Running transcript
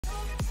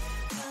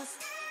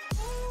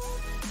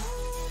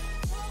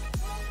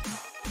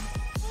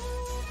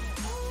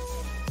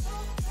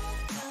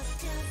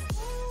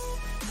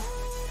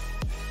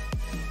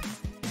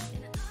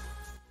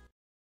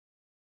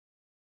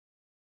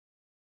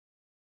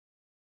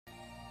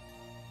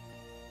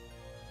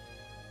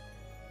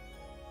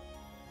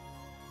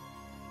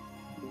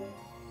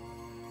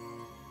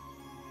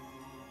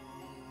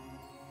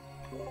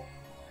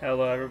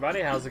Hello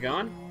everybody, how's it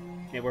going?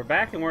 Yeah, we're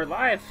back and we're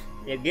live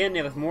again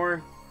with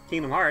more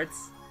Kingdom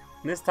Hearts.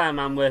 And this time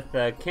I'm with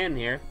Ken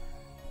here.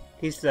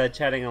 He's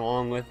chatting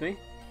along with me.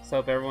 So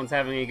hope everyone's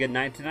having a good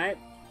night tonight.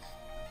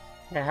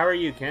 Yeah, how are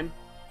you, Ken?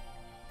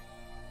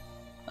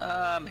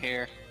 I'm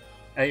here.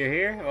 Oh, you're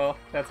here? Well,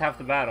 that's half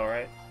the battle,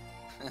 right?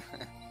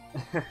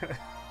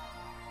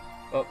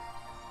 Oh,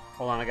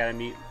 hold on, I gotta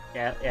mute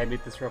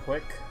this real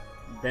quick.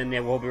 Then yeah,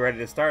 we'll be ready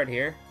to start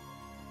here.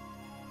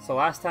 So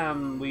last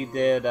time we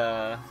did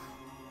a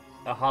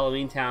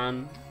Halloween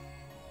Town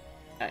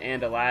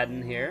and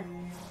Aladdin here.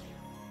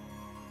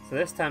 So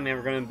this time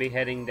we're going to be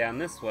heading down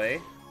this way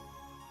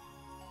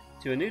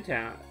to a new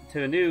town,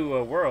 to a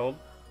new world.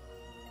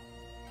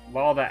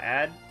 All that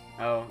ad?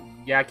 Oh,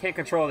 yeah, I can't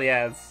control the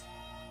ads.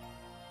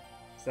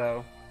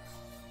 So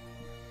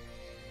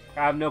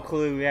I have no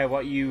clue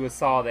what you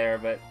saw there,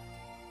 but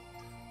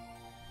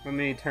let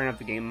me turn up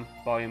the game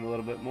volume a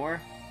little bit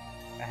more.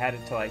 I had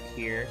it to like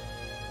here.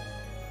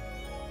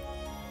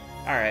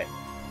 Alright.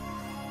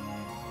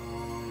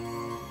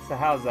 So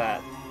how's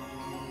that?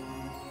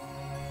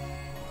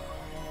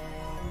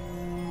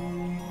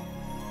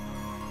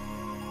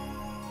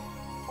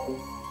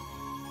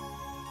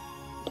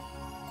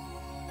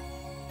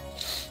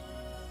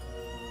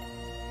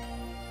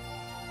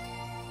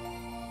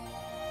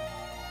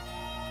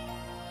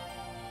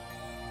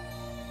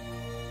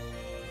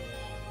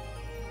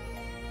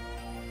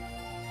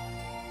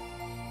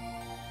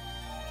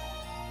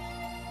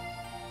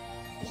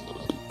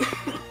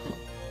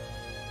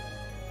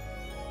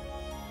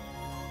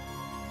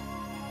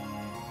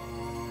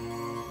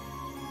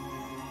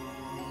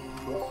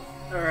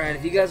 Alright,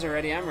 if you guys are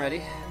ready, I'm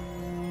ready.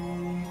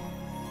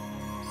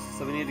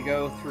 So we need to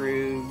go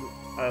through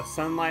a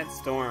sunlight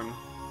storm.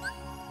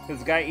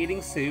 There's a guy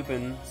eating soup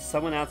and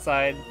someone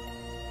outside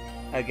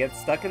gets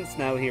stuck in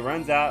snow. He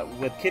runs out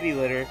with kitty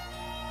litter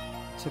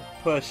to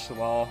push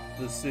while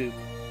the soup.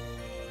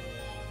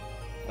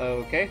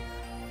 Okay.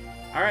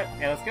 Alright,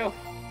 yeah, let's go.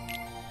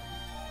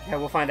 Yeah,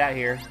 we'll find out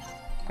here.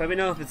 Let me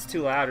know if it's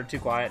too loud or too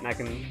quiet and I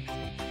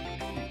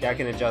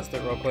can adjust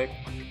it real quick.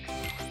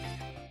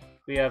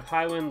 We have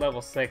high wind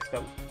level 6,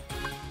 but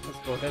let's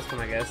go with this one,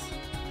 I guess.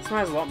 This one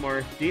has a lot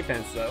more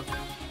defense, though.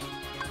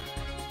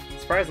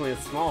 Surprisingly,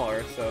 it's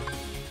smaller, so.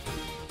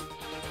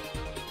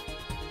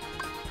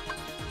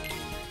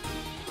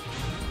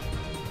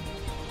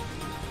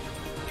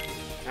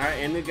 Alright,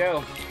 in we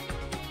go.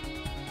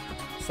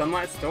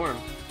 Sunlight Storm.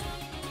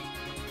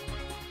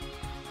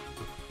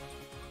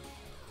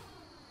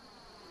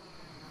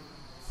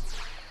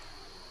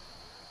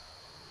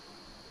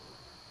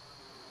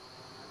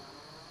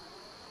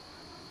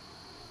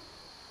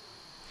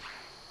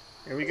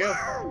 Here we go.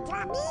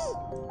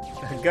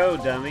 Go,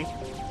 dummy.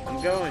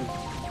 I'm going.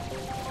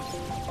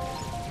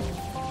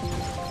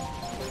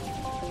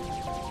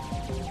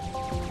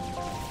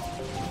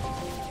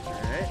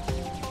 Alright.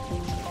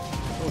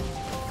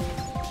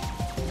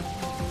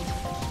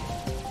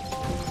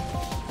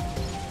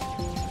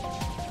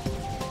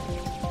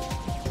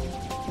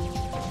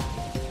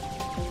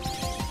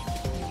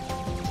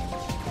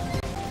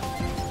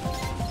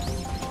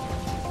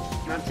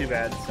 Not too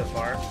bad so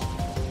far.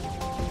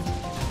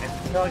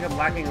 I feel like I'm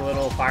lacking a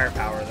little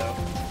firepower, though.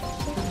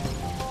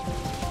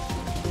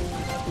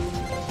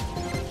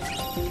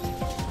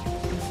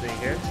 Let's see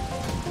here.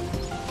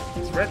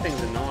 This red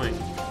thing's annoying.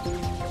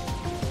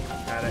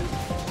 Got it.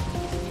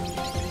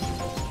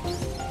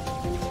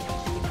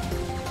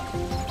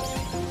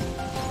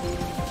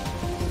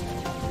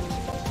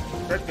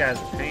 Red guy's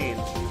a pain.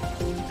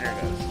 There it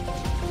goes.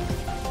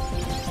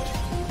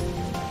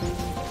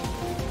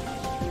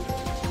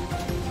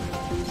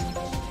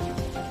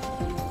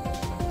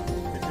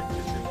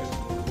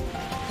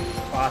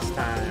 Boss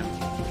time.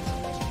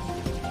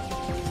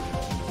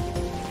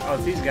 Oh,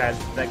 it's these guys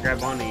that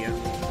grab onto you.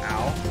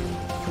 Ow.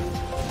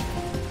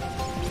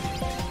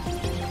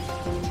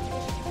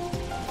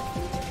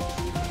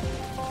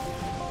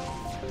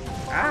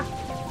 Ah!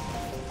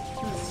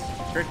 This is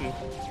tricky.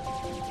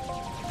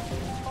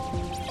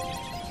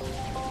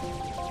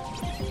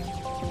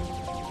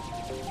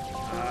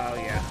 Oh,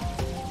 yeah.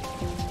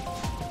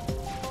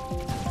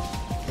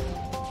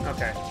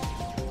 Okay.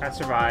 I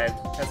survived.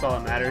 That's all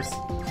that matters.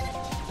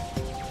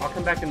 I'll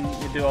come back and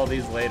do all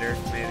these later,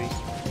 maybe.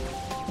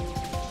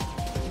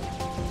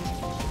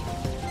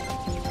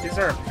 These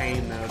are a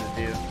pain, though, to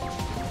do.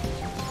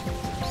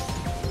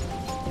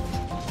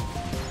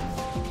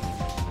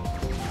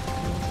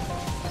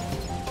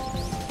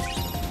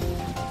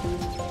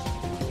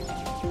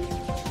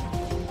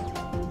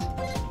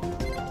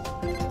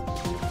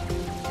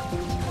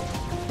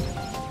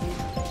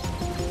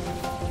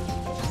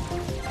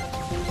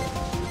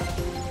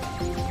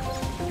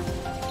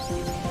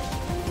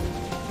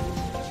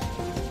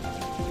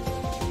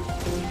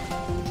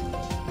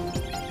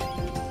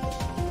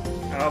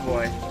 Oh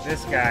boy,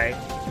 this guy.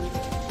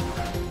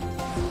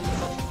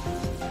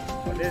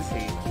 What is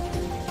he?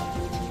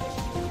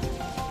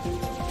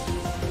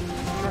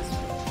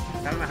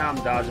 I don't know how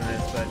I'm dodging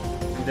this, but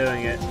I'm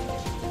doing it.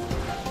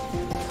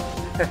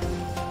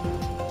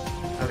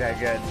 Okay,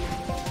 good.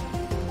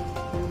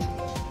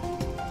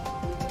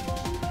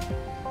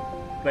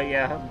 But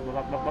yeah,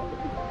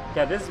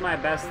 this is my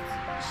best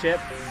ship,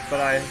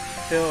 but I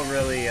feel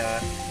really,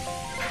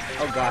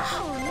 oh gosh.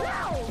 Oh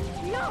no!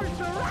 You're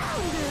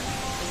surrounded!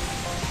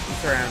 I'm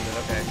surrounded,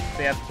 okay.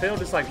 So yeah, I feel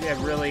just like,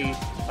 yeah, really,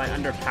 like,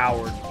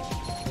 underpowered.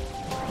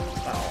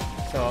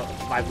 Oh, so,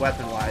 like,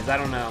 weapon-wise, I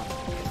don't know.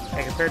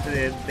 Like, compared to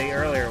the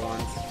earlier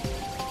ones,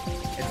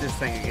 it's this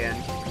thing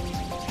again.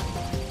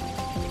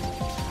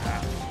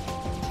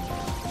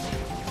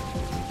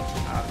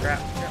 Oh, crap.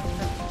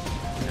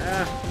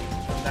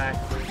 Come back.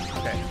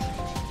 Okay.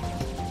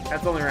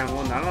 That's only round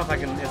 1, though. I don't know if I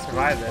can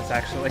survive this,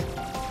 actually.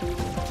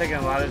 I'm taking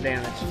a lot of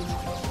damage.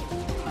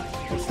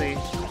 We'll see.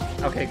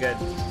 Okay, good.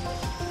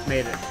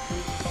 Made it.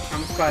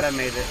 I'm just glad I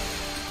made it.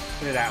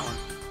 Look at that one.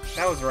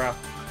 That was rough.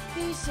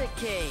 Piece of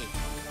cake.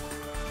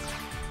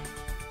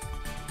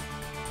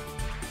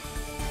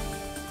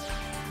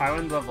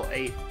 Highland level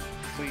 8.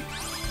 Sweet.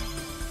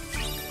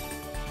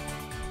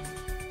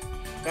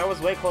 That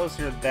was way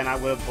closer than I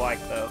would have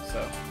liked, though,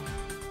 so.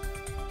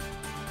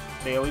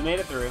 But yeah, we made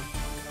it through.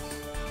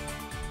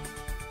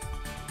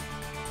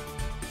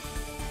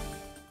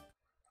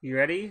 You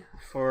ready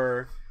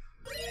for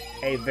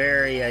a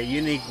very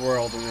unique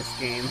world in this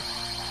game?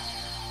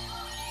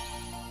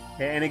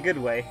 Yeah, in a good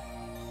way.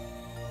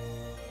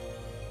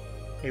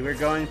 Okay, we're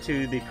going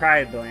to the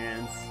Pride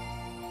Lands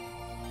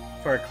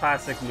for a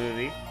classic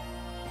movie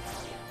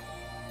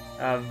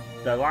of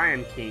The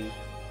Lion King.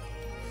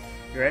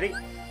 You ready?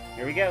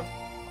 Here we go.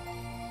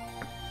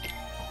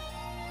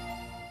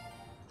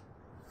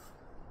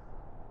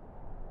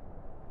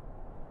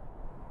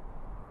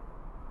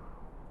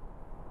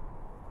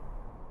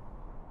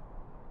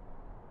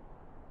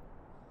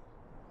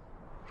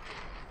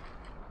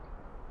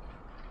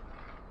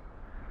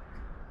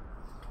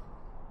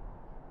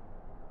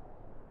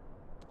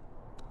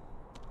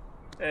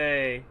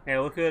 Hey,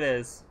 look who it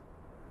is.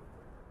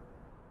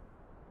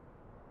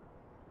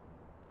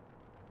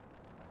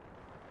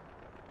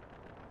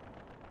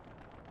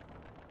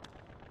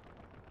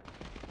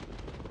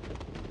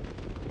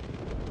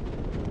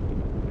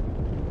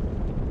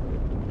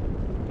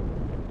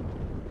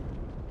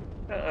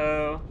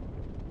 Uh-oh.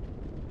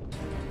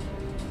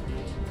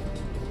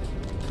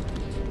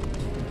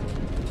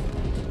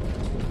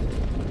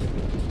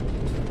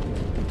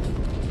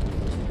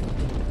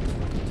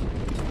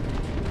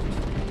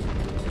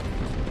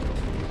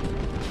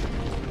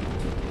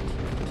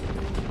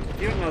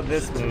 You don't know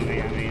this movie,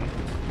 I mean.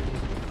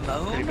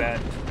 Pretty bad.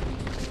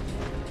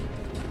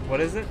 What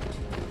is it?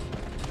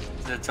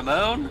 Is it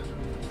Timon?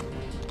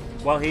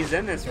 Well, he's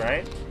in this,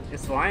 right?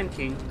 It's Lion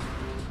King.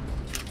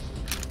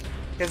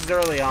 This is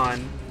early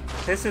on.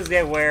 This is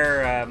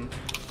where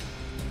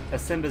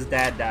Simba's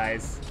dad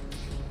dies.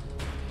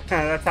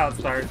 That's how it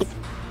starts. If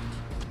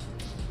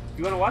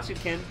you want to watch it,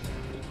 Ken,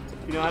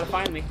 you know how to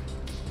find me.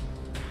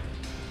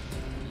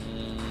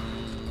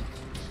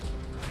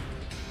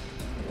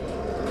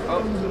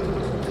 Oh,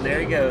 and there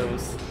he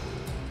goes.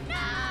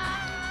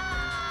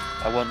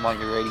 I wouldn't want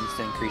your ratings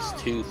to increase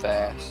too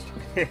fast.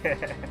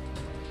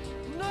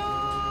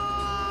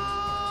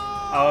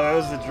 Oh, that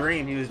was a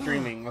dream. He was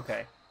dreaming.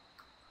 Okay.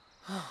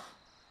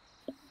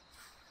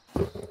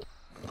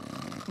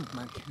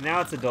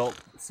 Now it's adult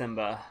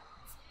Simba.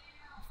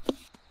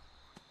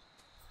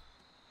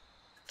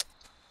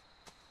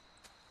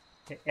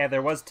 Yeah,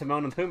 there was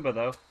Timon and Pumbaa,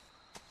 though.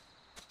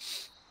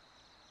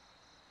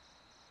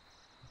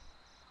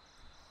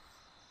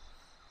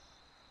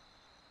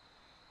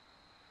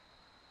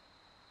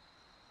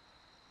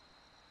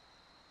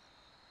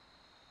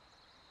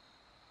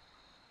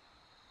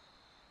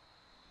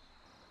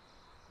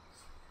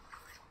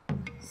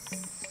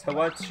 So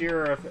what's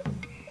your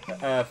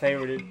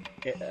favorite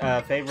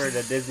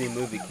Disney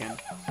movie, Ken?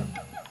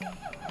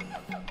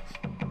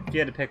 If you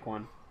had to pick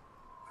one,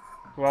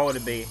 what would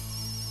it be?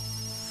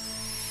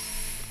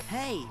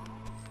 Hey,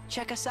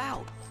 check us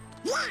out.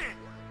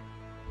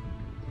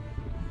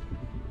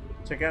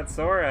 Check out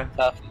Sora.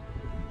 Tough.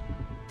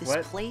 This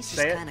What? place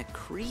Say is it. kind of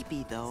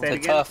creepy, though. Say it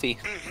It's again. a toughie.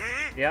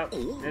 Yep,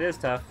 it is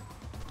tough.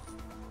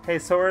 Hey,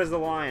 Sora's a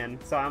lion,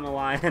 so I'm a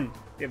lion.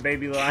 A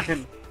baby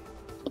lion.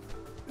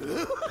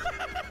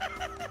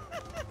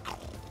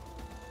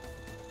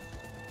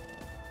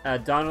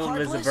 Donald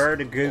is a Heartless?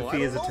 bird and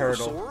Goofy is a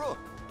turtle. Sora.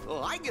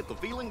 I get the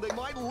feeling they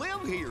might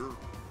live here.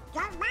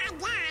 Don't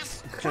mind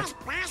us. Just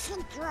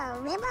passing through a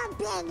river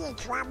being in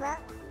trouble.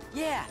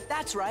 Yeah,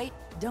 that's right.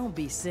 Don't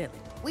be silly.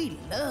 We'd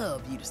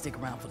love you to stick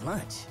around for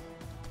lunch.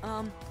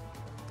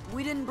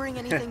 We didn't bring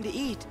anything to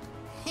eat.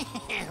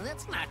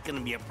 That's not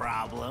gonna be a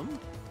problem.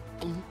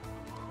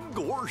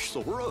 Gosh,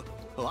 Sora.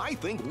 I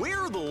think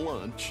we're the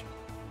lunch.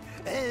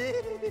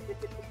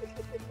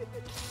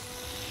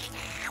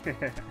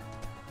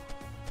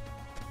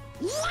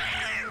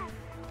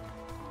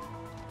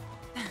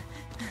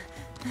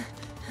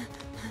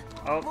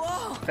 Oh,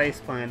 Whoa! face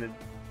planted.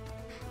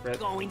 Rip.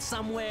 Going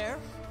somewhere?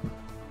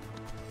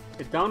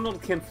 If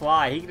Donald can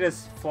fly, he can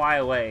just fly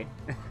away.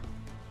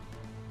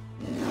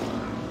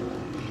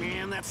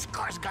 Man, that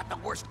Scar's got the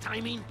worst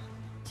timing.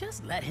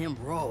 Just let him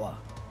roar.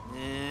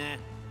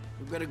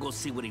 We better go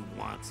see what he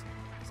wants.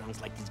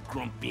 Sounds like he's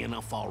grumpy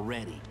enough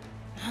already.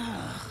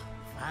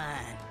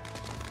 Fine.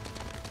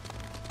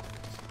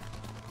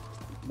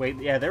 Wait,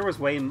 yeah, there was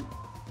way more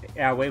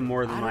than I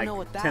don't like know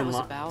what that 10, was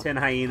about, 10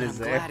 but hyenas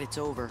I'm there. glad it's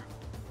over.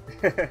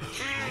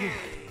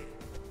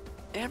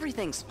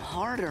 Everything's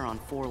harder on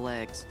 4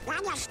 legs.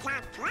 Gotta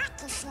start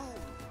practicing.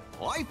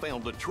 I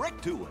found a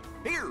trick to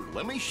it. Here,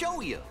 let me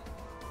show you.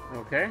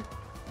 Okay.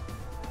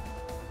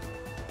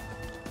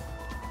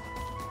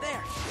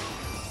 There.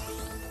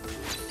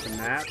 The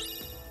map.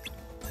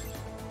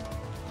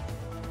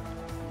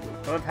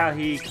 I love how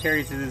he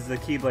carries the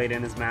keyblade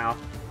in his mouth.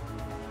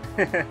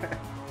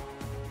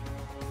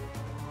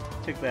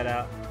 Check that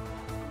out.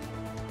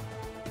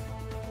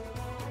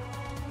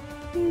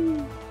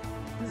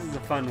 This is a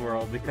fun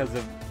world because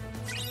of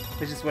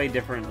it's just way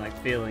different like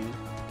feeling.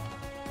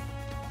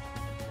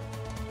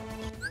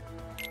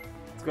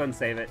 Let's go ahead and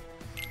save it.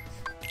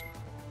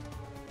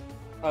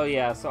 Oh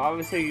yeah, so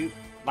obviously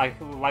like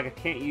I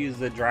can't use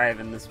the drive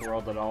in this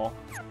world at all.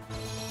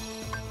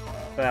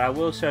 But I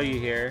will show you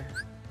here.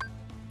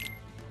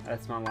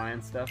 That's my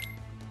lion stuff.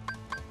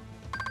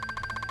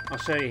 I'll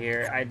show you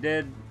here. I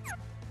did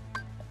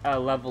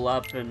level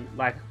up and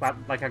like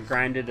I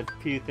grinded a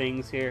few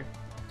things here.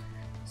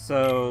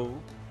 So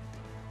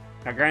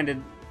I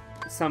grinded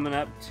summon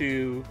up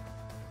to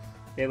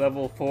a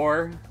level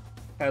 4,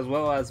 as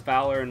well as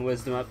Valor and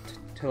Wisdom up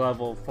to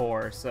level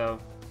 4. So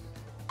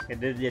I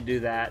did do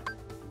that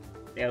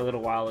a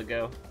little while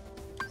ago.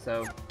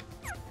 So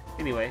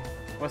anyway,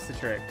 what's the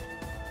trick?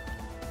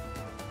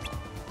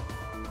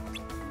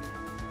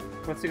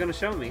 What's he gonna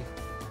show me?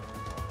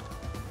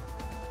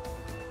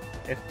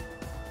 If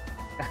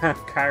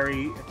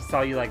Kairi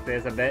saw you like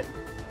this, I bet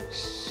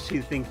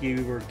she'd think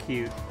you were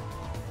cute.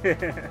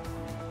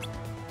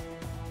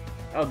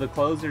 Oh, the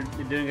clothes are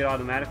doing it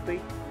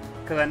automatically?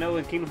 Because I know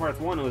in Kingdom Hearts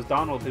 1 it was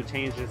Donald who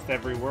changed this to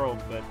every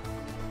world, but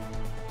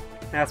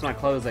that's my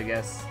clothes, I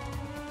guess.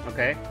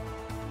 Okay.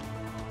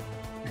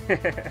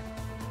 This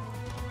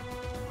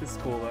is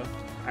cool though.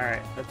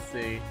 Alright, let's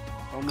see.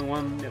 Only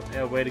one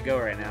way to go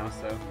right now,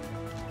 so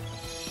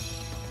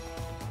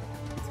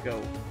let's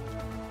go.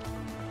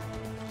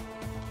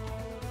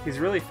 He's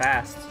really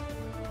fast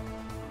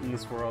in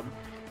this world.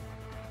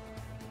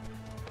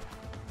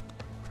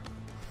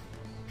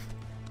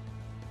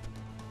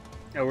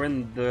 Oh, we're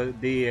in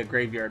the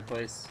graveyard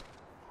place.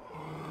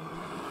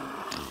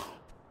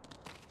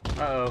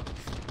 Uh-oh.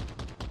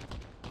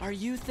 Are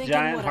you thinking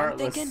Giant what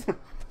Heartless. I'm thinking?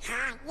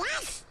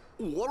 Yes?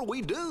 What do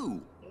we do?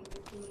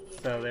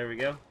 So there we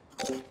go.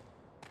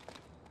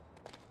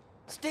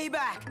 Stay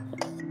back.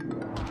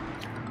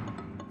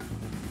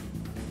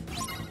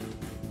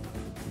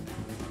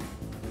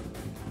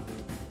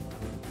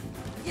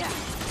 Yeah.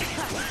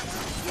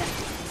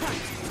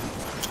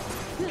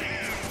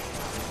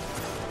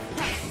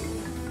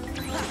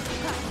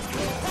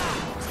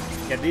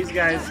 Yeah, these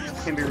guys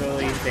can be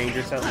really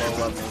dangerous at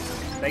low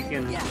levels. They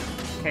can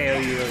KO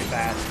you really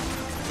fast.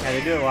 Yeah,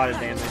 they do a lot of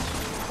damage.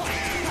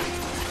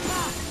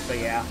 But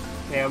yeah,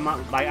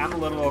 I'm a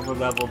little over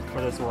leveled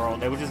for this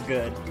world, which is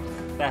good.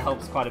 That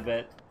helps quite a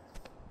bit.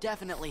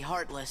 Definitely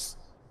heartless.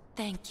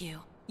 Thank you.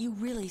 You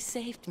really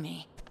saved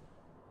me.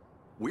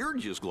 We're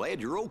just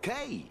glad you're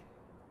okay.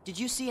 Did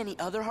you see any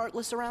other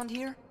heartless around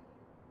here?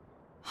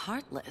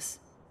 Heartless?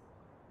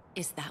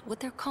 Is that what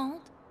they're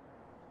called?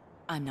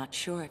 I'm not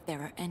sure if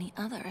there are any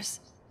others.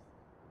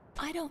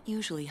 I don't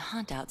usually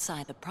hunt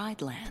outside the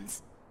Pride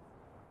Lands.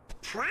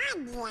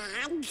 Pride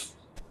Lands?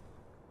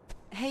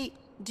 Hey,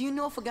 do you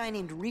know if a guy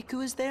named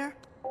Riku is there?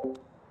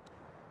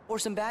 Or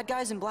some bad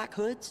guys in black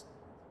hoods?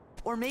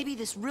 Or maybe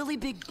this really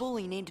big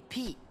bully named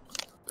Pete?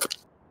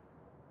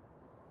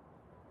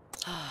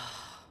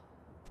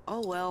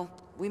 Oh well,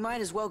 we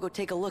might as well go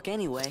take a look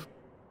anyway.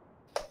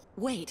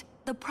 Wait,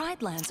 the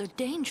Pride Lands are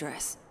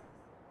dangerous.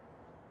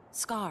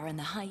 Scar and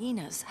the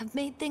hyenas have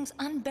made things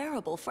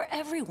unbearable for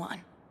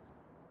everyone.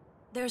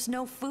 There's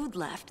no food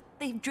left.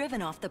 They've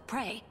driven off the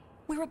prey.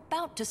 We're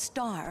about to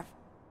starve.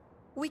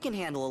 We can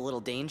handle a little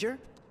danger.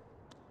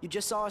 You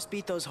just saw us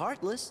beat those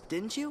heartless,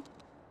 didn't you?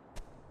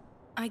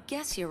 I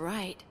guess you're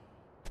right.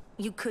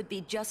 You could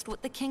be just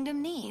what the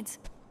kingdom needs.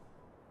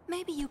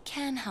 Maybe you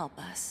can help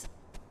us.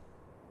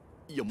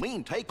 You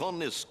mean take on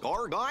this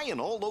Scar guy and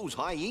all those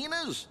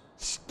hyenas?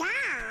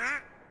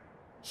 Star?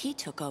 He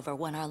took over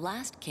when our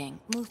last king,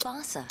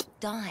 Mufasa,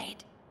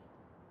 died.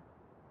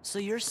 So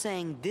you're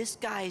saying this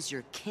guy's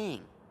your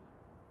king?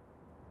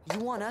 You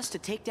want us to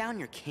take down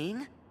your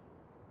king?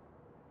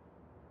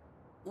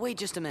 Wait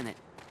just a minute.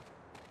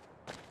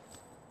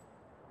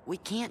 We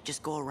can't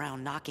just go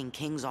around knocking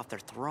kings off their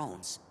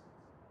thrones.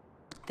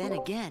 Then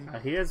again,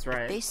 He is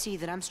right. if they see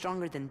that I'm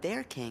stronger than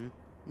their king,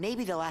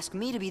 maybe they'll ask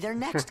me to be their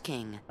next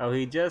king. Oh,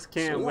 he just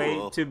can't So-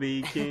 wait to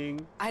be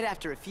king. I'd have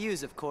to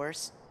refuse, of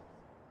course.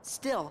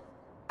 Still,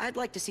 I'd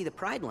like to see the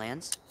Pride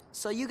Lands,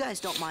 so you guys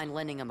don't mind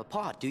lending him a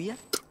paw, do you?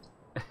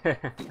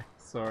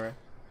 Sora.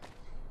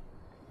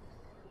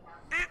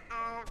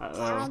 Uh-oh.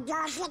 There it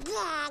goes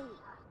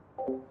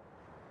again.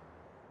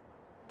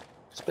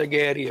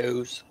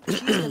 SpaghettiOs.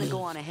 She's gonna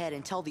go on ahead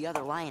and tell the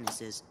other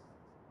lionesses.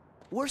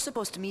 We're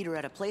supposed to meet her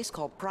at a place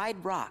called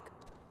Pride Rock.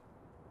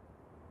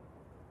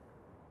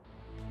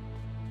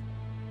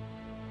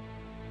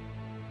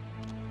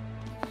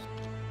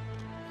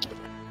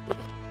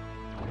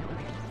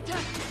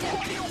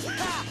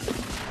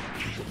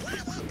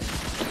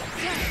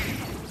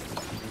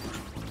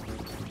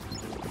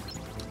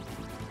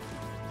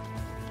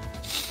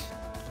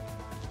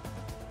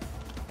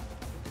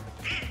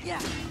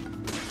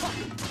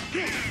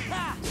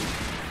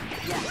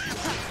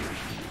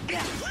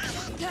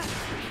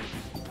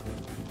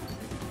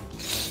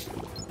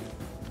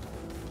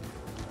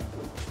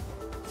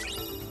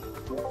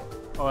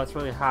 Oh, that's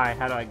really high.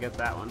 How do I get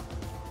that one?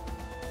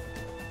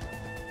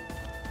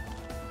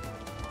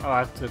 Oh, I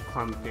have to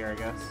climb up here, I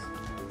guess.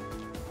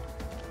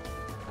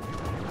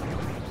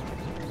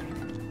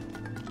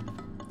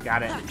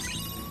 Got it.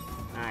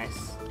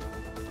 Nice.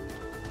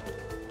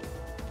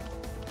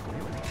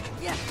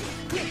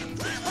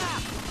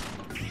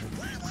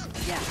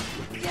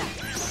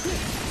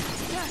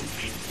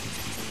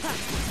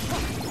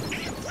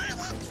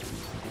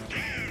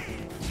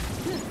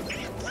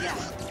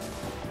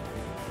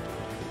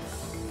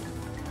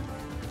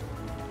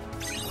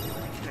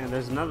 And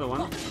there's another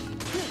one.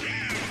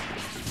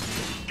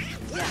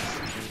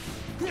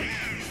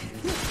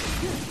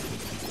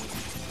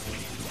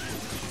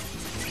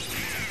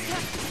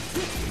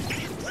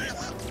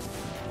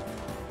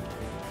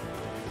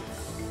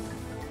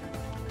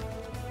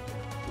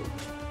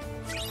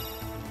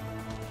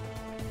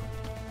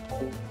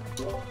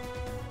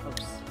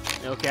 Oops.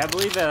 Okay, I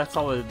believe that's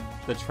all the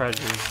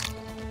treasures.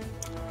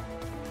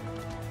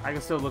 I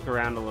can still look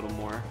around a little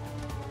more.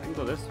 I can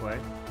go this way.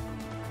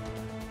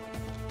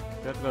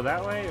 Do I have to go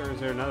that way, or is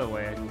there another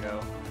way I can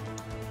go?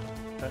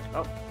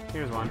 Oh,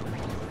 here's one.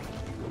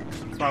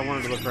 That's why I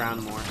wanted to look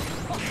around more.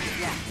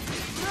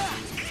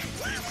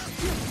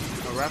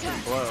 Oh, rapid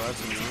blow,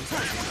 that's annoying.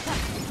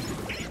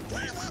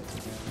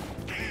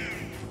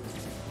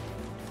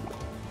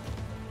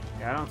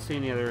 Yeah, I don't see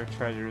any other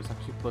treasures. I'll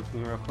keep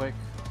looking real quick.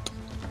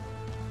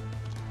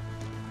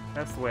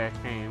 That's the way I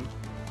came.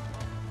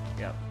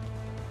 Yep.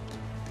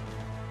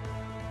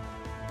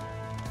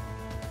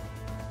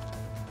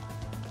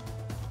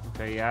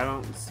 Okay, yeah, I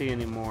don't see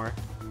any more.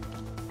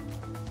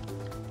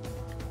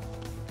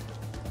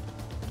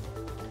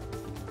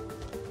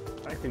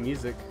 I like the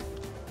music.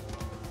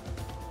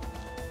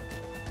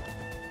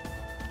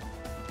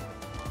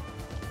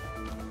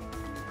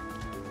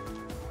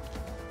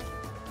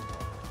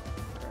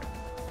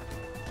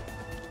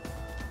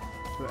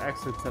 So the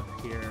exit's up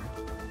here.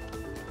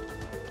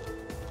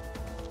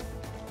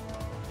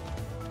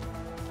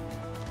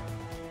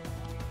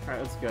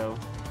 Alright, let's go.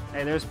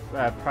 Hey, there's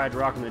Pride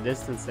Rock in the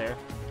distance there.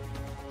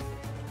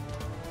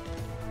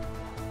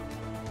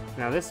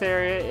 Now this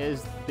area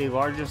is the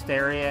largest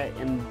area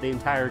in the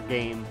entire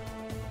game,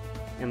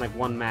 in like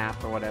one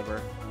map or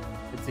whatever.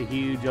 It's a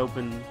huge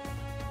open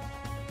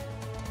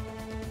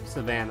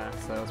savanna,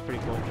 so it's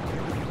pretty cool.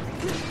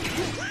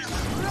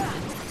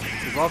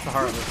 There's lots of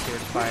heartless here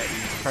to fight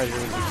and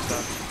treasures and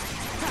stuff.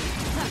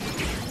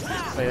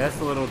 So yeah, that's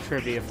a little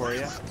trivia for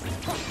you.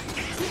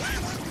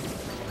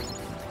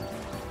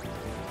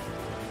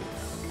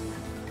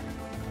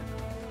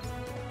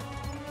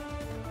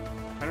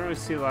 I don't really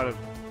see a lot of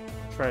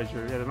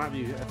treasure. Yeah, there might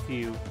be a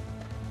few.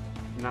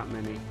 Not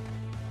many.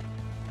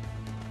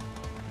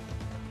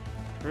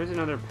 There is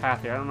another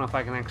path here. I don't know if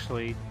I can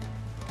actually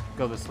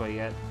go this way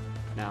yet.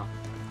 No.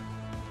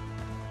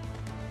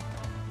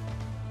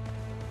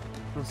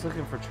 I was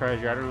looking for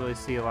treasure. I don't really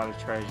see a lot of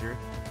treasure.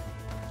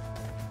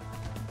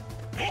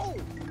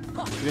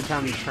 It's a good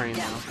time to train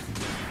though.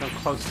 I'm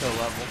close to a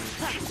level.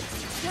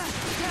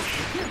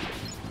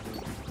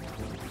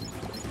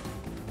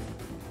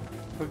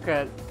 Look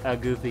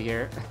at Goofy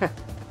here.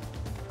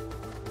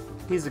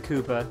 He's a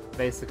Koopa,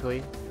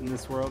 basically, in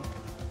this world.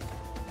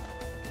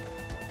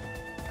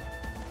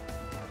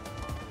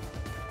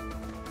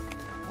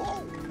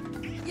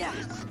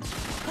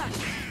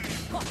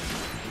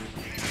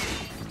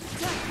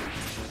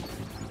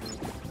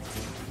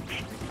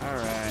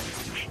 Alright.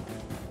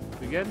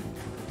 We good?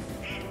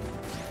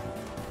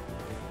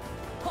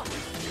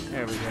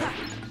 There we go.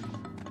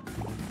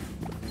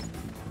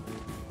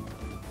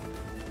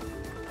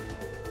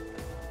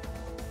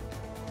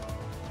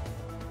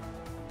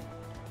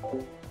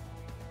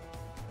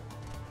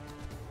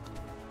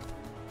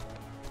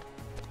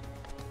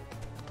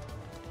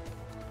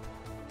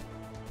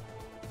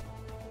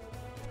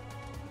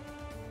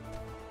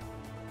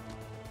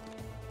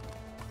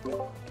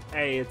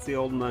 Hey, it's the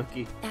old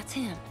monkey. That's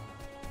him.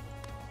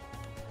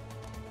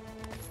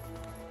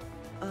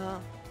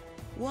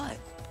 What?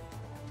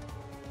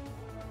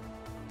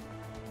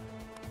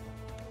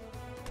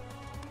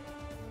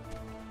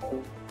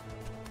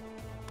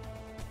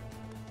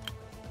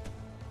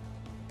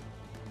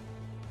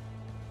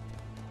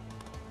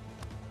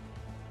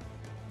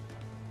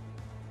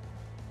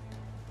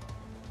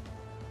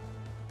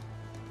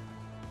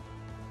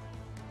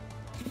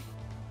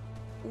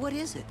 What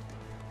is it?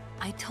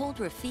 I told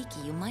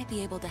Rafiki you might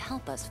be able to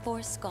help us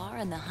force Scar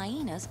and the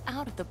hyenas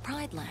out of the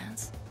Pride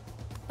Lands.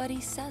 But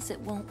he says it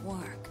won't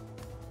work.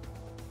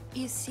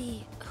 You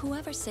see,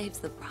 whoever saves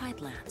the Pride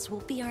Lands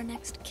will be our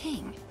next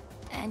king,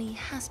 and he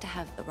has to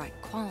have the right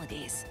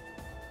qualities.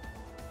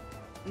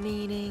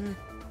 Meaning?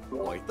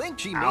 I think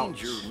she Ouch.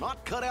 means you're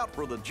not cut out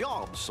for the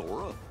job,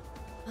 Sora.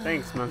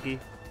 Thanks, monkey.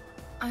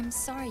 I'm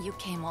sorry you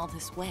came all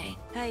this way.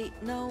 Hey,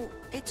 no,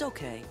 it's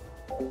okay.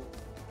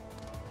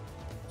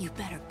 You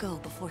better go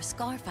before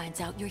Scar finds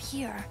out you're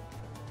here.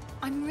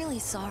 I'm really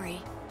sorry.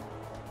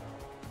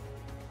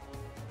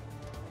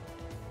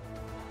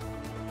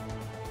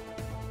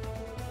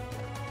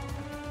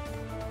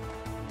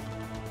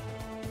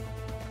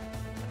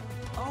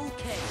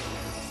 Okay.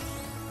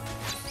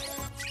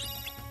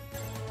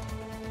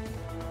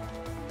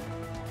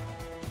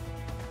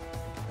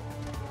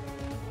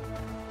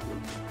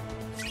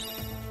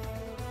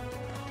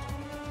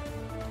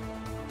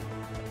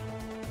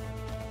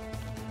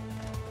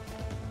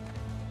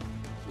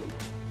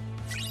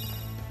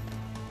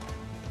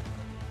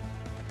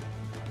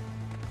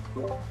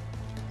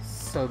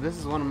 So this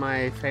is one of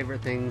my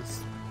favorite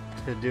things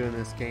to do in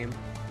this game.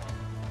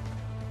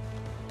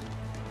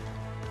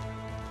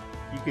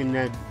 You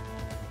can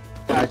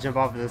jump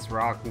off of this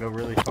rock and go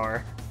really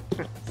far.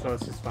 So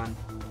it's just fun.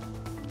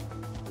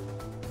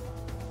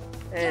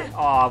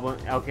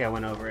 Okay, I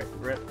went over it.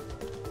 Rip.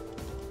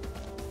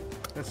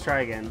 Let's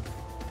try again.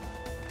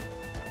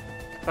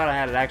 Thought I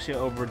had it actually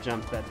over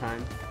jumped that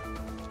time.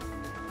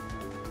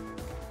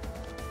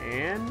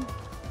 And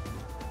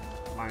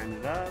line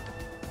it up.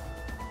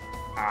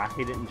 Ah,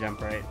 he didn't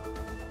jump right.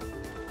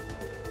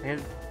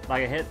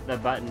 I hit the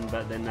button,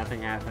 but then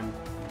nothing happened.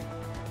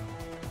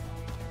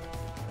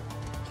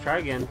 Let's try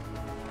again.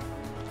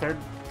 Third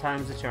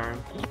time's the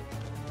charm.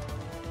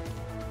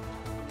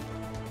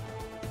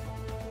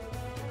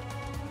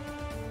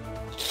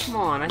 Come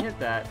on, I hit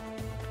that.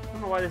 I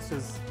don't know why this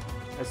is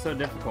so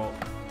difficult.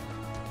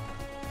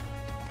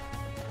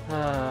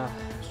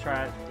 Let's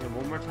try it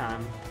one more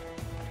time.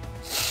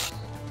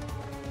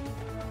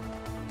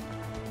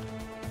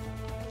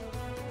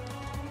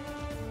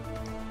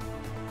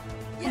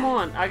 Come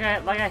on, I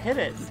hit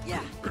it.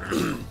 Yeah.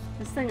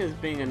 This thing is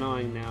being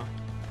annoying now.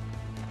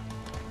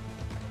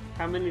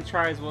 How many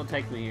tries will it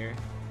take me here?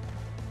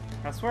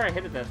 I swear I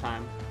hit it that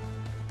time.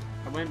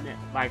 I went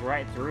like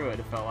right through it,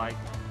 it felt like.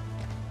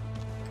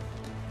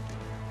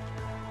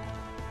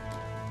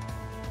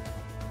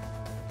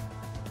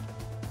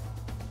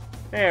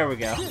 There we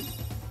go.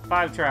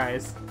 5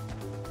 tries.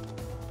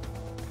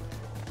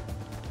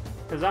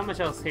 There's not much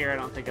else here, I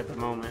don't think, at the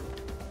moment.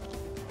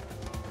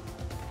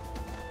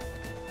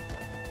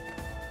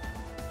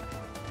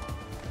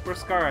 Where's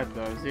Scar at,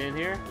 though? Is he in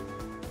here?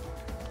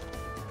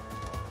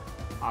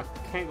 I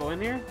can't go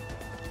in here?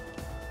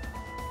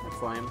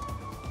 That's lame.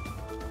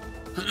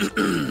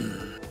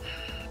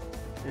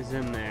 Is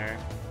in there.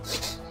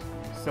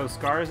 So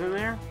Scar's in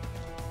there?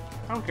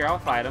 I don't care, I'll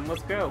fight him.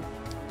 Let's go.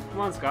 Come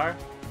on, Scar.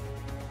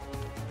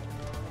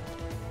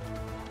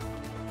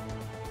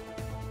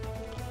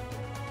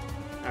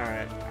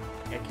 Alright.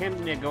 I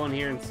can't go in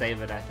here and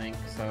save it, I think,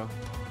 so.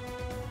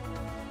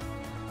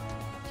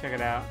 Check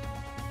it out.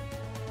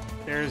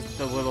 There's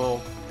the little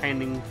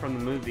painting from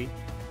the movie.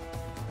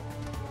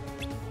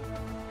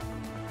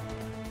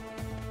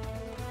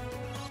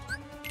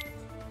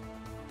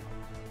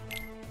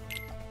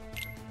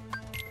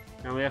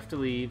 Now we have to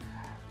leave.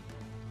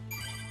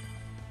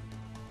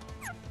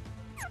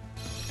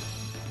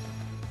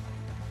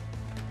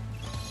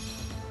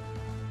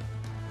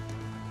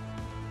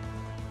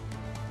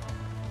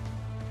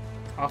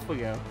 Off we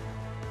go.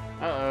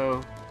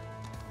 Uh-oh.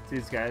 It's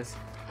these guys.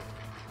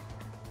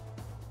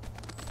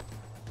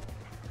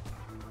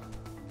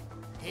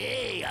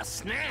 Hey, a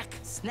snack?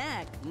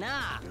 Snack?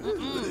 Nah.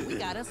 We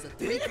got us a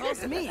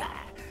 3-course meal.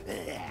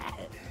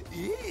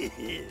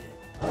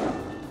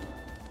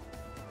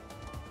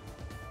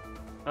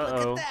 Uh-oh.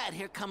 Look at that,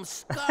 here comes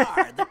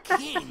Scar, the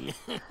king.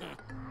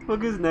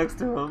 Look who's next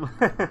to him.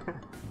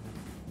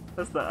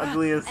 That's the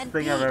ugliest and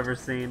thing I've Pete. ever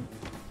seen.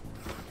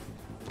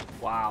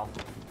 Wow.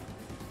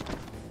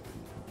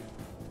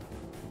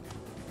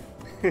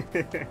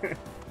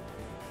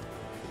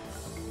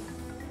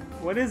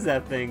 What is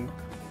that thing?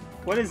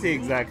 What is he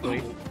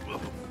exactly?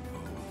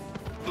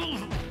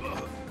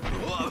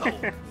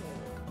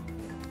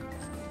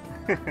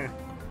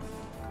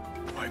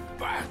 My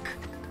back.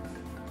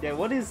 Yeah,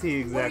 what is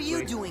he What are exactly?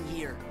 you doing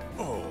here?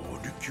 Oh,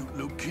 the cute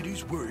little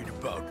kitty's worried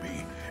about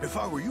me. If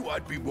I were you,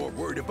 I'd be more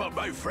worried about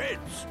my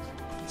friends.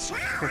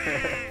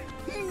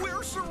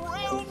 We're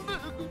surrounded!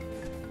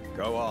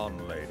 Go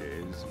on,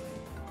 ladies.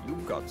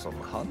 You've got some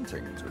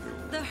hunting to do.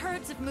 The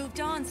herds have moved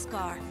on,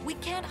 Scar. We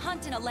can't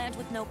hunt in a land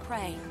with no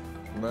prey.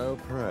 No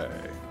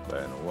prey.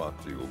 Then what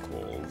do you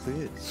call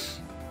this?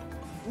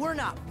 We're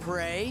not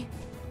prey.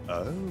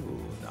 Oh,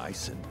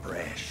 nice and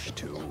fresh,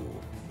 too.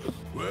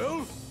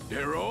 Well,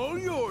 they're all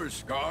yours,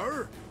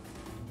 Scar.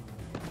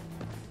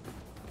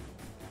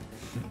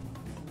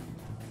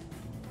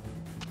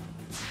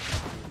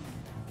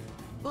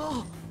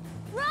 Oh,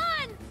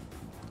 Run!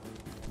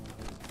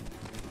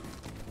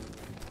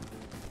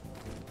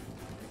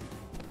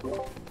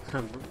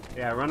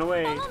 Yeah, run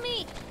away. Follow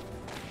me.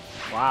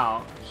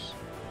 Wow.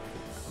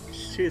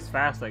 She's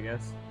fast, I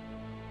guess.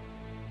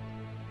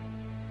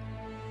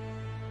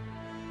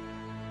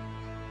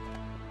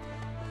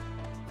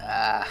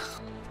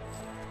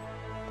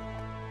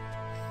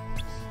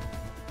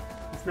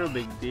 It's no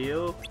big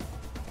deal.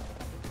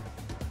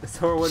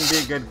 Sora wouldn't be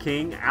a good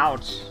king.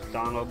 Ouch,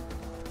 Donald.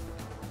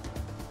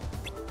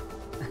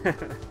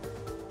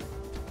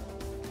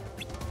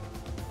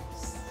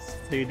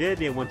 So you did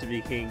want to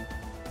be king.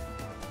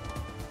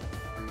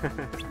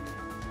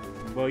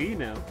 Well, you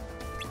know.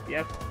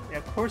 Yeah,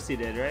 of course he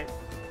did, right?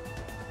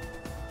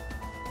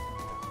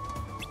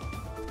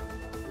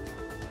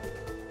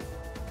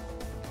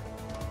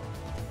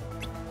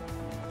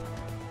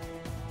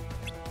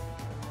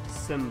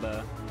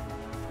 Simba.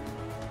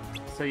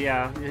 So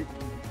yeah,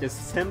 the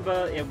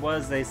Simba, it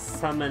was a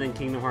summon in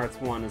Kingdom Hearts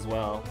 1 as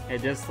well.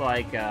 It just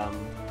like the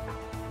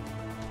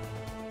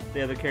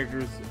other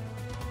characters,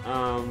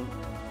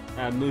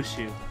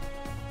 Mushu.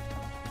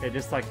 They're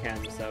just like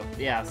him, so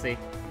yeah, see?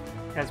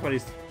 That's what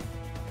he's...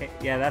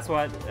 Yeah, that's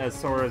what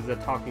Sora's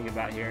talking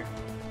about here.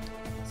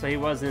 So he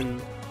was in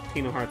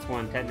Kingdom Hearts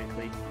 1,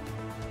 technically.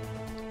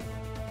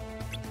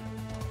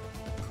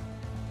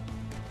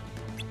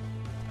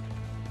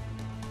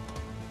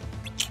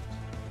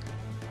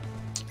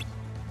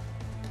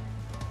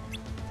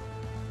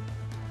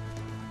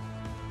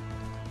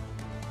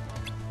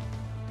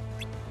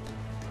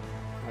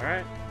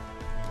 Alright.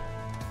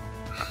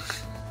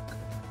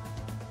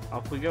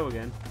 Off we go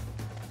again.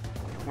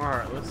 More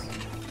Heartless.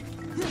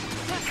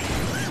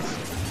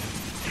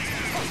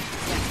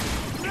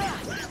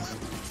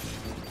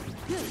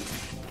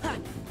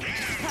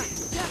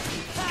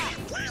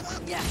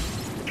 Yeah.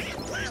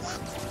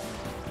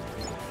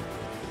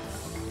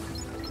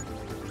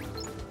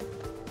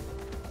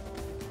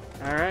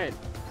 Alright.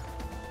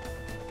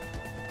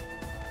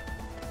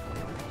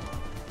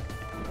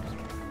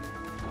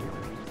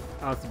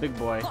 Oh, it's a big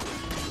boy.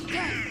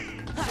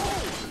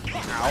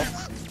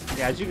 Ow.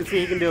 Yeah, as you can see,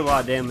 he can do a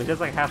lot of damage.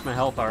 That's like half my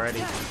health already.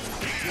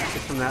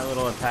 Just from that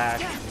little attack.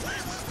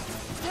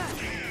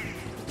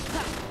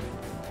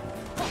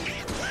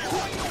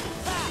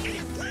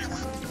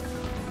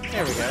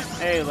 There we go.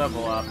 Hey,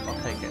 level up. I'll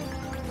take it.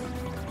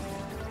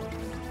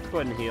 Go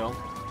ahead and heal.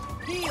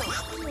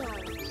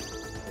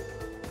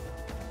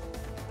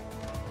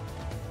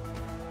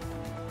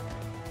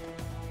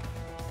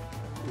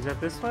 Is that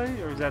this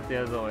way, or is that the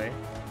other way? I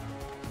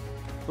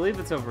believe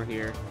it's over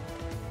here.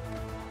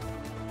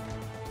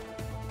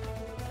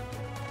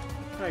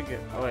 I get...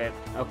 Oh wait.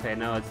 Okay,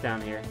 no, it's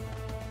down here.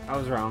 I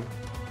was wrong.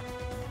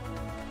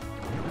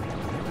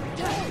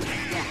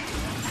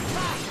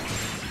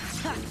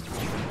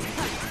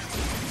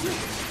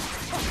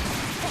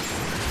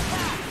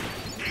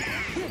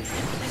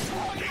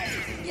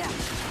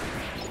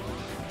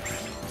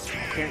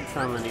 Can't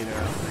summon either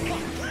of them.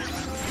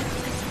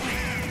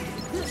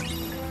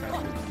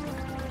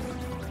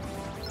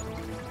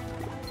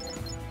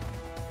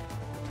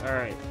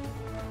 Alright.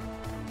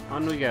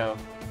 On we go.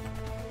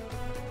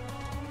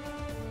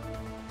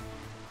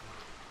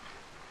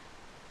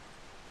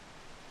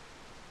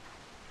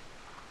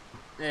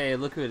 Hey,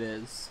 look who it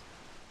is.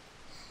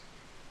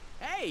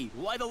 Hey,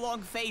 why the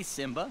long face,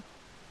 Simba?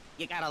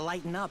 You gotta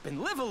lighten up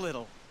and live a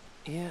little.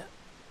 Yeah.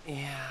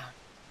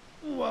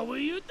 What were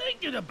you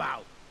thinking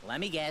about? Let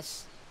me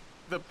guess.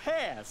 The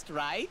past,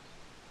 right?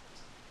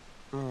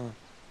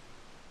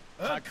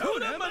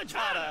 Hakuna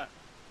Matata!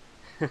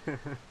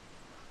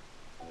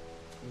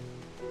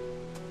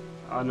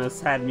 Oh no,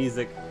 sad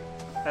music.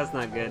 That's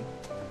not good.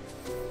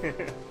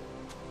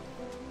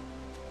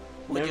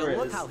 Would you Never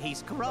look is. how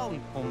he's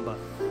grown, Pumbaa?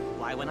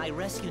 Why, when I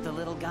rescued the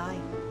little guy,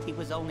 he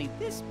was only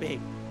this big.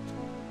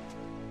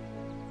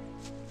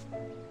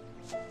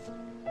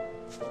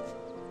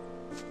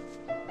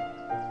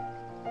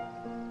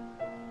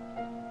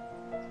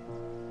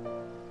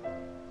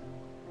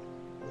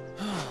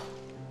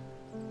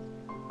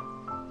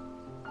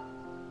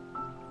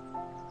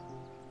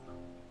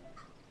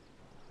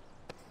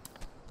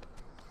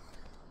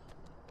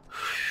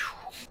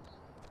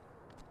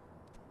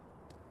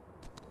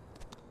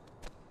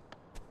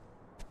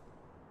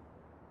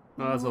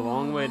 Oh, that's a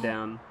long way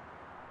down.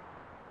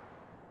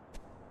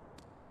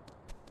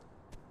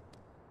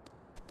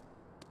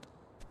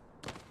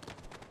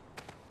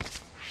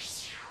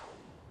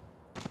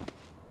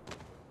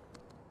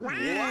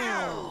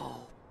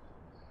 Wow!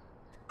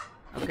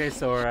 Okay,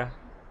 Sora.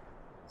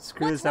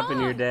 Screw What's this up and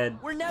you're wrong? dead.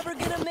 We're never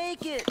gonna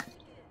make it.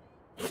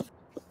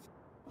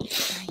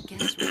 I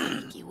guess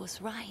Rafiki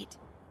was right.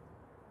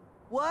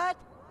 What?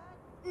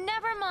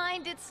 Never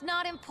mind, it's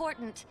not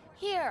important.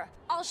 Here,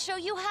 I'll show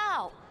you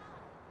how.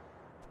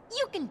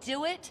 You can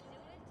do it.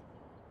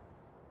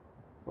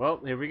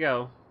 Well, here we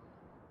go.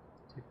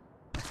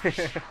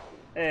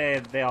 Hey,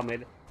 they all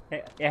made it.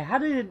 Hey, how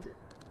did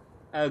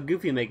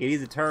Goofy make it?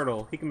 He's a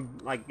turtle. He can,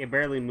 like,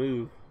 barely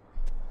move.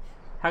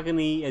 How can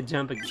he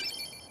jump a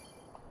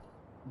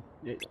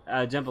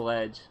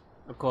ledge?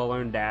 Oh, cool, I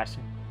learned dash.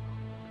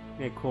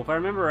 Yeah, cool. If I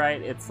remember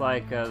right, it's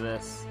like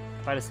this.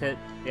 If I just hit,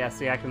 yeah,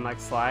 see, I can like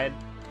slide.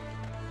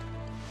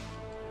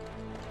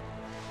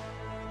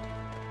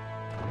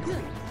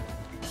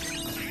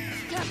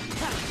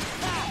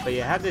 But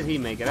yeah, how did he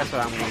make it? That's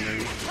what I'm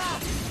wondering.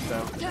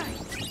 So.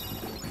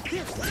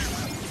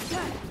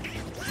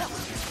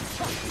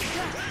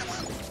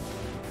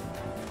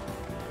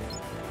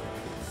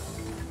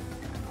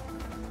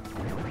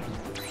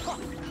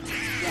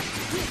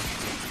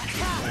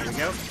 There we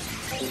go.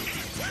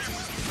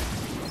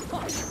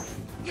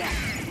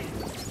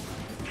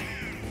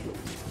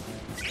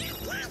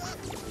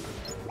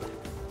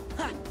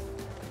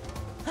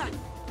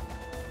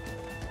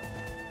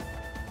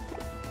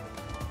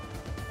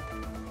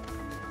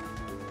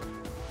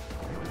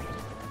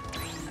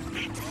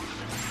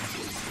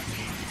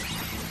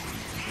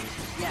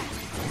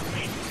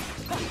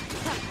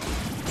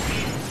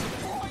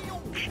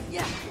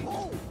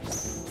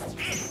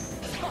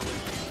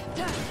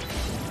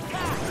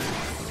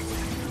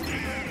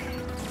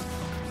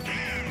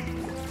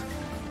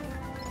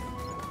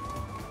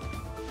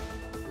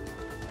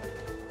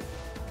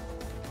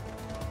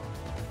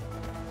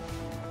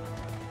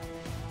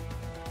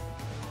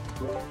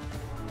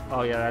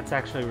 Oh yeah, that's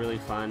actually really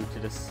fun to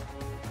just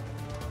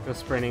go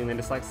sprinting and then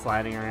just like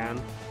sliding around.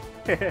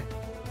 It's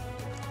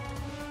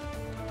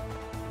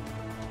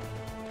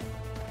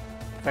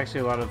actually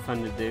a lot of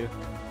fun to do.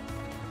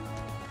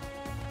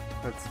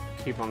 Let's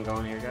keep on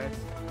going here, guys.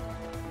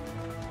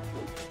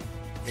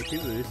 AP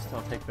boost,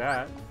 I'll take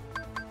that.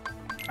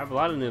 I have a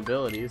lot of new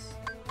abilities.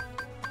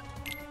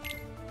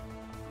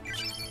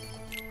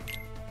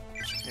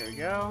 There we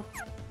go.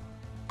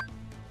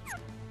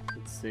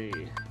 Let's see.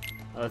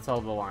 Oh, that's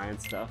all the lion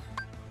stuff.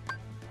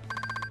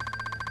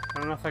 I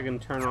don't know if I can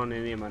turn on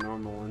any of my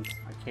normal ones.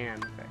 I can,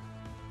 okay.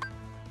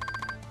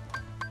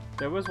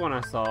 There was one I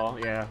saw,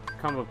 yeah,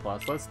 Combo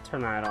Plus. Let's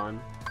turn that on.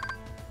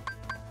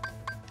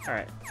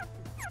 Alright.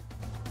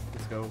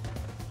 Let's go.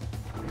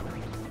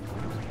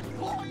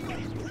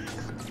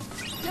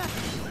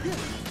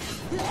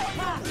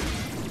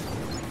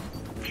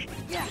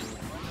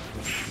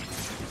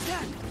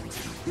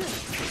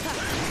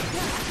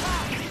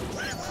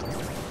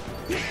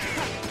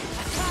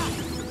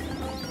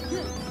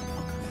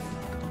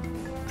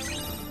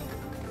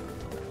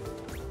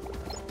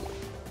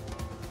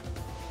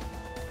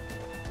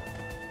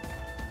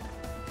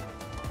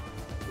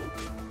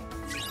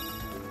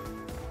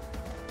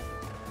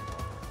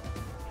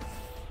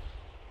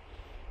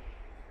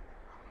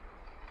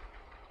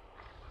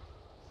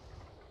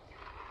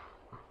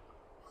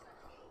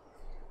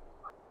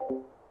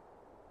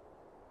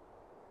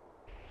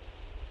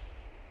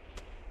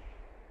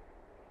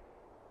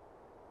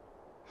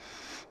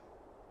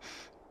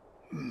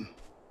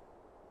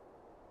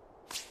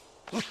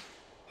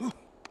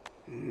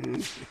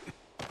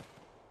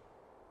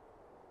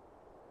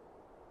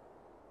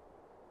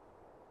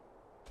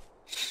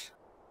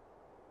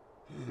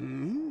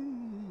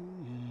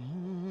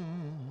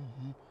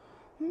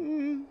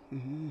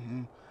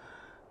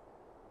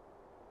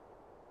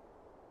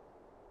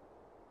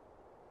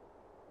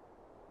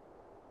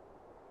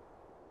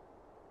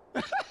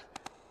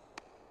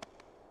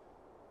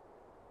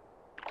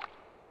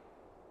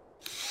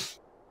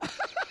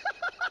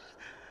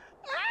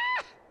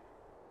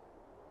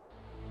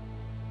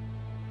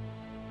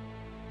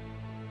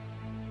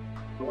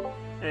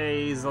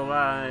 Hey, he's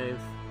alive.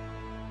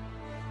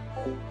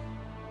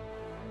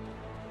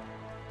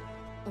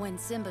 When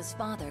Simba's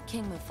father,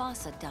 King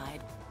Mufasa,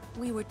 died,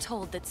 we were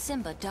told that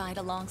Simba died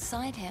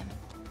alongside him.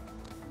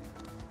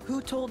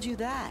 Who told you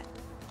that?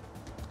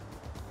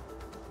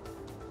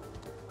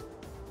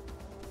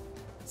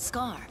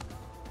 Scar.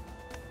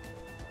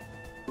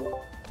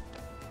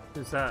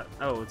 Who's that?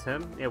 Oh, it's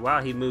him? Yeah,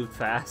 wow, he moved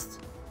fast.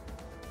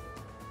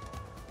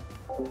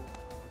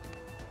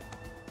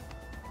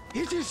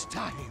 It is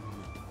time.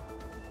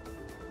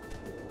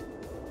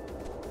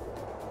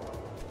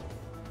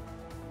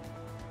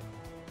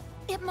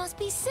 It must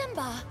be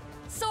Simba!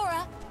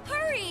 Sora,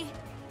 hurry!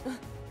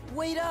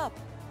 Wait up!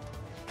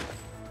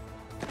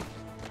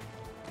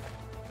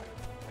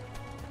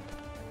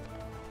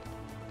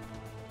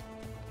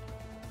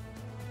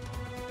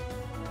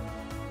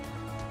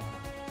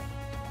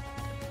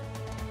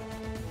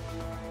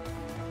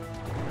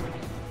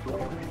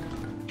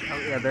 Oh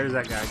yeah, there's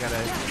that guy.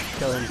 Gotta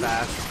kill him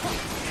fast.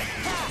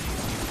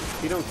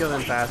 If you don't kill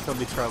him fast, he'll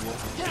be trouble.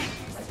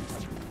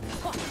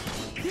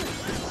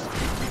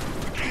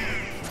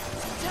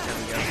 There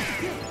we go.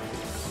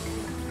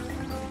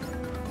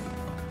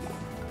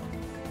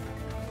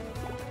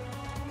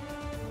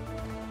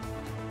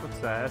 What's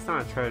that? That's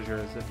not a treasure,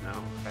 is it? No.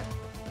 Okay.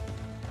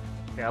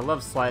 Yeah, I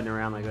love sliding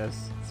around like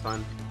this. It's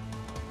fun.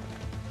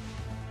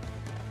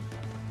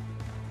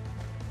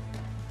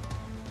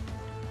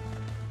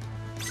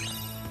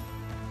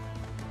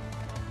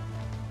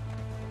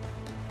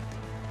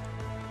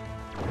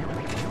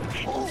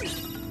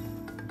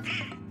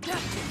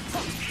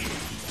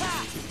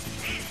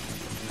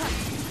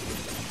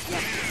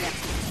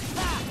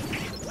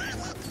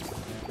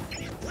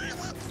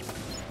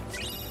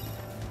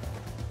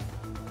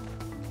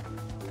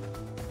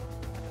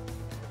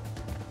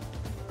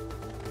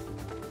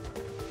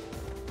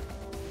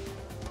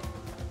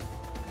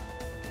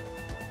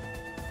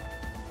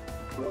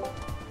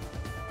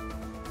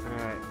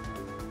 Alright.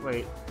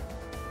 Wait.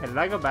 Hey, did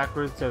I go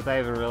backwards without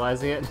even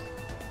realizing it?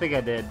 I think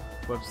I did.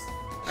 Whoops.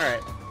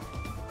 Alright.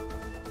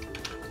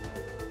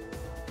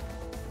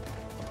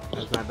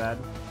 That's my bad.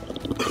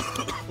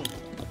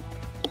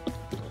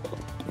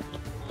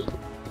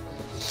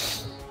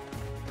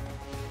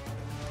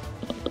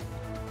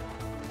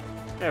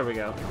 There we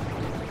go.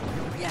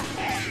 Yeah.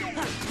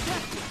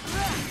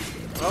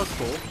 Well, that was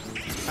cool. I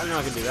didn't know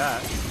I could do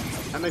that.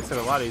 That makes it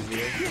a lot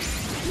easier.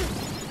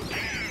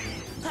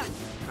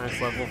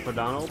 Nice level for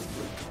Donald.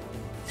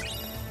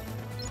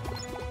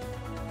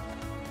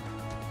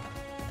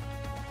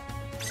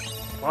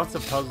 Lots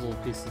of puzzle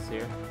pieces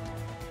here.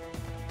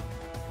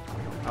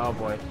 Oh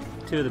boy.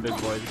 Two of the big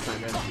boys. It's not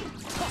good.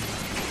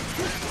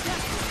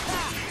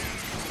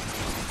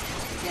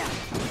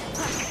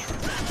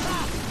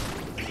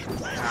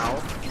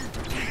 Ow.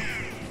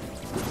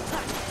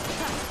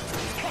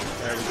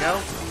 There we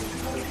go.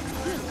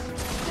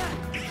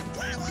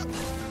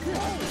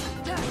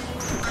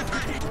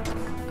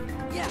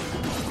 Yeah.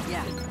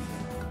 Yeah.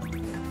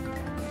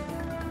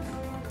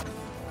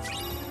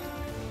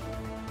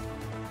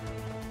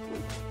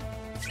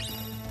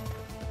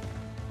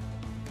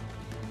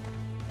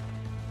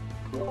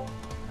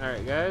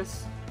 Alright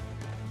guys.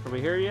 Are we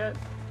here yet?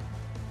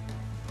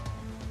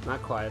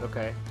 Not quite,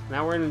 okay.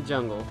 Now we're in the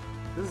jungle.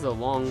 This is a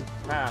long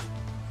path.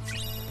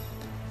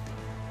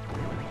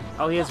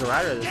 Oh, he has a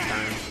rider this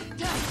time.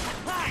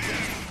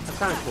 That's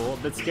kind of cool. A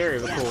bit scary,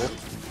 but cool.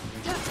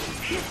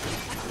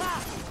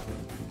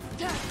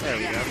 There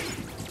we go.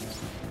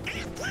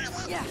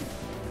 Yeah.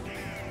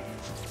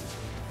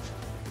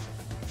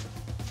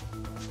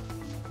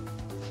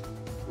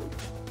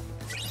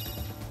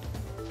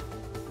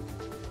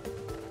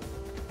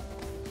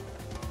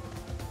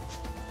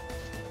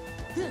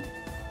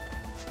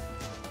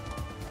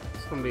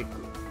 It's gonna be a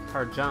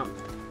hard jump.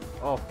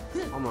 Oh,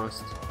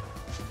 almost.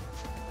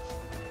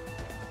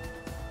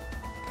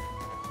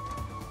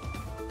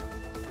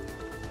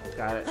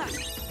 Got it.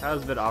 That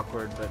was a bit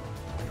awkward, but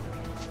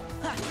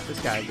this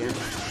guy again.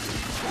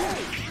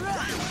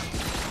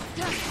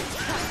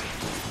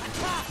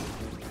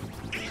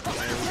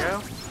 There we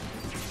go.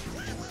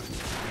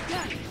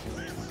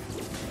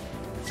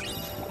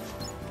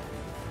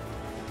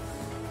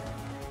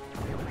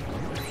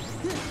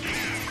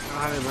 I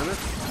don't have any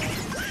limits.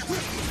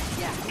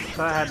 I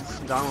thought I had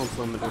Donald's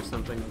limit or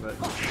something, but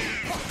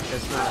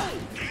it's not.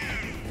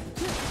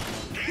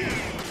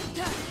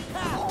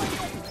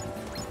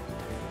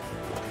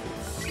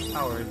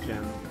 Power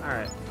gem.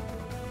 Alright.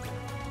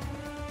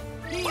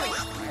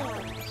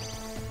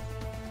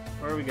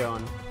 Where are we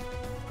going?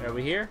 Are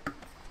we here? I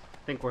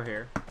think we're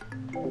here.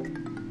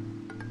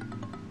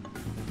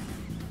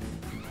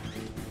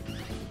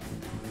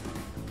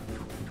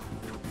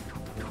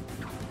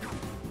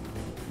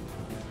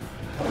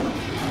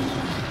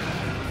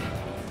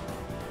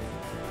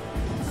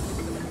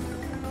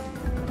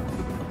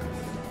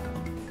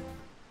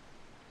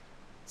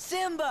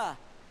 Simba!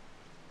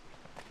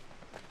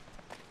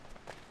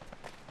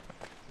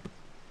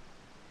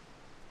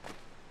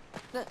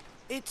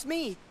 It's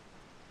me,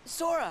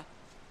 Sora.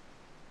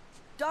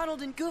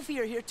 Donald and Goofy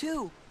are here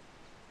too.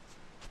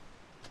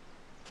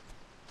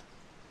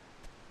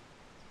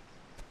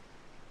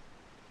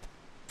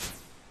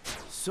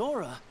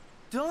 Sora?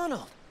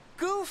 Donald?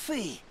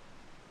 Goofy!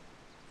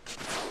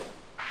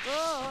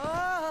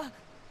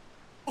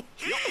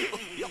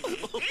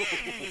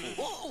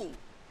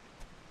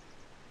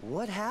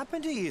 What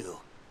happened to you?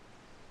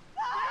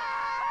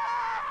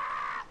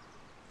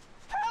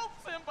 Help,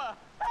 Simba!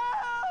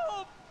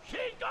 Help!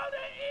 She's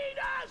gonna eat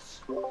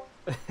us!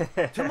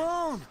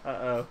 Timon!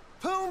 Uh-oh.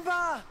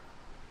 Pumbaa!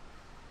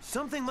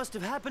 Something must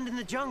have happened in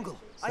the jungle.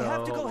 I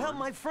have to go help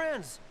my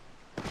friends.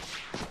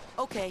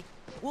 Okay,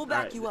 we'll back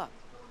Alright. you up.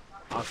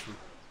 Awesome.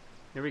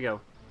 Here we go.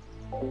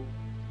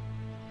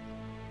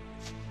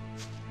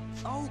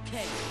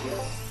 Okay.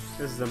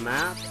 This is the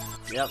map.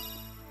 Yep.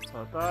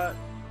 So I thought.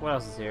 What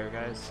else is here,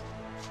 guys?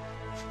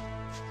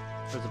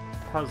 There's a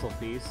puzzle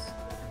piece.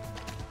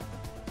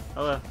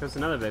 Oh, look, there's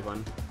another big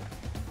one.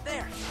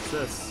 There. What's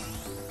this?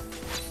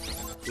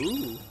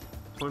 Ooh,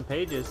 1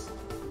 pages.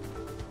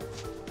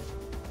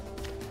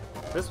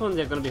 This one's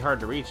going to be hard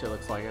to reach, it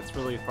looks like. It's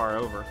really far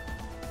over.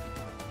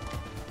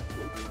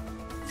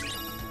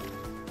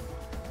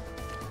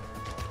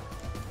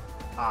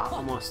 Ah,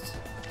 almost.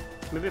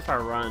 Maybe if I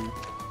run.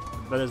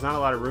 But there's not a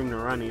lot of room to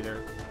run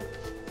either.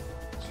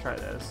 Let's try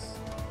this.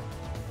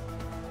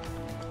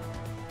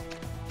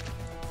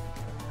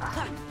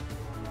 Ah,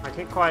 I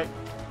can't quite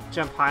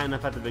jump high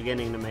enough at the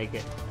beginning to make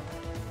it.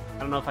 I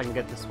don't know if I can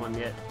get this one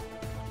yet.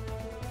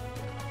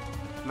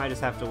 Might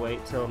just have to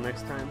wait till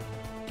next time.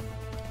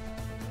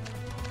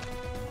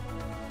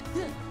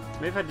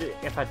 Maybe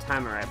if I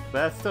time it right,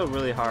 but that's still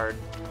really hard.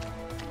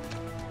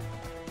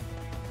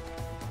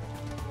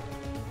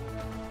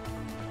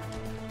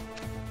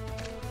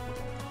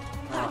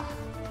 Ugh.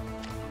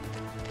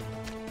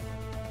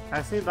 I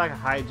just need like a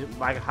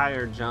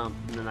higher jump,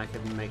 and then I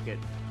can make it.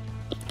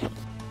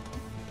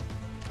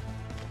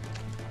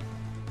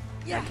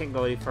 I can't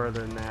go any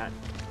further than that.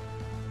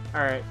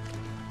 Alright.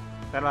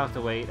 That'll have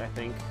to wait, I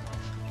think.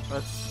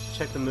 Let's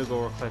check the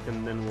Moogle real quick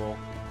and then we'll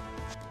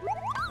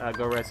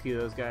go rescue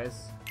those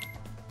guys.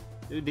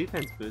 Ooh,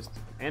 defense boost.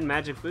 And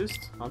magic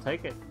boost. I'll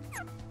take it.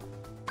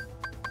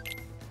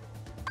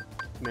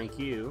 Thank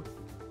you.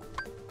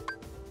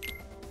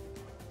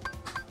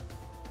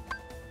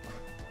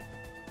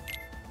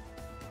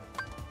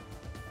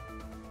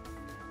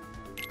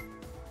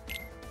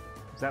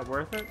 Is that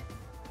worth it?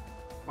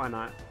 Why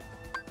not?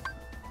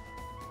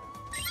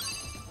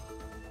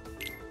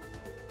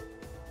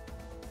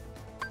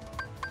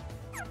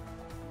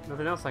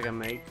 Nothing else I can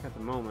make at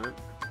the moment.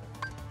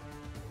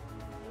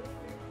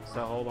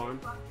 So hold on.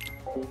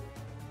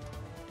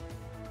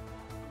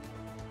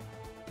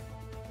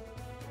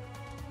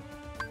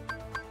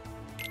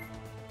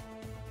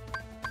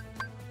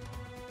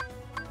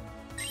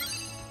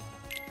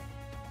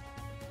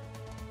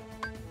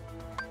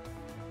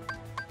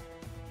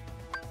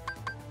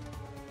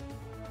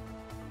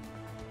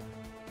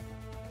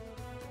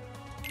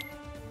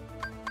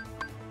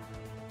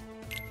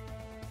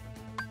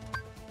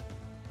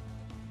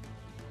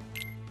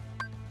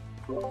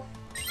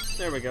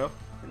 There we go.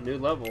 A new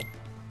level.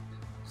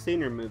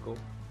 Senior Moogle.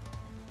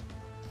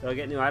 Do I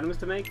get new items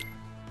to make?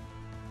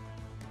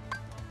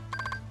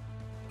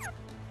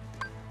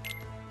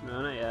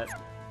 No, not yet.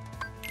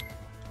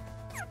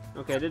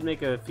 Okay, I did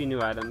make a few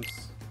new items.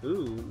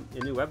 Ooh,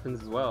 and new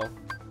weapons as well.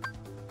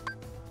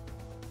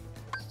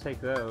 Let's take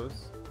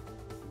those.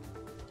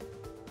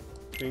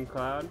 Green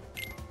Cloud.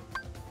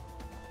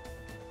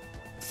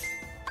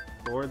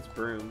 Lord's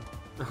Broom.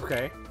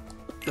 Okay.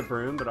 It's a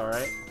broom, but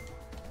alright.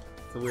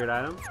 It's a weird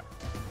item.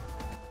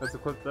 Let's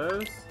equip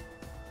those.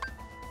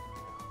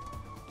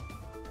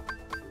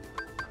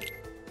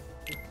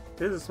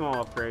 This is a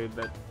small upgrade,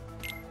 but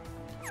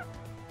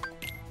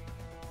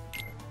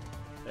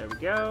there we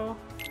go.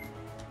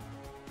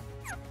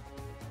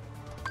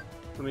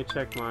 Let me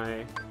check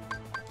my,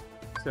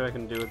 see what I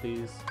can do with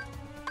these.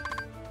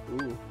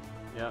 Ooh,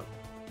 yep.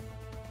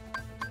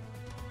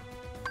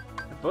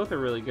 Both are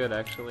really good,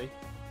 actually.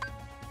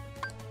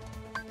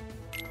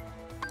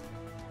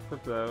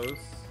 Equip those.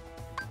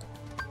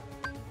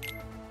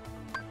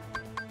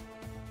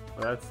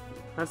 Well,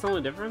 that's the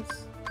only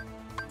difference.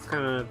 It's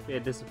kind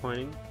of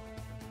disappointing.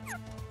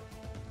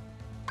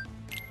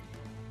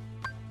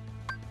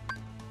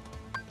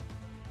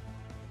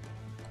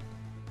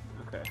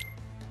 Okay,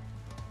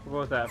 we'll go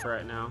with that for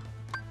right now.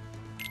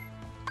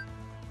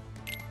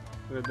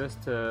 We'll give this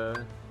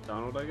to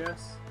Donald, I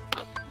guess.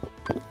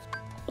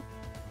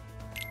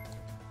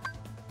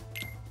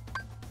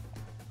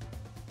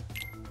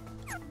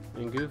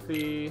 And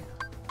Goofy.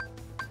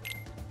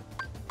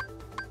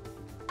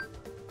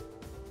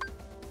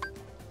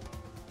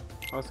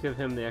 Let's give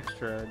him the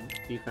extra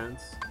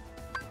defense.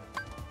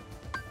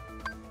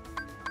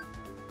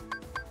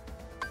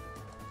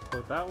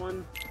 Put that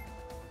one.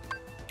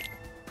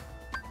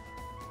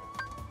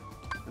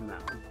 And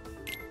that one.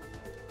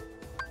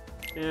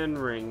 And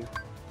ring.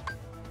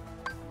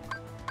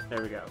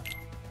 There we go.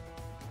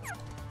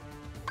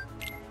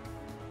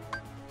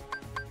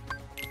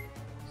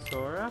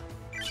 Sora.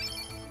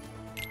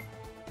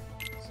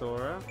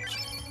 Sora.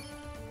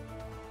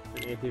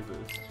 And AP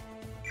boost.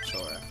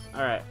 Sora.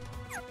 Alright.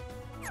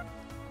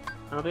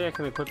 I don't think I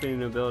can equip any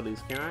new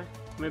abilities, can I?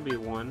 Maybe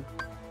one.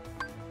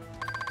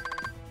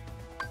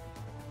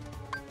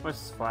 What's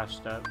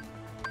splashed up?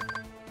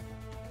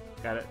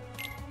 Got it.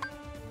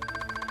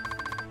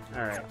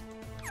 Alright.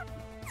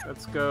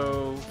 Let's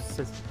go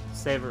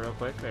save it real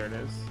quick. There it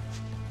is.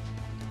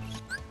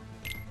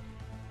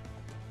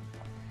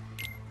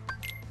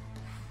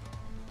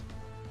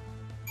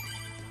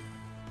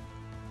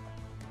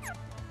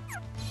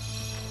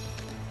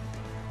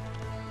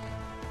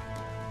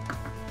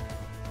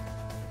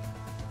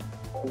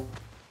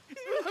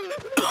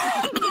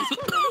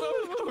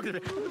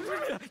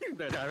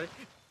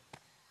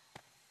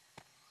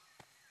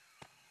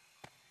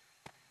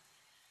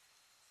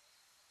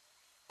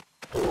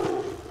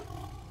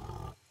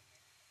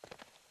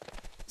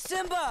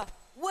 Simba,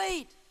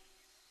 wait!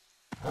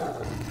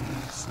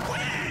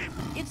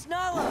 It's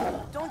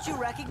Nala! Don't you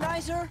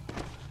recognize her?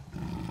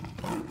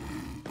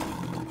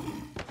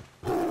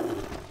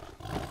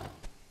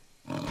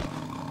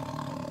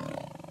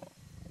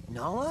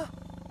 Nala?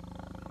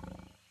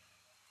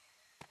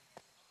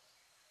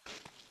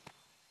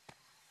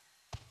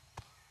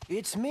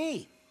 It's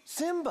me,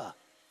 Simba.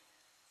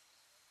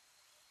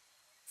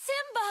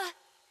 Simba!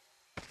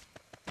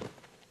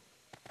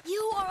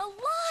 You are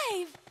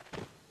alive!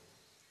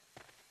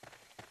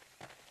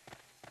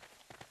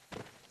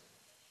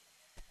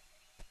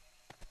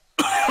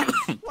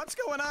 What's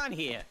going on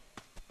here?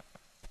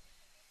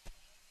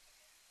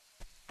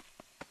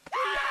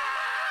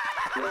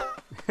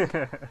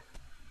 Of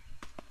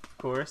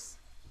course.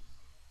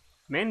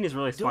 Mandy's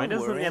really small. He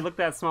doesn't look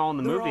that small in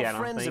the movie, I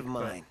don't think. Friends of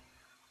mine.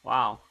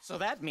 Wow. So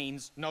that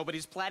means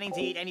nobody's planning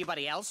to eat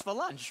anybody else for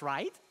lunch,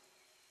 right?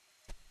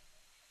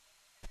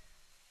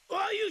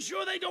 Are you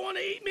sure they don't want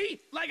to eat me?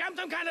 Like I'm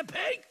some kind of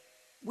pig?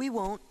 We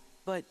won't.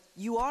 But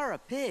you are a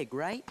pig,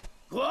 right?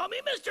 Call me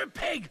Mr.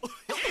 Pig!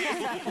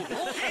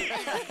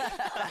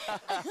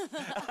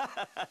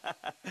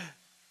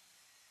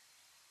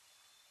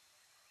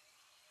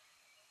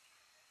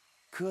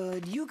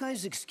 Could you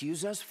guys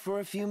excuse us for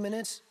a few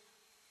minutes?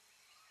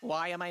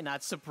 Why am I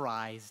not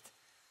surprised?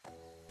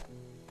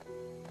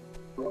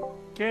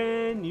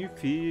 Can you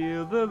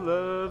feel the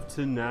love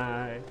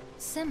tonight?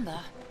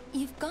 Simba,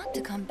 you've got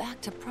to come back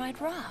to Pride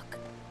Rock.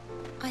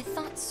 I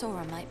thought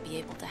Sora might be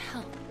able to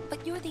help,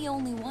 but you're the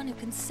only one who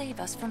can save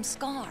us from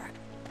Scar.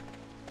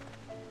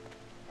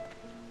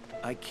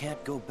 I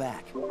can't go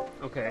back.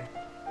 Okay.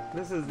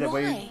 This is Why?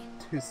 way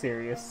too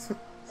serious.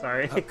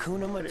 Sorry.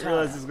 Hakuna I Matata. didn't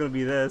realize it was gonna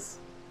be this.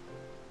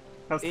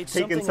 I was It's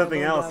taking something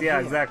something I learned else. out Yeah,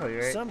 here. exactly,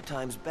 right?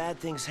 Sometimes bad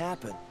things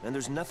happen, and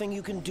there's nothing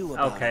you can do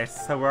about Okay, it.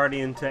 so we're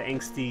already into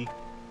angsty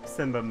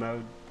Simba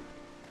mode.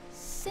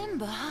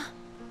 Simba?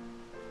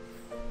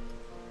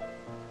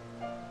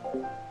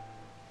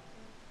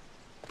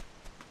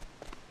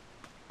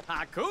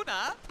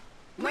 Hakuna?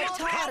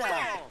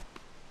 Matata!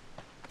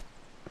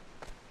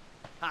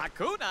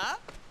 Hakuna?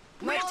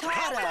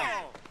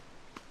 Matata!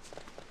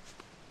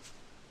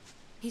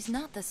 He's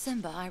not the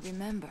Simba I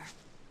remember.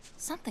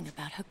 Something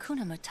about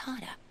Hakuna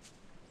Matata.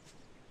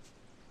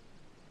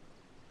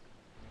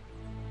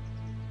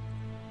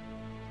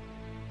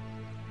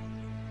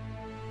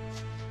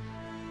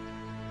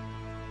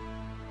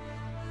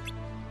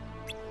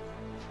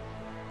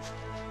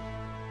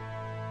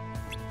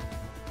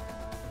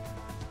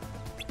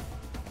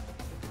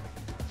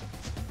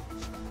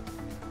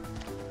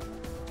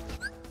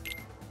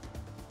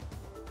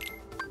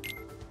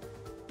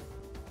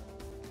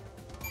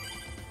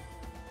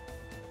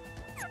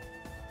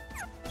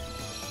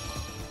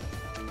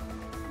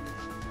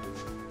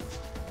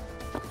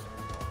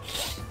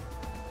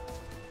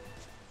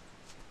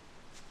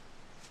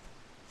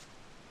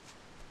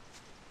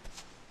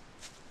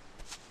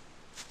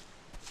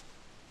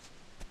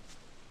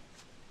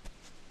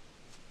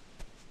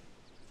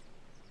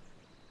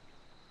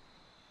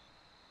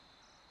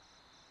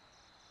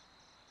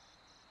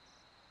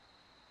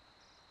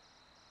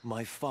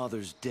 My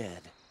father's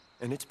dead,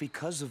 and it's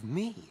because of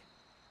me.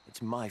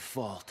 It's my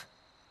fault.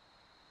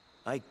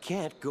 I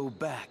can't go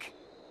back.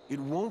 It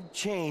won't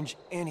change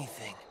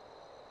anything.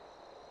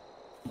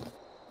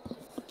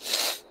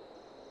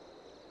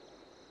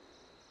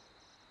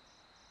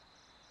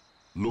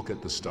 Look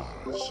at the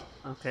stars.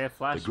 Okay, a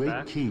The great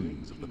flashback.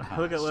 kings of the past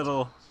Look at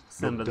little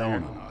Simba look there.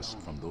 down on us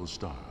from those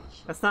stars.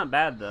 That's not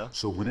bad though.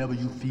 So whenever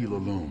you feel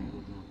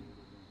alone,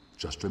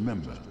 just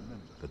remember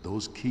that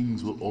those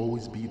kings will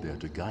always be there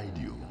to guide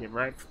you. Yeah,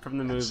 right from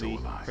the And so movie,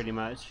 will I. pretty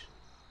much.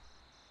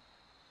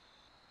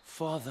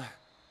 Father,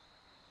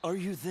 are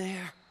you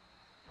there?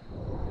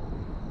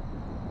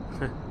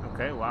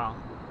 Okay, wow.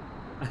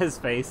 His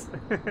face.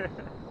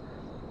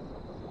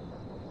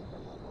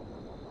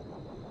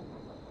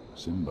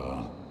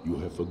 Simba, you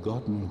have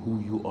forgotten who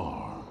you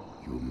are.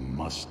 You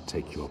must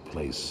take your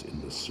place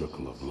in the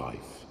circle of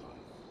life.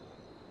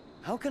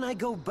 How can I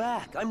go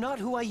back? I'm not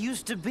who I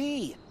used to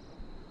be.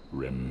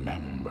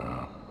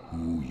 Remember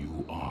who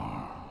you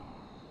are.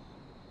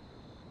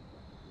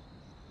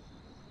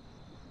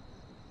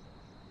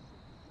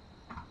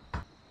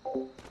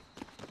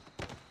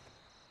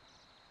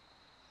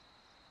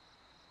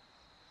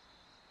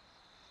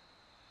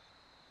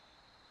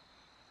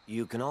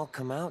 You can all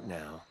come out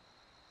now.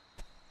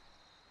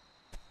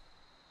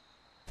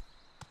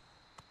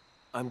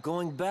 I'm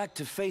going back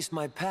to face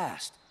my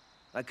past.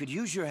 I could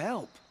use your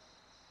help.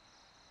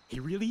 He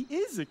really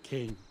is a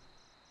king.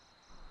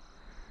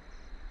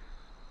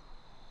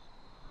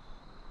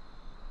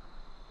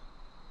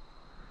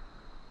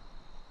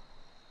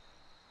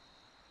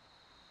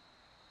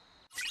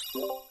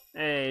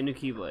 Hey, new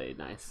Keyblade,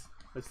 nice.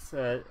 Let's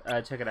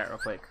check it out real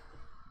quick.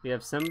 We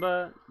have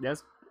Simba.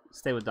 Let's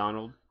stay with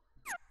Donald.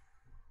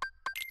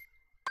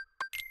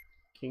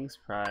 King's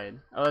Pride.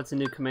 Oh, that's a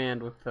new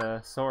command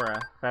with Sora.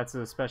 That's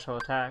a special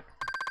attack.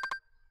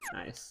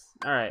 Nice.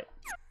 Alright,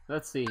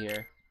 let's see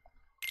here.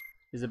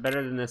 Is it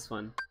better than this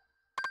one?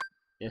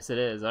 Yes, it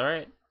is.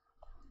 Alright.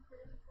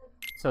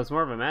 So it's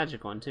more of a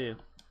magic one, too.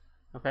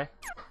 Okay.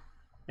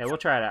 Yeah, we'll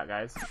try it out,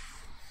 guys.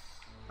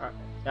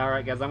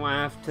 Alright, guys, I'm gonna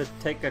have to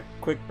take a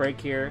quick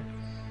break here.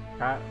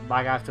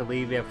 I have to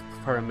leave you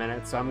for a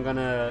minute, so I'm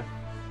gonna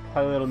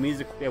play a little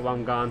music while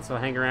I'm gone, so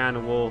hang around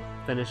and we'll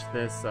finish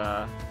this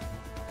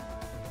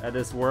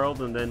this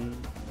world, and then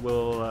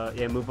we'll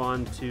yeah, move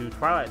on to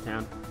Twilight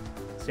Town.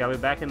 So I'll be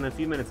back in a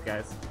few minutes,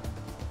 guys.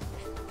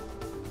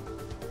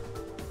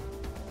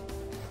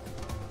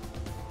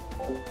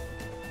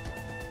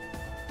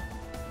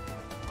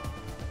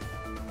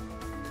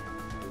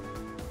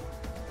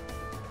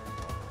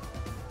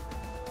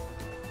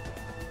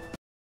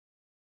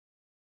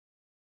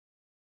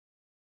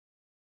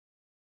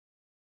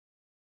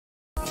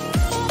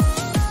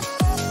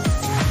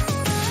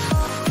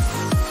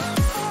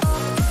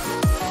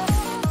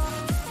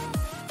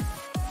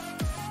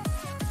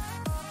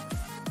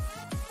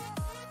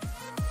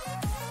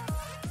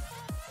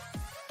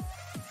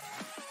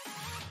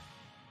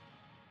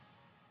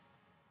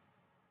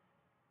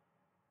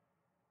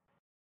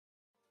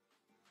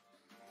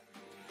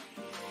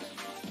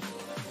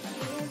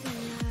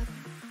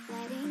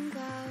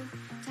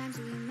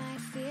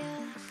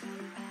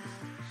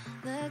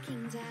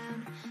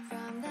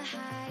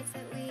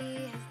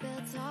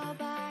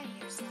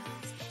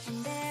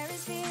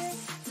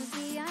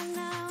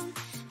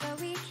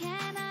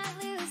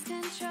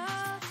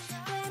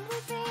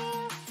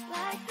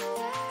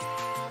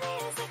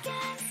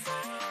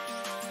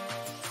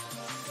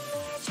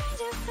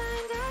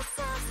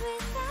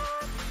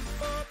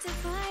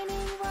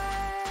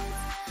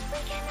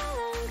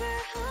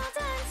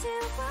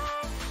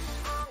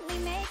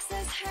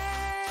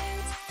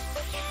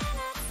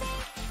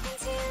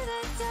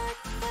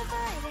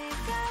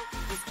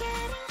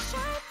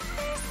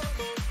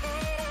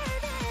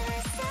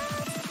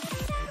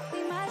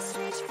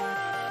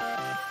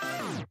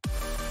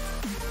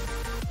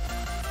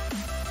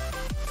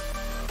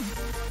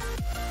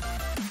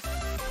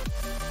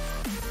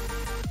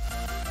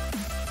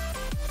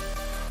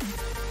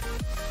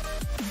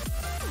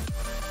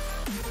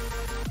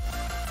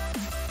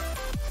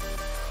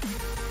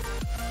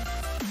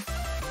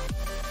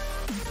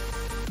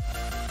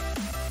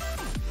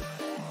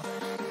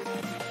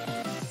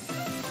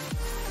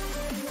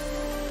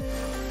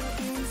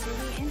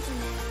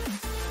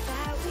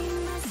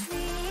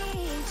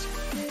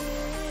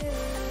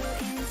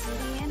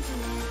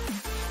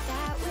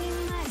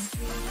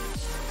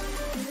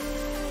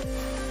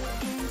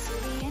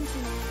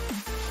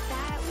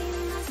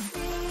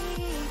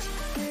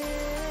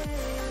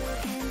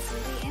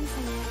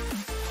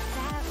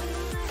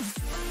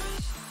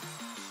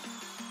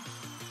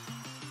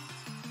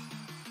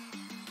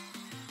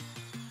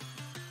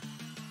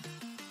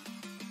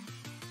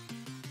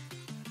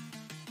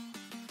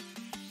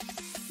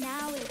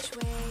 Now which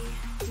way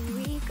do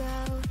we go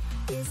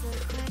is the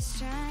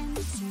question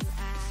to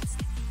ask.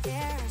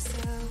 There are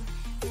so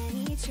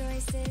many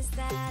choices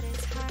that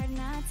it's hard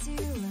not to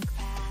look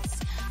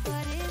past.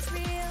 What is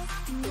real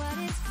and what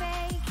is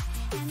fake,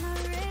 and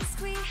the risk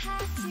we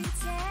have to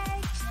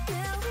take.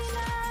 Will we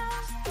know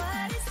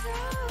what is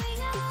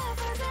throwing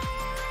off our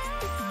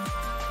balance?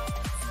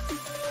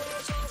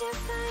 Trying to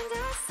find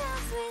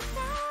ourselves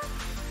without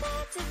the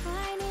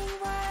defining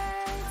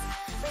words.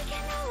 We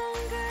can no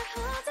longer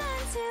hold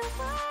on to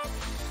what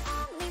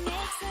only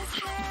makes us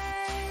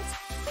hurt.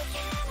 We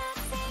cannot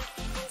think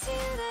into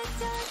the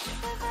dark.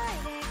 The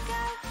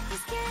vertigo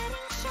is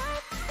getting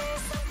sharp.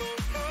 There's something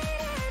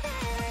greater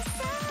than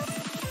ourselves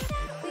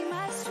that we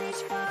must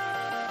reach for.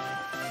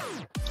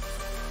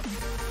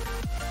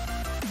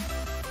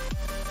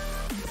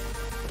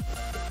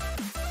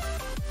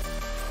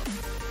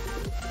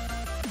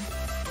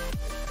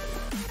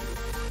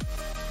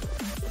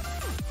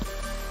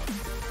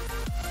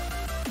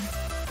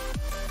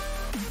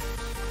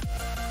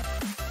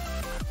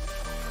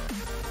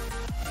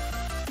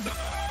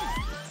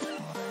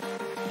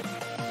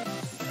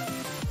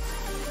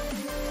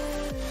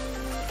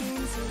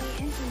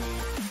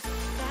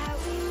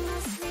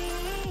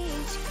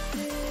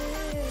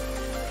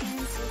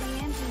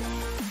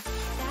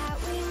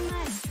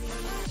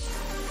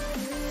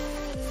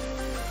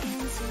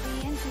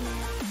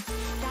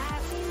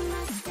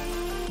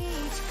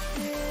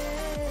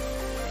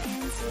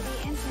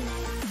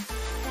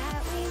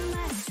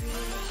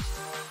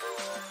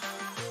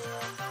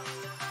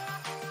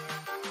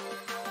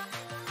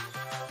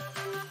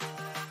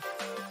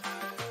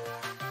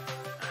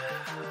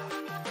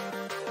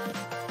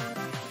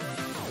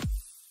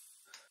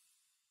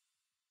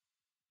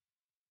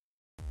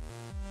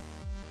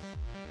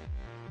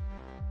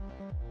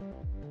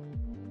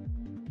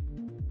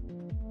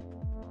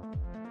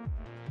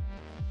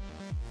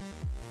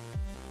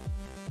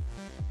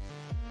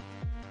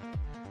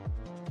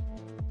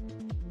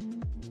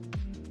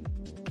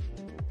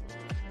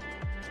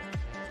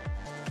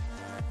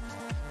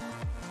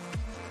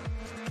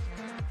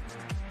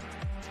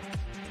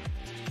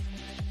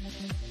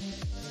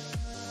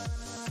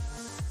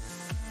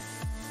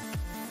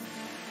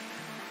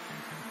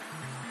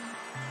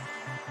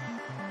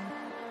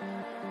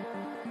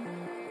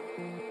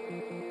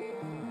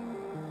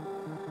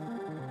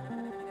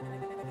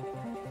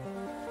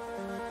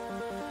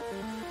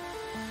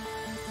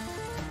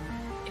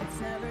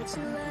 Never too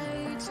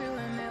late to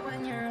admit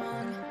when you're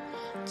wrong.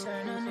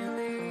 Turn a new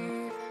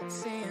leaf,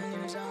 see a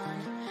new dawn.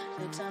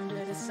 The time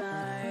to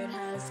decide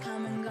has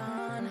come and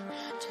gone.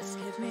 Just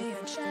give me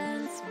a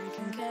chance, we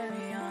can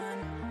carry on.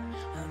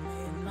 I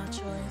made my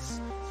choice,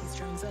 these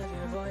drums of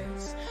your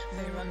voice,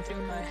 they run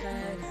through my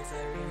head as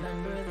I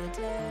remember the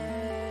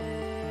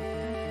day.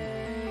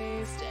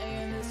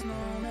 Stay in this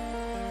moment.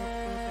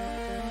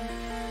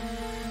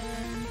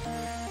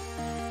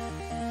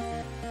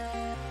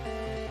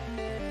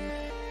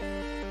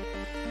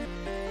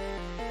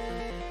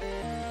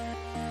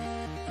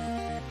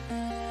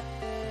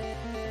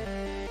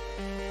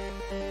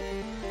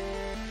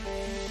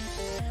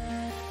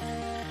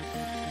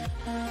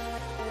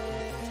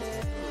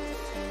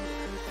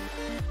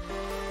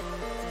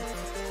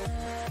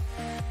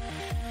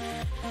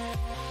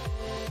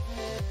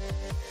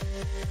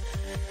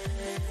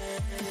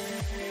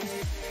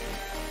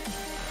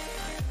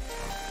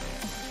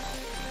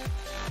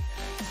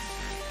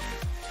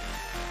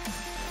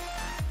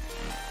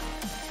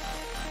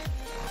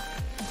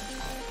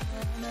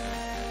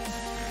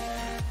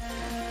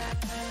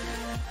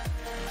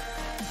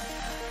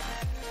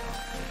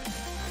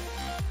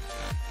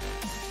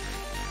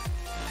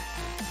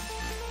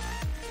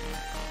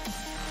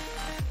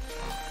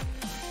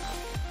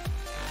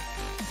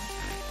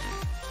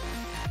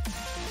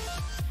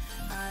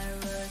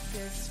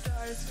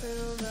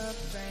 Fill the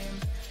frame.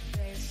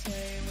 They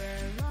say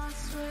we're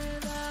lost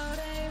without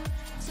aim.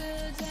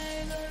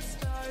 Today the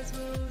stars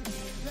will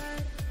be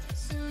red.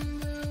 Soon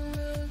blue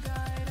will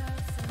guide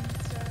us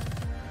instead.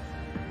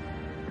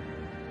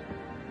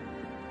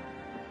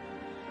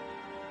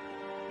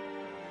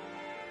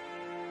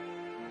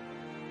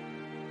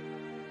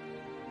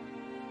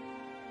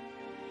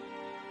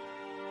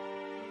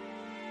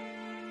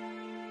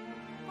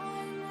 I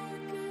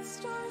look at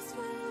stars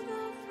fill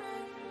the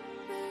frame.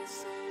 They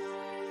say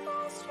we're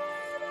lost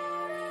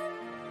without aim.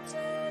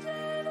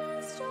 Today the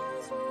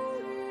stars will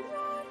lead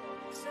right.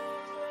 Soon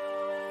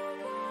blue will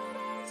guide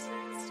us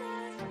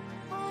instead.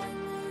 I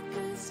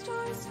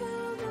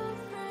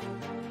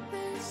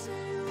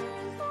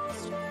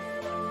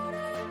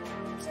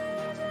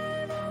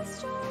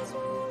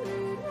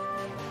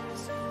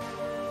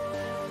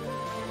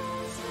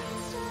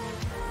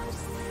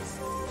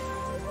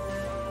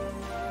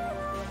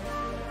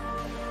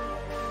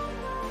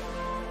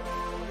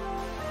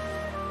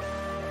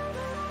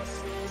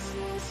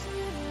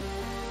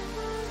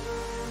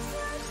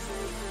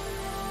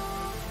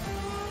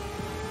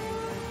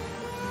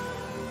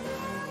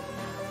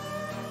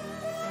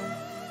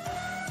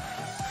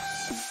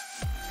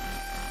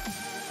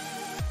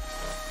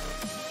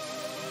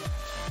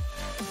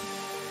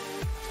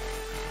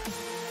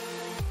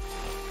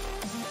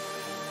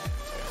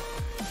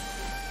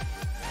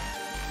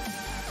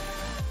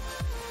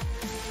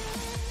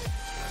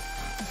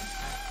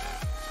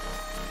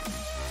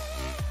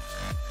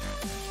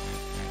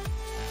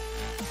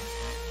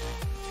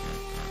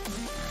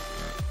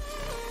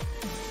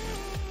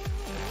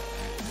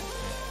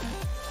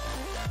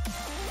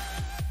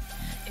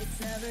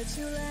never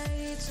too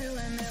late to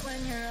admit when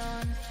you're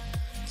on.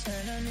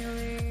 Turn a new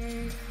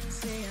leaf,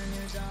 see a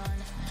new dawn.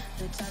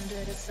 The time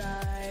to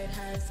decide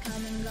has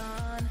come and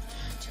gone.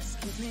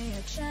 Just give me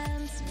a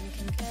chance, we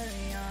can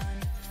carry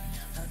on.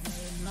 I've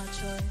made my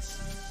choice,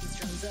 these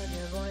drums of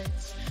your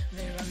voice,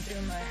 they run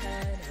through my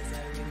head as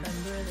I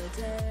remember the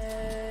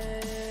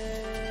day.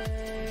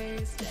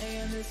 Stay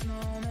in this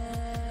moment.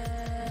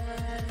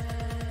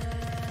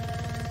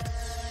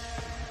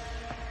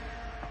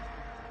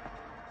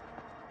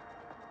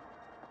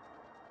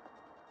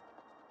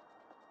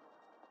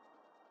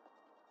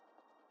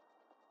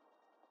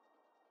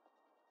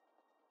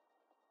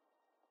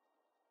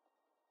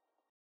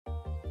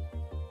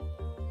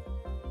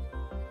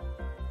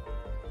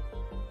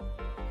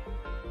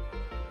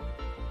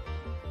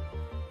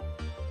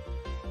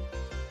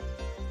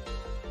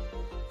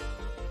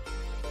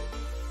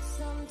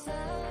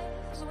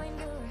 Sometimes when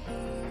you're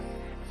here,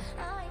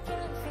 I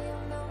can feel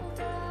no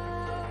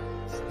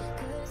doubts,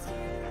 'cause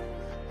you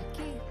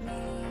keep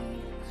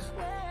me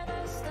where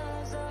the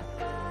stars are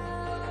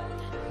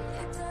found.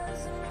 It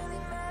doesn't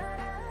really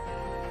matter,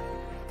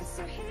 'cause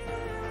you're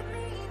here with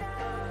me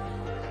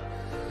now.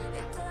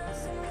 It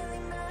doesn't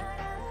really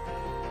matter.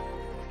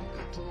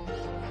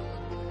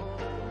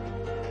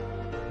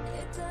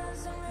 It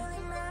doesn't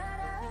really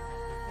matter,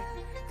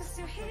 'cause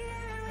you're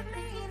here with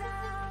me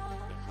now.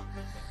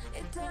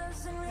 It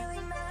doesn't really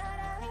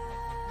matter,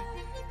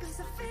 'cause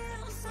I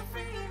feel so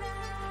free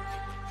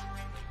now.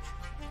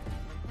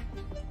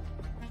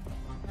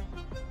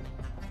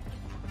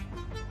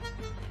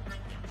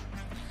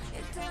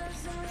 It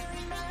doesn't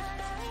really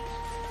matter.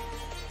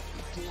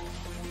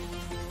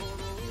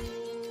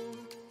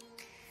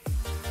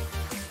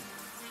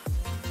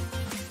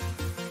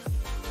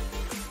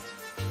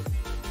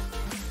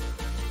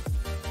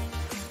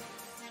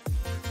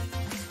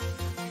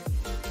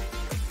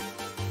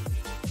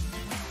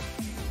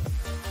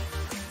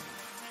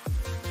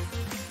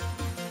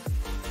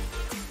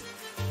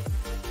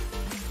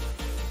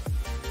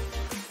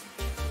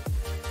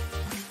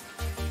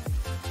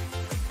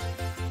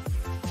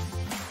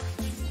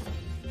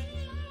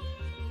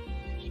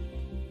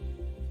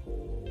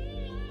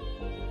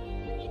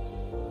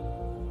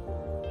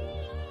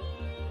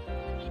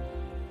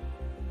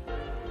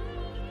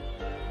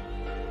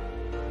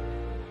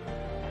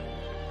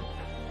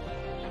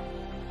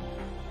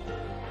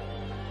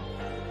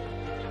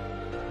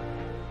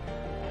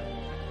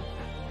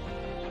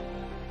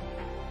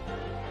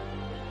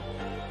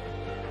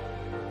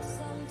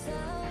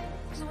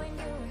 Sometimes when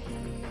you're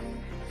here,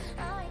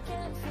 I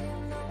can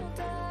feel no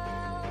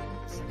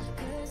doubts,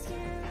 'cause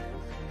you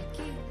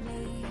keep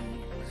me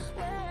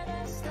where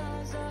the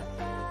stars are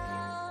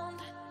found.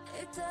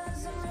 It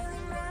doesn't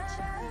really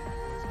matter,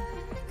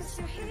 'cause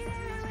you're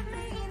here with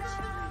me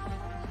now.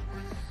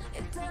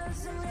 It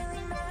doesn't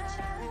really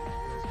matter,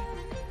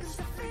 'cause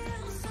I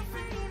feel so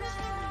free now.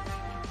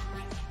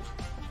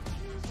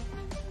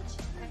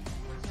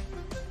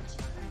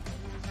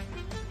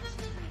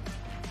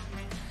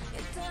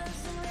 It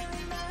doesn't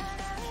really matter.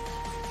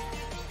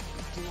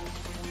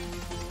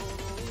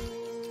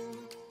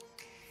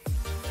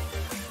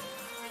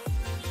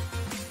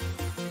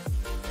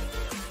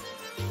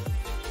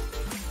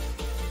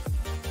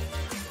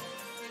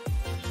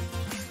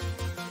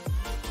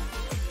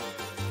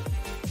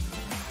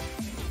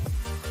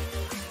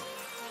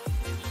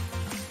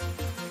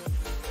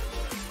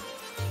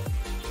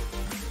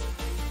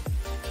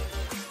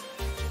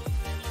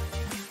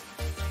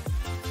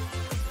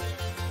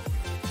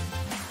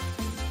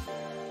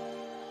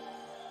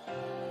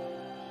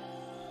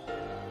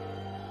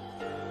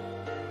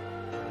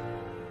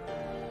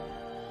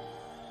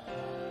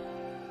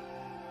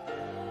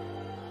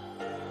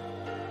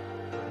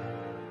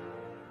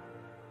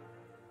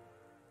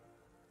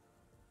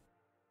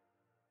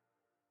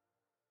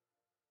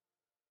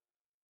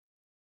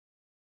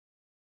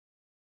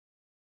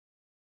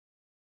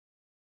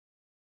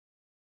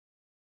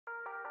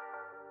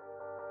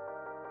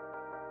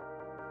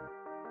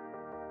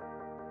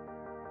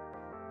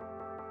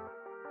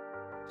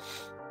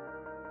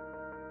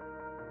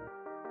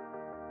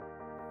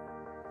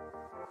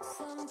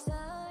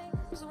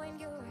 Sometimes when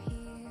you're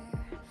here,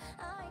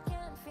 I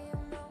can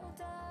feel no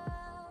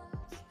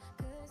doubts,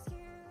 'cause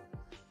you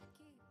keep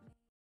me.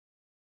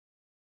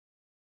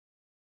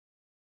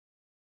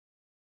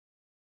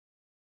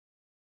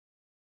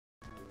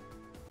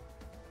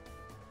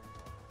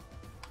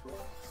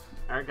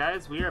 Alright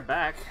guys, we are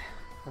back.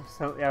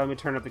 So yeah, let me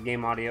turn up the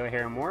game audio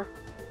here more.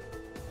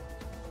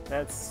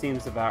 That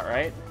seems about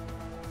right.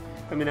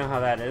 Let me know how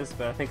that is,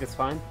 but I think it's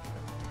fine.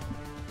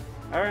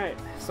 Alright,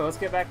 so let's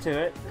get back to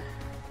it.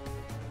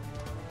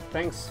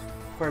 Thanks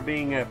for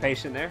being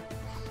patient there.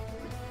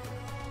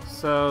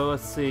 So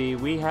let's see,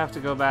 we have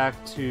to go back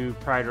to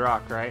Pride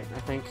Rock, right? I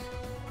think.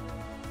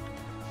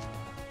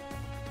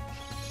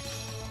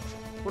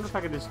 I wonder if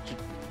I could just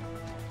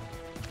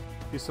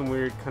do some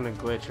weird kind of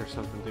glitch or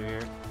something through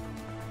here.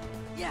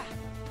 Yeah.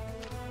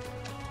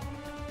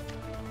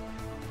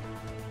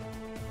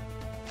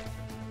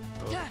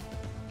 Oh.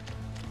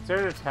 Is there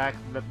an attack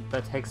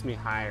that takes me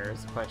higher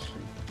is the question.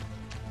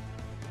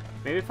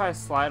 Maybe if I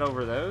slide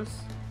over those?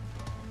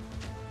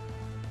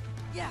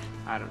 Yeah.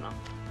 I don't know.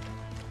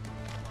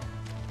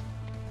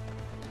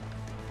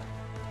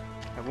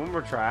 Have one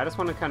more try. I just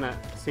want to kind of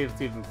see if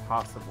it's even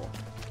possible.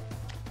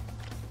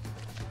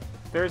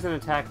 There's an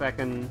attack that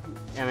can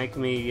make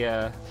me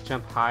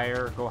jump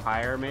higher, go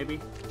higher maybe.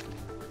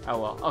 Oh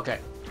well, okay.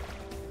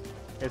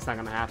 It's not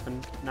gonna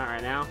happen. Not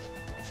right now.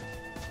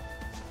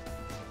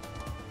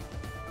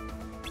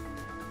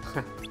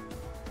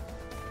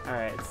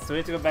 Alright, so we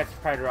have to go back to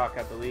Pride Rock,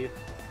 I believe.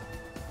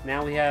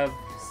 Now we have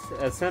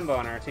Simba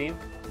on our team.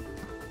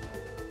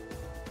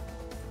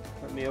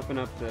 Let me open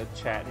up the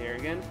chat here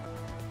again.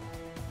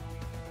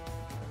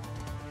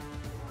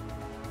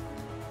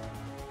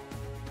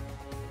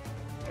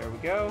 There we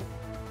go.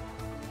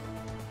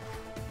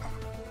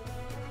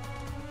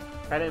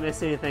 I didn't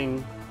miss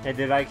anything. Hey,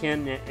 did I,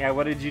 Ken? Yeah,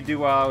 what did you do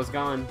while I was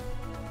gone?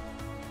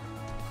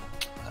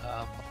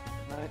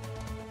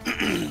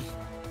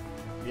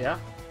 Yeah?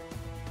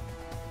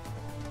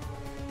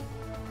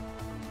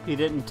 You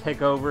didn't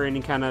take over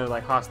any kind of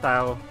like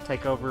hostile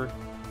takeover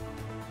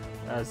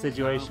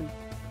situation?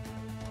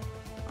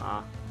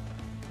 Ah.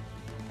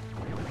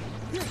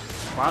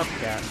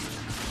 Wildcat.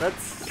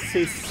 Let's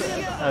see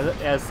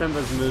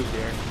Simba's move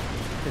here.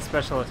 His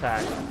special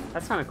attack.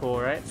 That's kind of cool,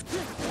 right?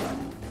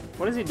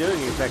 What is he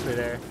doing exactly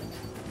there?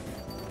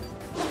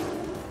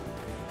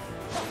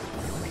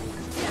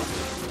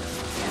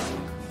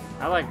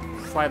 I like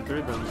slide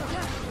through them.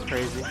 It's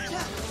crazy.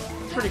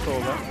 It's pretty cool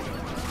though.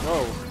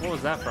 Whoa, what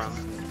was that from?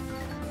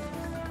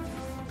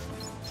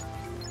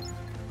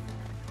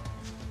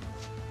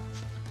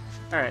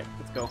 Alright,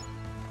 let's go.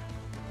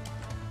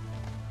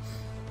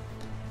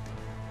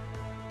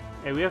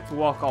 Hey, we have to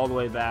walk all the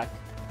way back.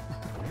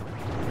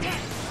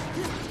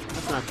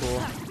 That's not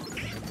cool.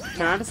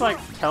 Can I just like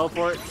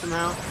teleport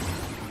somehow?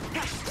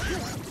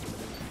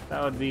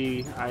 That would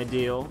be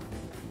ideal.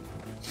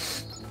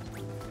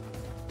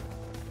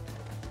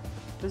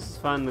 This is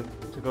fun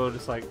to go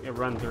just like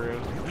run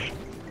through.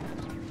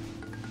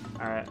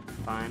 Alright,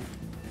 fine.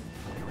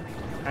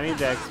 I need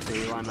the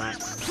XP, why not?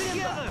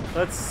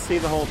 Let's see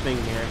the whole thing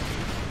here.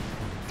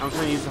 I'm just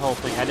gonna use the whole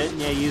thing. I didn't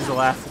yet use the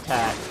last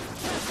attack.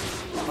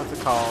 What's it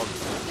called?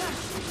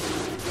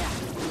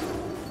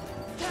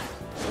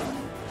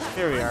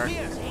 Here we are.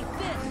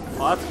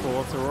 Well, that's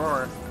cool. It's a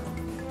roar.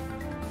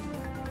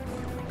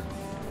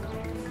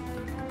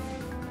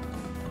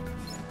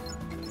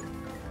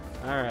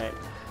 Alright.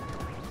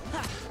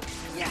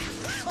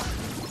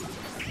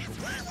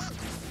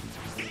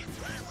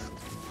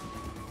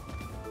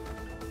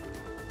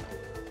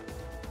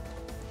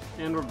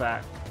 And we're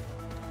back.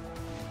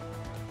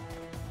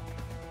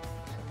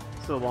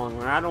 So long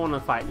run. I don't want to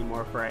fight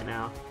anymore for right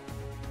now.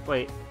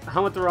 Wait, I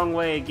went the wrong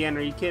way again.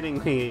 Are you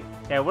kidding me?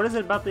 Yeah, what is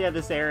it about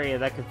this area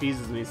that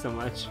confuses me so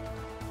much?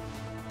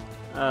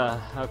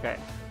 Okay.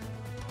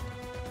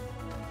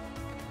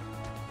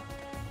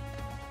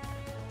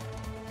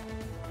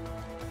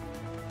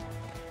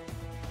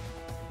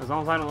 As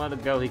long as I don't let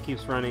it go, he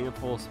keeps running at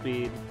full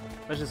speed.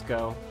 Let's just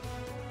go.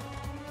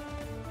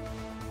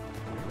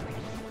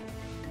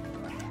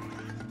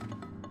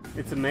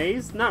 It's a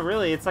maze? Not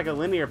really. It's like a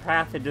linear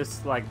path that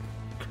just like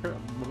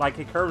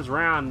it curves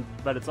around,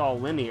 but it's all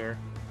linear,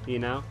 you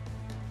know?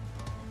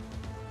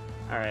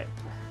 Alright.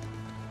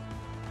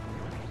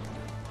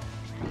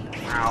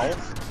 Ow.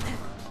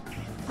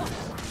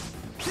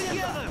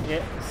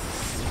 Yeah.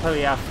 So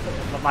yeah,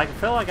 like, I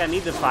feel like I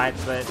need to fight,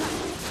 but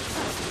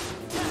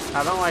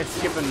I don't like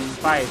skipping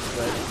fights,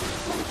 but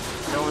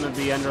I don't want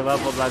to be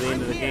underleveled by the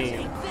end of the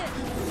game.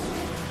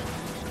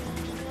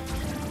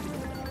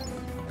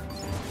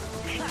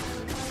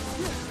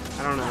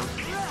 I don't know.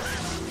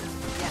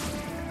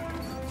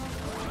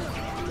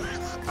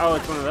 Oh,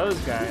 it's one of those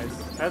guys.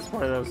 That's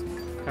where those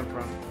come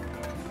from.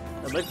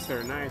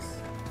 Elixir, nice.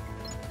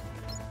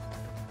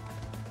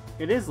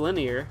 It is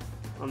linear.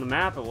 On the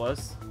map it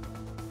was.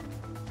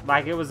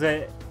 Like it was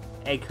a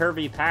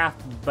curvy path,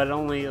 but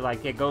only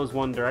like it goes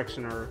one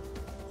direction or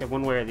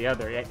one way or the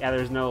other. Yeah,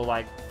 there's no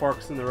like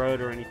forks in the road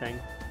or anything.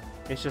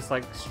 It's just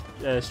like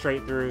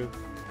straight through.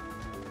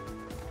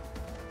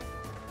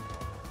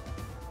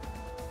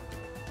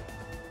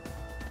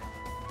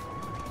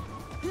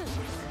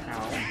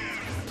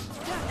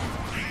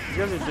 You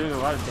guys are doing a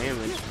lot of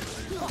damage.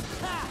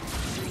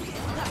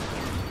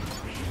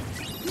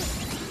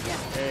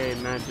 Hey,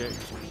 magic.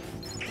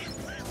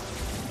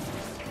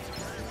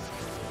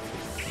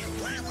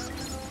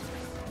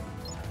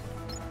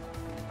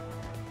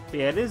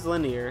 Yeah, it is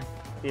linear.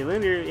 The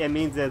linear, it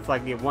means that it's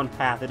like you have one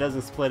path. It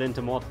doesn't split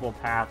into multiple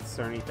paths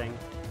or anything.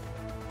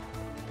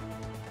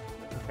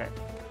 Okay.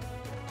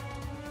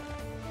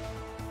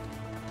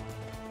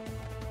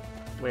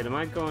 Wait, am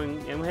I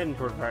going? I'm heading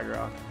toward Pride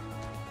Rock.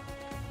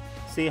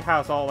 See how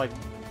it's all like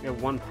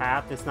one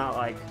path? It's not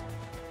like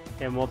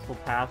multiple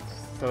paths,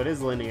 so it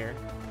is linear.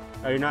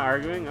 Oh, you're not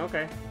arguing?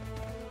 Okay.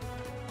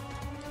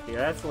 Yeah,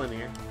 that's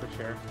linear for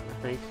sure,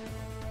 I think.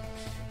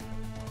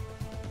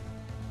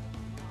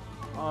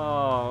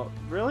 Oh,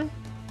 really?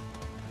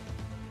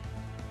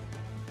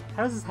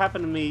 How does this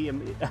happen to me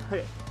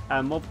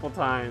multiple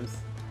times?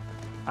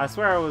 I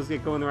swear I was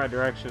going the right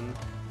direction.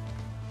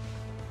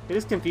 It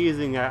is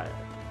confusing,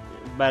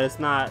 but it's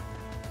not.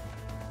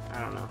 I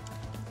don't know.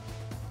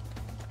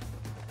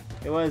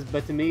 It was,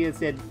 but to me it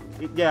said,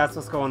 yeah, that's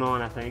what's going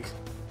on, I think.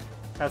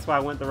 That's why I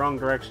went the wrong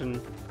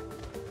direction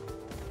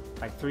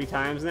like 3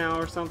 times now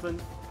or something.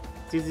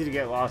 It's easy to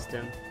get lost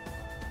in.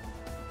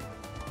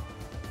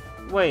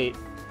 Wait.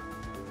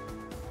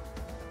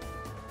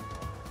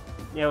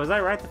 Yeah, was I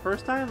right the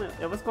first time?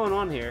 What's going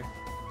on here?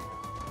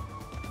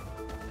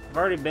 I've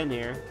already been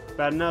here,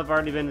 but I know I've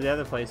already been to the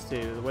other place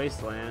too, the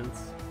Wastelands.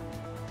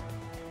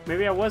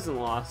 Maybe I wasn't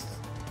lost.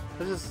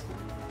 Let's just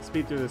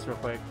speed through this real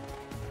quick.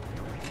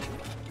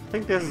 I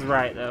think this is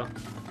right though.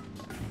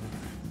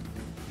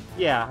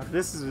 Yeah,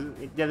 this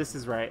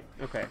is right.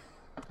 Okay.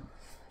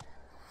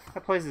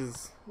 That place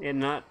is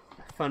not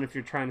fun if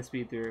you're trying to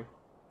speed through.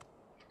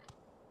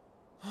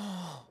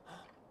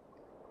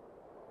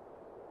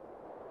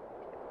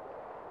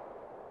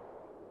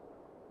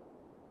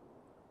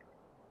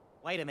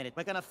 Wait a minute,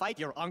 we're gonna fight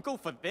your uncle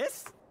for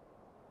this?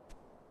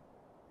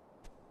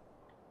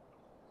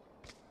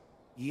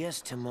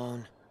 Yes,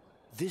 Timon.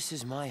 This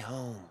is my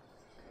home.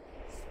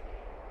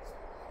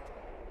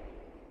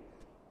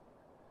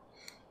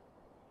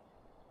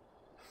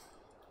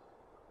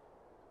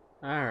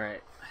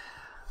 Alright.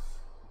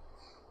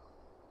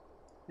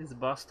 Is it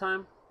boss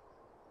time?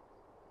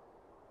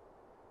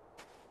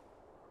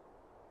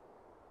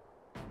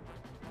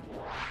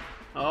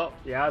 Oh,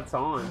 yeah, it's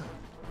on.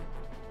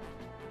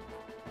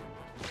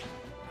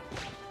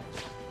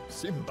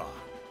 Simba,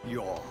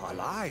 you're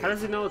alive. How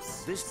does he know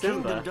it's This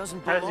Simba? kingdom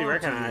doesn't How does he belong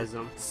to recognize you.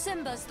 him?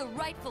 Simba's the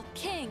rightful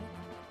king.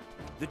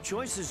 The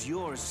choice is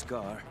yours,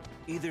 Scar.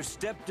 Either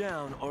step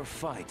down or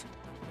fight.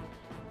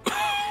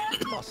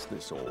 Must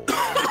this all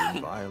end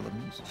in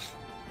violence?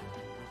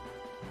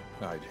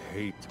 I'd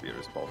hate to be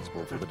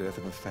responsible for the death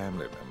of a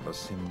family member,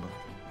 Simba.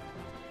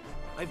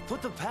 I've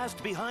put the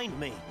past behind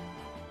me.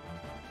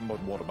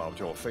 But what about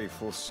your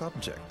faithful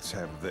subjects?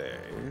 Have they?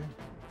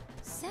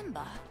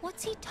 Simba,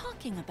 what's he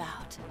talking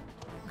about?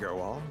 Go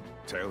on.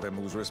 Tell them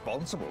who's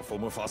responsible for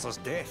Mufasa's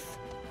death.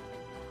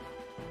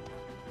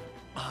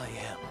 I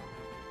am.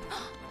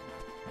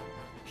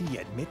 He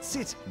admits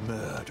it,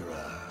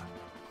 murderer.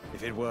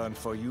 If it weren't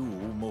for you,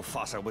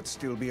 Mufasa would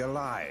still be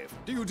alive.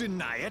 Do you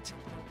deny it?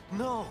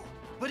 No,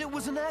 but it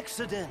was an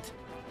accident.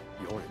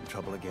 You're in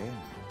trouble again.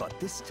 But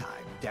this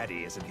time,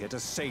 Daddy isn't here to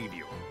save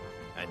you.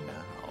 And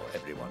now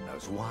everyone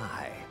knows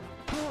why.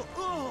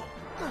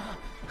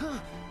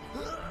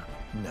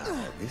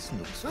 Now, this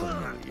looks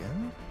familiar.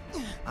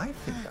 I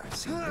think I've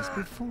seen this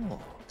before.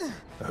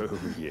 Oh,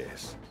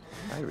 yes.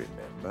 I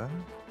remember.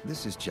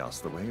 This is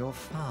just the way your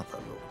father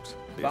looked.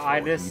 But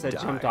I just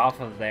jumped off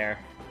of there.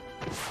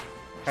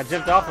 I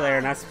jumped off of there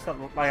and that's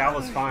like I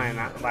was fine.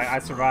 I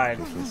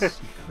survived.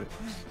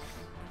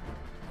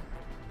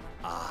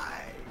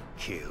 I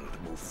killed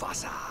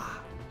Mufasa.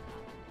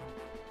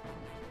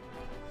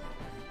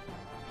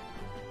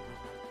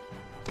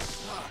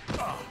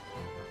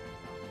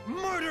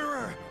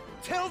 Murderer!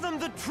 Tell them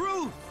the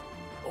truth!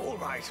 All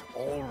right,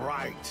 all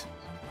right.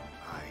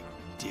 I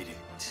did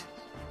it.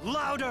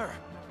 Louder!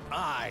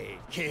 I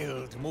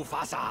killed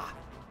Mufasa.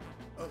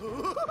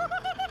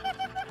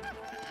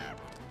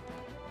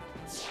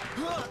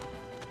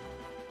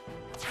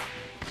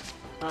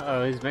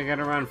 Uh-oh, he's making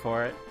a run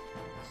for it.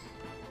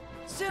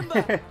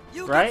 Simba,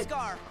 you right? get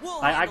Scar. We'll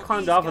I handle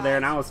climbed these off of there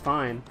and guys. I was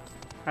fine.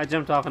 I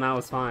jumped off and I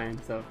was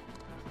fine, so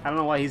I don't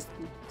know what he's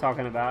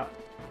talking about.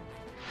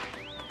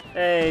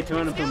 Hey,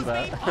 Timon and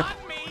Pumbaa.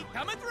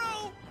 Coming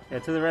through. Yeah,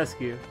 to the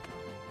rescue.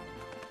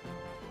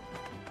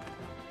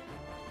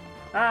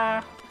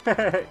 Ah!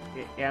 Yeah,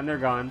 and they're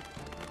gone.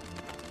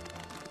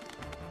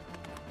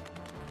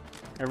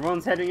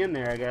 Everyone's heading in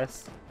there, I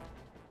guess.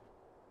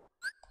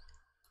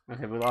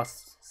 Okay, we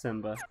lost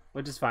Simba,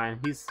 which is fine.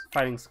 He's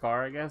fighting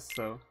Scar, I guess,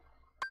 so...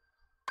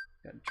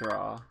 Got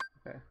draw.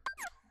 Okay.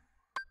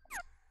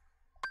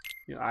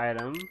 New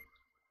item.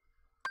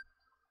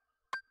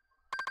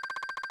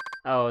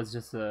 Oh, it's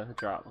just a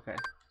drop. Okay.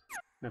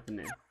 Nothing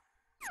new.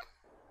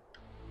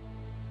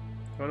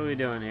 What are we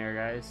doing here,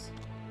 guys?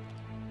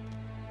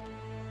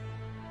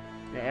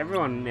 Yeah,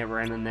 everyone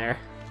ran in there.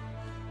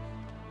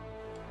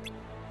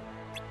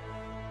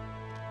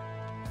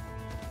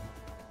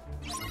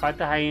 Fight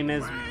the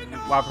hyenas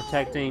while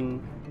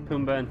protecting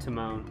Pumbaa and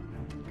Timon.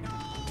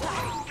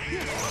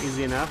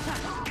 Easy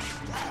enough.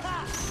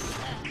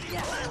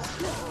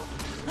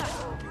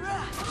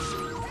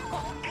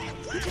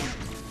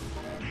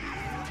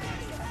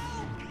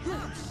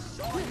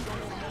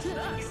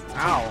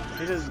 Ow!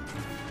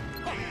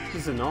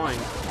 He's annoying.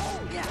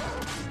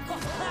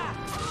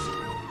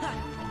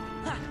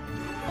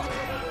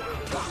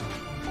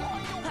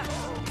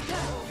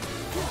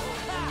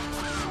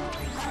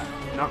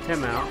 Knocked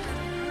him out.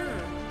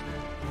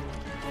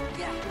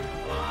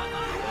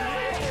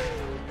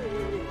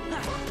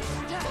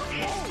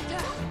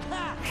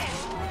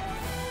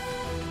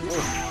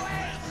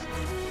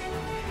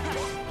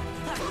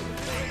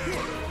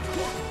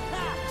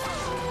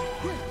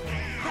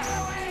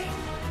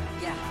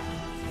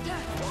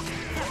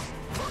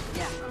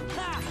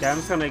 Yeah, I'm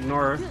just gonna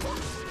ignore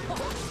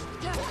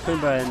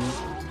Pumbaa and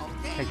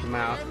take him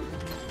out.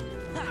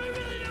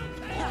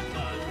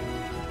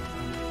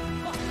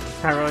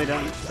 That really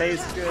doesn't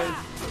taste good.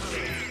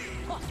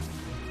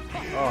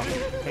 Oh,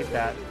 hate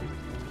that.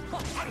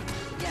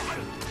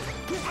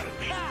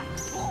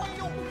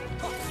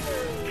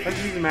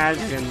 Let's just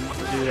imagine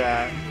to do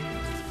that.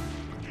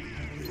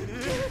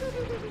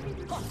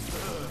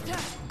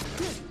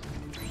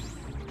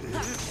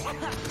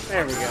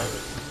 There we go.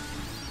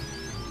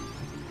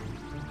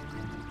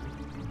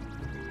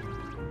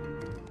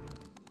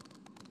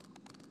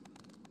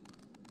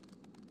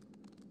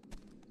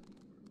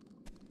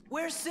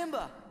 Where's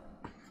Simba?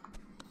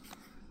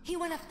 He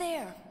went up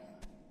there.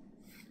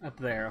 Up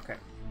there, okay.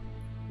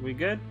 We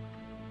good?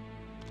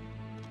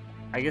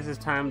 I guess it's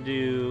time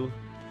to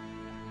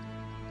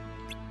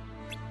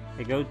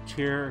go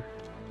cheer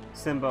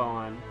Simba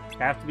on.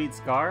 Have to beat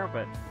Scar,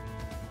 but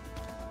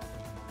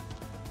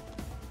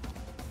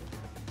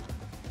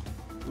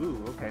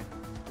ooh, okay.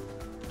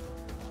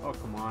 Oh,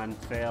 come on,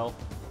 fail.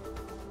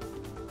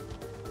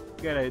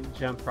 You gotta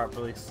jump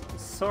properly.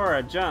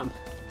 Sora, jump!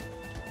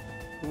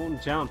 It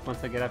won't jump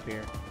once I get up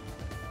here.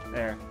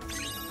 There.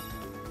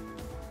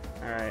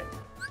 Alright.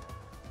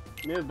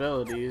 New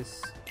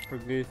abilities for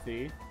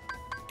Goofy.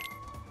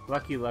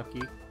 Lucky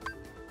Lucky.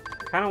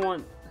 Kinda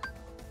want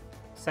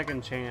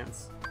Second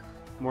Chance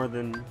more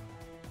than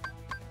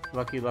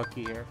Lucky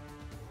Lucky here.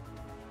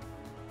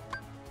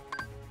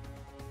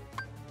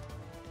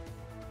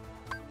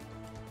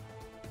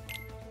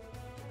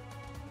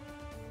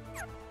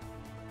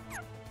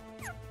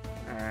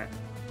 Alright.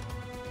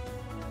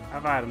 I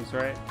have items,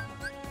 right?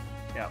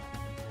 Yep.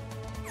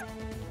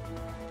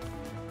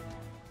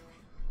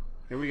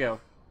 Here we go.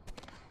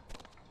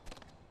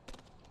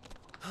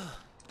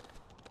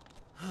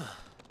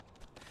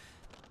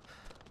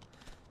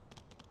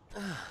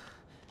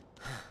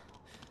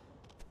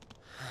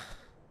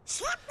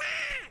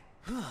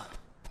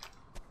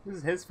 This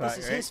is his fight, This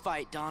is right? his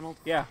fight, Donald.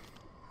 Yeah.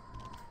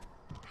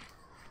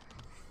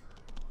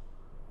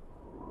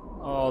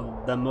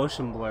 Oh, the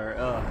motion blur.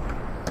 Ugh.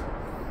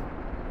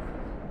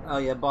 Oh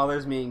yeah, it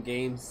bothers me in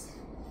games.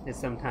 Is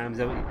sometimes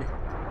that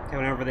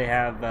whenever they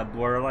have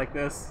blur like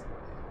this,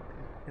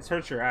 it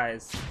hurts your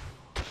eyes.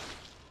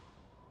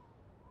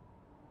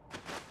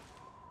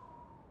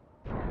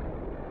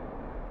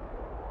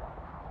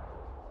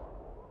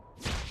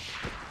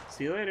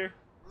 See you later.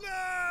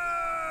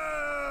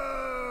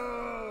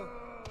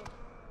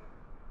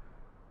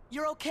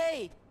 You're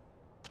okay.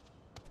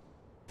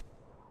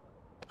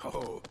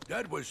 Oh,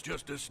 that was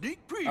just a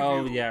sneak preview.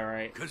 Oh yeah,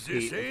 right. Cause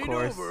this Pete, of ain't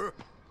course. over.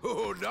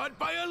 Oh, not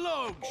by a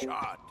long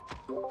shot.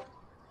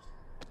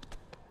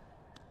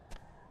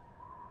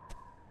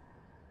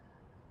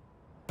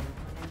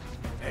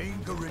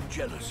 Anger and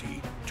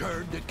jealousy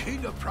turned the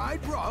king of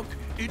Pride Rock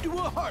into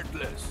a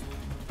Heartless.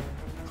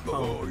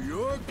 Oh,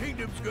 your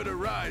kingdom's gonna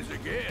rise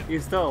again.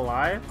 He's still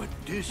alive? But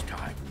this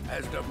time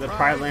as the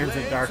Pride Lands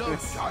of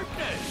Darkness.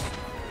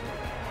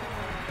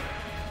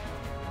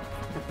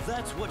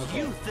 That's what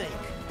you think.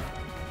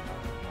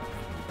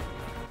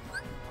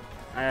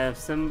 I have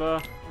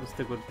Simba. We'll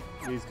stick with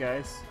these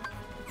guys.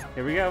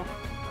 Here we go.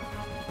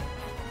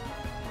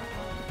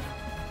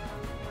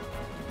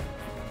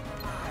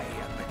 I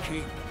am the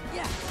king.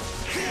 Yeah.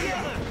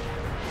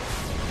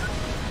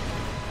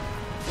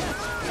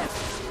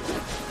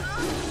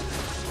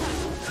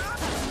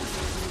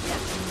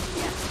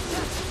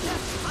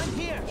 I'm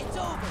here. It's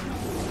over.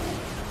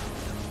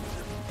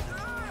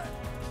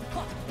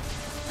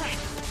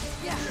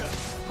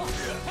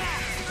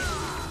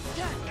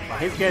 Wow,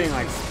 he's getting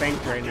like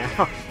spanked right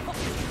now.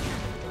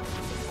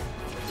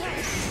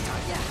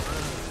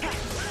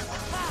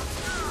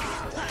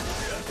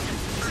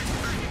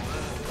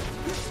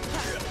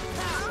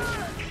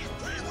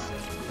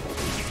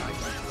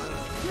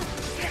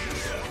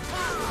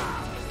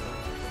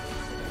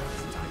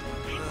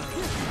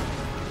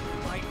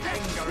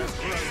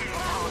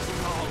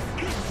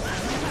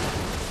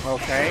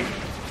 Okay.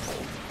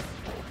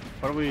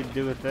 What do we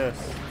do with this?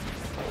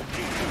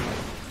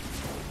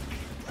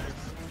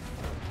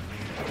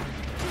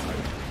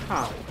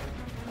 Huh.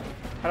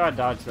 How do I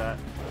dodge that?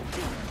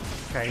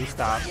 Okay, he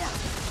stopped.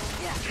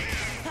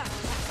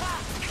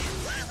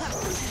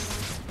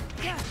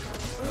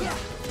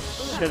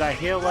 Should I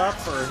heal up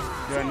or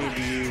do I need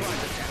to use...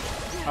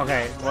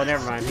 Okay, well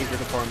never mind, he did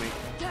it for me.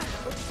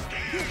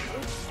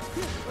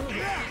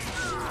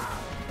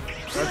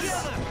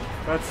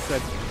 Let's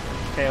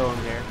tail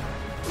him here.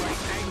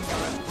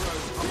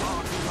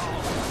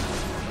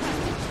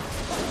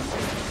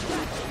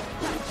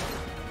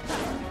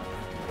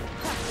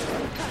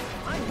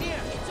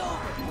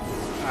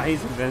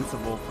 He's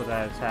invincible for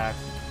that attack.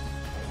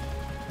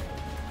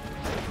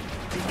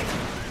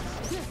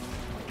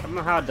 I don't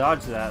know how to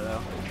dodge that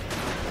though.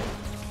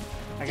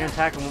 I can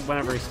attack him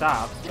whenever he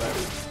stops, but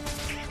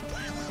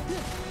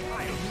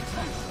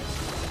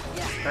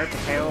start to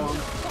tail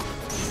him.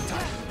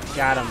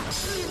 Got him.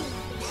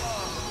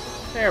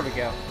 There we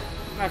go.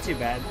 Not too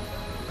bad.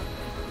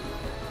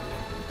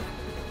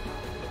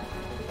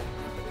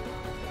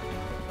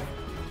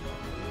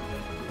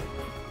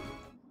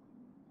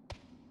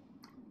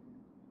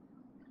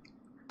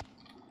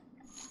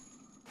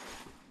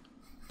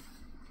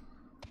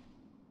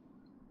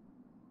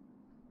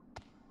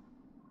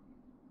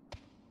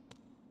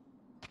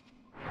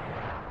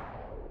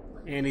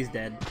 And he's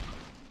dead.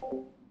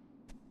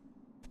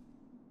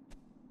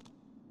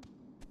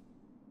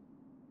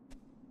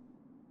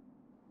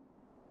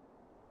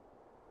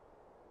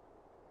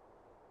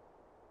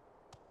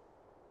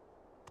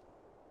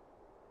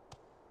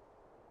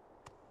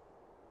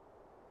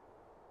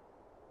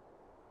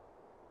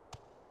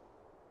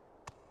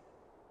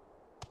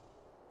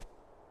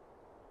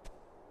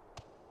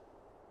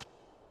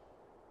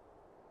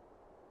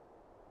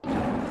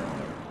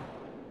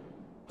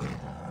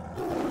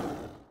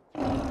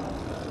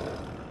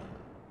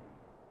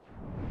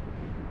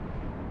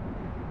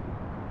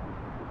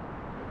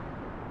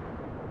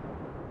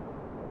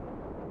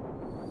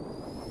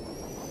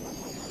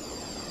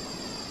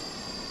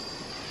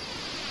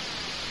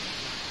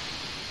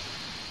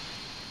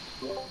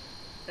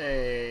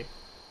 Hey.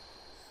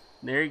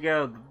 There you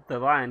go, the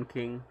Lion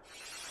King.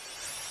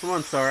 Come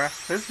on, Sora.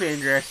 This will be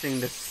interesting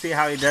to see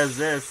how he does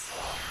this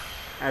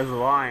as a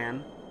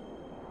lion.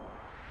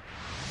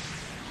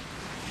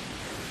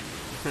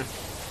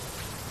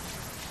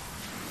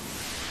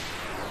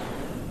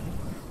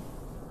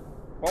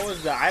 What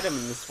was the item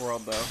in this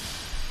world, though?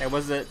 And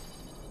was it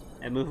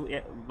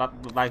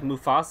like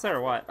Mufasa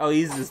or what? Oh, he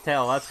uses his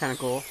tail. That's kind of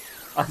cool.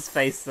 Oh, his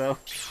face, though.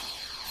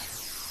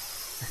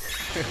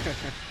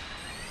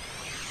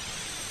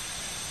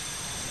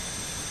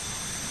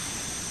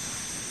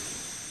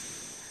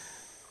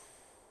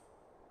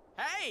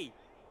 Hey,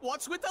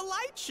 what's with the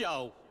light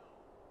show?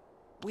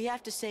 We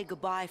have to say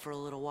goodbye for a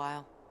little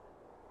while.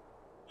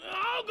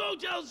 I'll go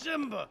tell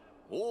Simba.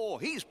 Oh,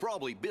 he's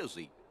probably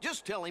busy.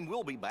 Just tell him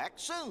we'll be back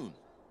soon.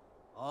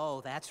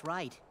 Oh, that's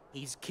right.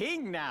 He's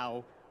king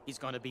now. He's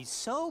gonna be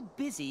so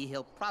busy,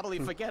 he'll probably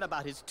forget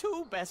about his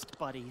two best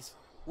buddies.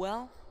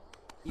 Well,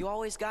 you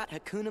always got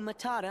Hakuna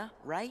Matata,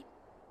 right?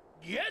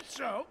 Guess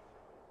so.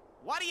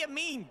 What do you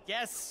mean,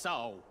 guess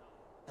so?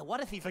 And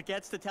what if he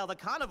forgets to tell the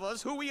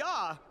carnivores who we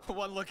are?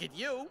 One look at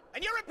you,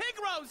 and you're a pig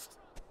roast!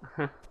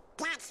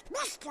 That's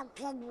Mr.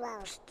 Pig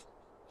Roast.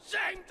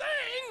 Same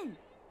thing!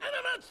 And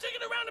I'm not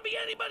sticking around to be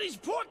anybody's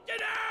pork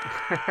dinner!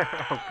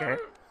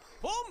 Okay.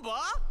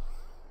 Pumbaa?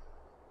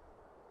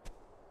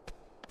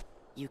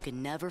 You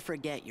can never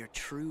forget your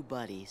true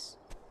buddies.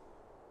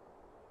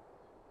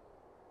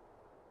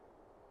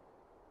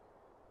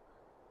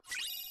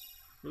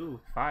 Ooh,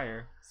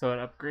 fire. So it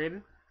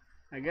upgraded,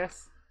 I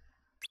guess.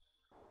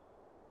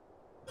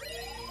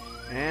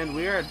 And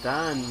we are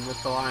done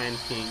with the Lion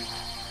King.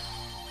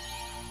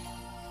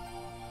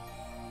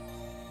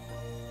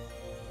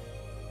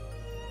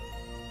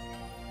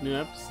 New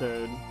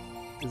episode.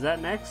 Is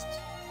that next?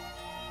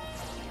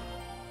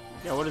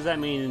 Yeah, what does that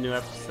mean, a new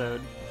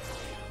episode?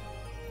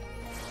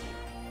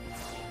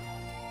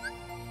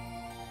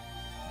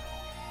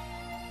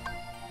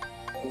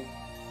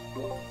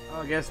 Oh,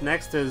 I guess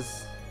next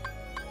is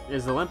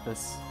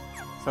Olympus.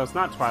 So it's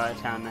not Twilight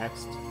Town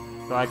next.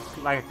 So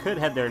I could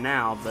head there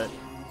now, but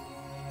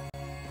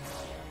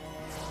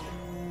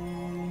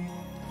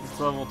it's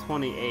level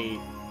 28.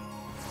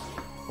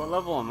 What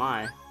level am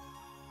I?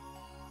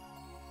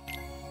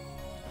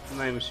 I'm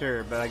not even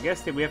sure, but I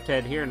guess that we have to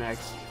head here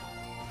next.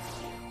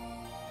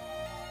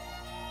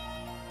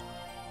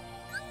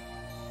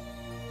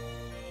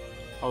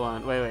 Hold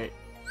on, wait.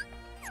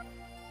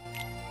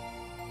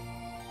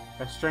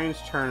 A strange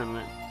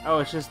tournament. Oh,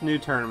 it's just new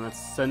tournaments,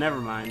 so never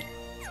mind.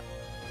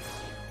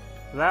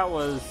 That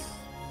was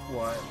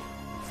what?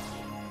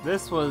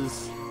 This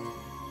was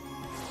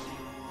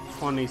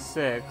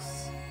 26.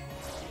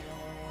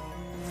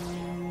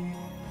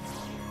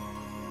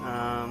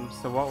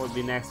 So what would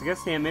be next? I guess,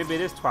 yeah, maybe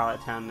it is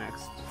Twilight Town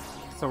next.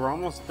 So we're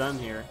almost done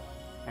here,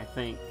 I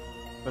think,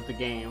 with the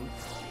game.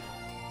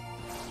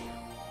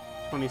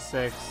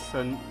 26.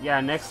 So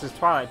yeah, next is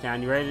Twilight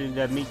Town. You ready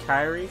to meet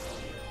Kairi?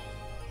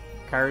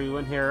 Kairi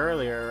went here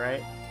earlier,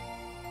 right?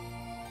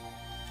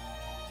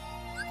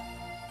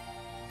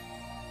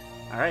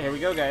 Alright, here we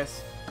go,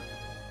 guys.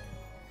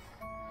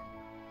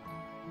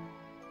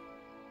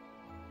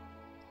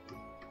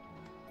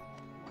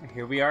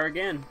 Here we are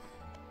again.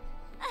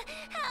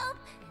 Help!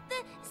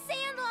 The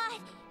Sandlot!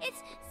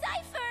 It's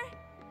Cypher!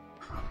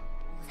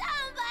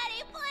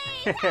 Somebody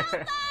please help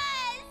us!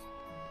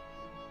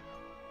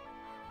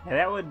 Yeah,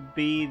 that would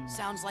be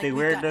Sounds like the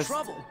we've got weirdest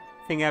trouble.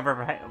 thing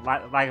ever,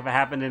 like if it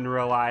happened in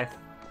real life.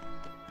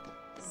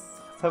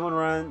 Someone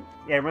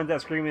runs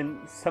out screaming,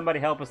 "Somebody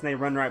help us!" and they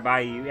run right by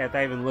you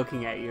without even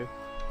looking at you.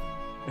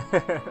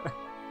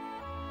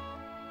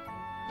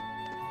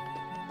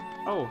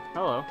 Oh,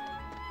 hello.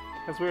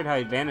 That's weird how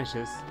he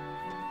vanishes.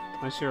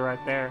 Unless you're right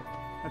there.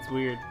 That's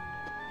weird.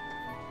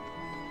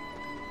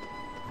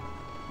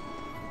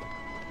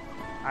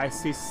 I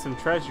see some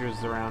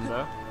treasures around,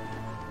 though.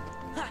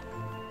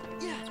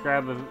 Let's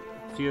grab a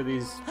few of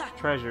these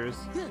treasures.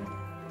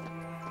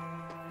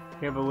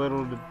 We have a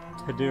little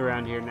to do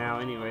around here now,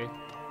 anyway.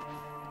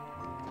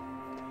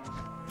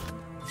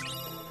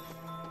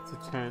 It's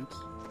a tent.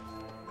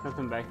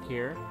 Nothing back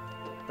here.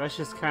 Let's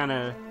just kind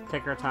of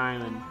take our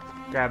time and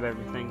grab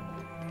everything.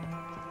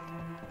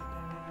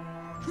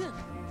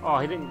 Oh,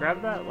 he didn't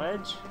grab that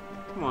ledge?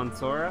 Come on,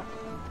 Sora.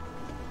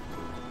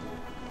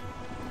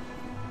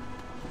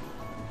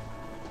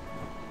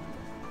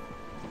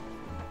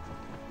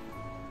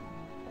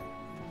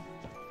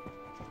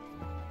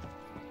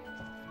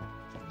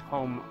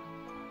 home.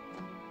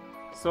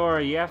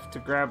 Sora, you have to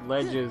grab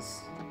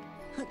ledges.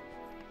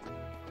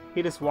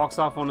 He just walks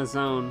off on his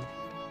own.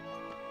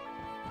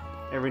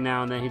 Every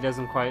now and then he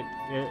doesn't quite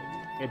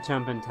get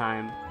jump in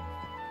time.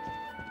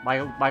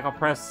 Like I'll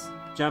press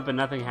jump and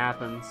nothing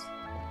happens.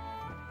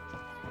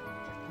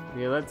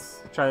 Yeah,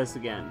 let's try this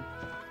again.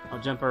 I'll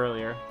jump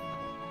earlier.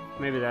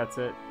 Maybe that's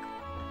it.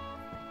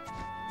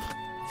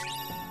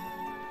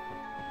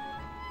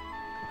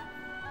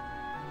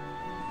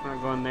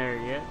 Not going there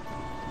yet.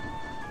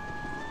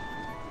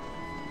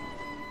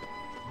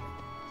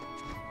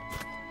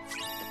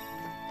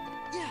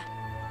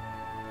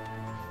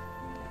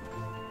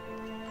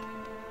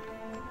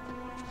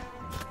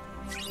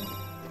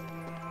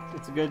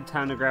 It's a good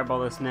time to grab all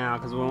this now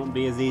because it won't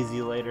be as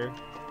easy later.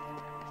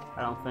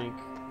 I don't think.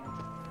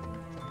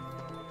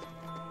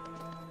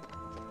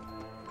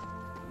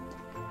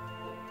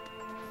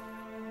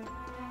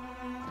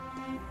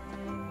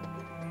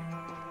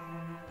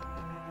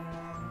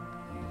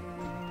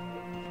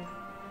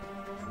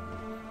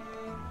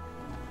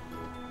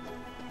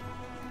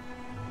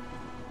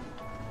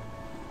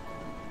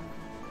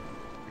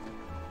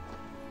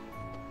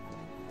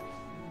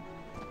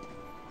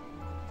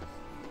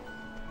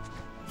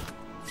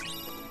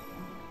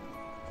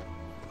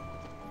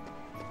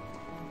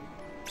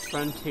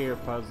 Frontier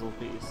puzzle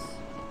piece.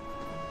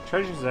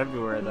 Treasures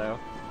everywhere, though.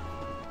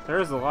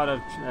 There's a lot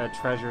of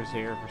treasures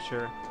here for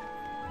sure.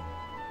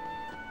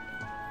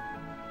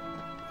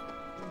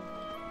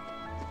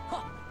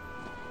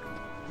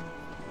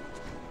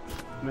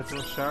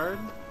 Mithril shard.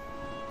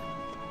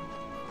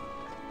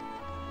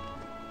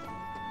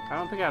 I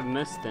don't think I've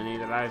missed any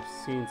that I've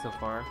seen so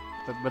far,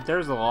 but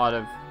there's a lot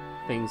of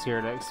things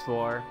here to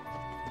explore.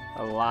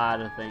 A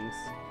lot of things.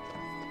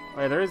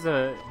 Oh, yeah, there is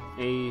a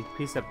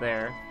piece up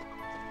there.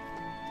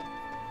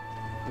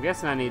 I'm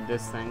guessing I need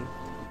this thing.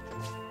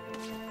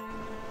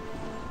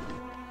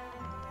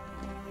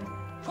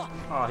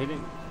 Oh, he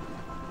didn't.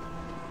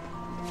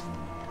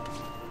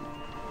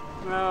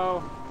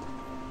 No.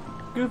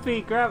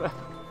 Goofy, grab it.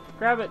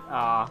 Grab it.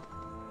 Ah.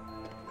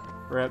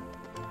 Rip.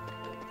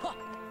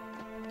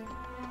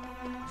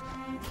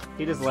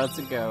 He just lets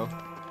it go.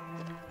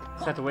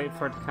 Just have to wait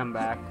for it to come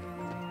back.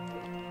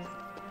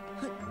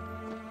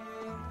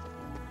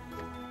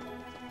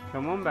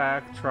 Come on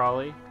back,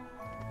 trolley.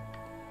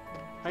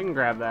 I can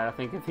grab that, I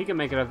think. If he can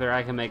make it up there,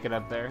 I can make it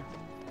up there.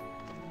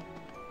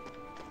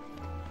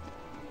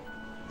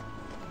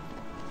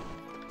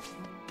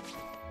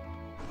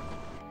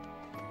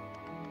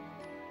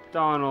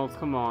 Donald,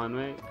 come on,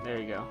 mate. There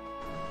you go.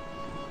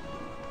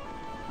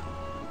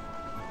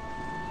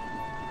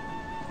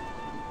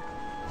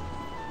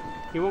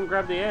 He won't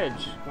grab the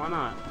edge. Why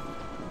not?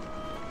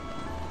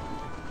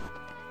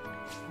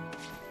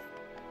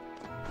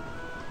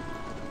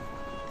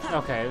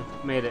 Okay,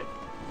 made it.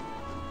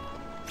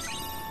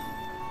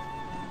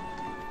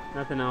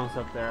 Nothing else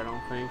up there, I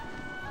don't think.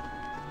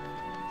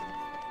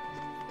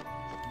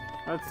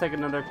 Let's take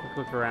another quick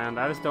look around.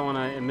 I just don't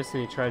want to miss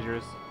any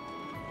treasures.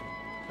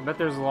 I bet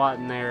there's a lot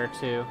in there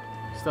too.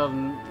 Still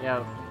haven't,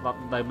 yeah,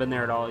 like been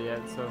there at all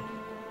yet, so.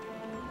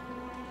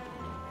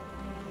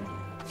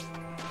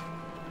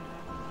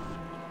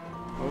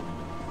 Oh.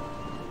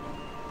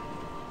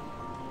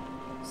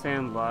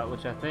 Sandlot,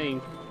 which I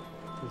think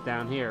is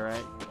down here,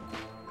 right?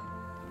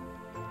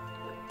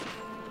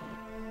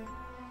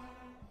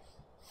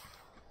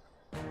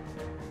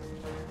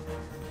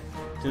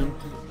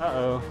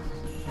 Uh-oh.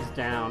 He's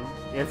down.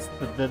 It's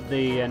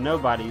the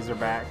nobodies are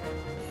back.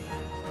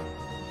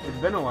 It's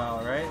been a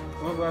while, right?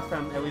 When was the last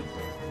time that we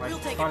like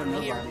fought a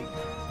nobody?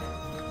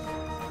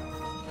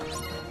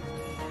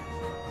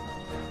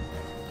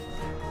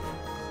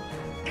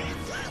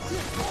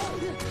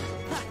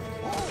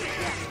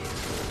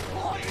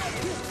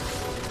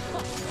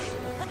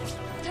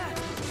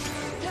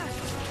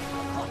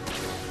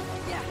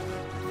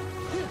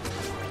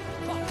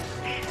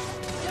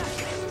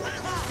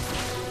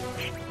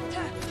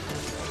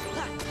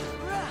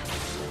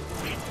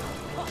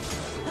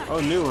 Oh,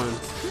 new ones.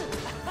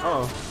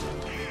 Oh.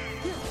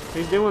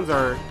 These new ones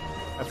are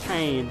a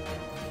pain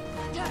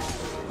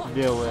to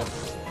deal with.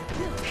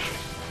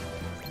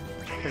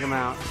 Check them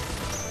out.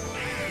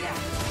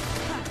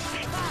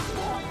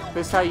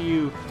 This is how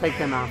you take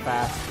them out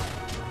fast.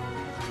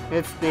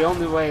 It's the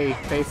only way,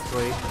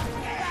 basically.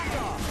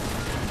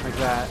 Like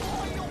that.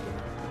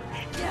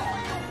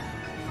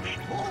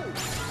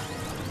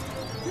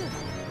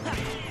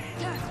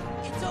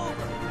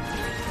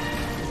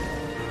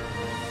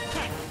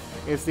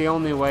 It's the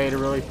only way to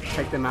really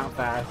take them out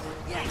fast.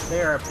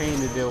 They are a pain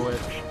to deal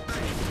with.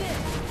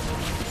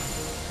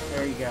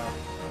 There you go.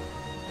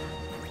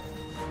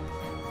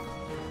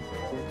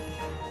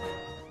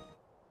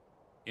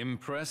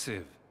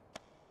 Impressive.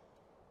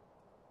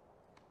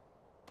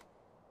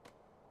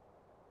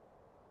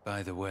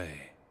 By the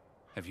way,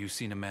 have you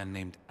seen a man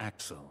named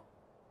Axel?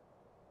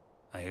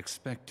 I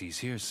expect he's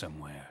here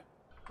somewhere.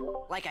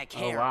 Like I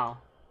care. Oh, wow.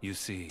 You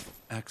see,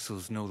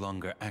 Axel's no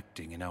longer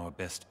acting in our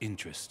best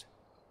interest.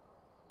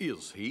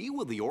 Is he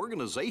with the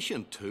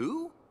organization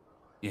too?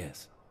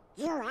 Yes.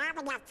 You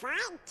having a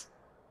fight?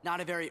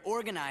 Not a very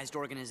organized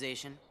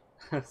organization.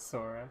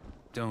 Sora.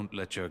 Don't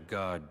let your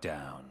guard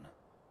down.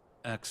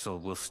 Axel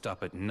will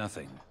stop at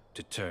nothing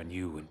to turn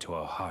you into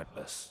a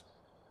Heartless.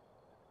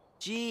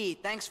 Gee,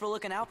 thanks for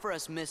looking out for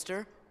us,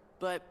 mister.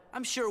 But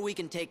I'm sure we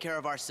can take care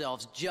of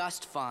ourselves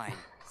just fine.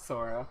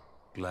 Sora.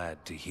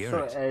 Glad to hear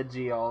So it.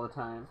 edgy all the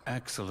time.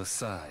 Axel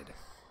aside,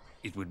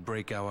 it would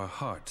break our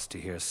hearts to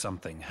hear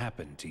something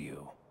happen to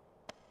you.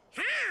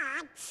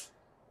 Hearts?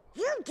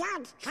 You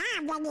don't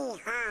have any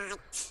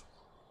hearts.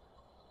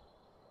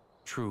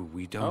 True,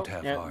 we don't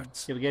have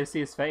hearts. You'll get to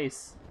see his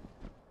face.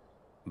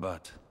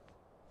 But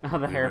Oh,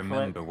 the we hair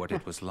remember flip. what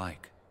it was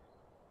like.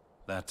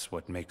 That's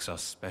what makes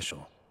us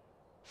special.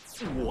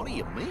 What do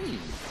you mean?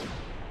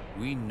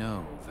 We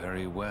know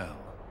very well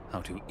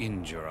how to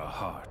injure a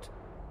heart.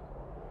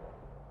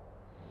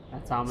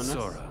 That's ominous.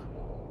 Sora,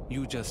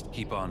 you just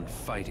keep on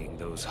fighting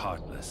those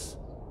Heartless.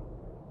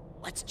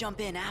 Let's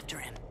jump in after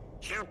him.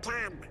 How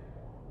come?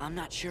 I'm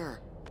not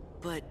sure,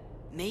 but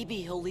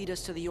maybe he'll lead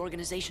us to the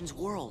organization's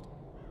world.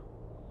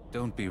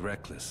 Don't be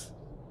reckless.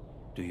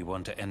 Do you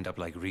want to end up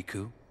like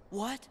Riku?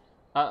 What?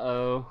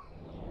 Uh-oh.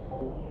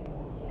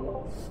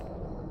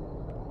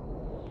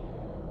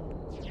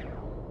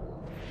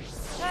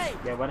 Hey!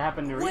 Yeah, what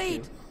happened to Riku?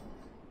 Wait!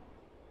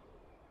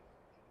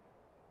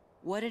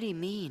 What did he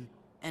mean,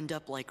 end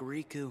up like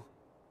Riku?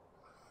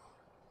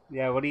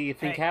 Yeah, what do you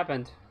think Hey.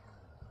 happened?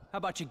 How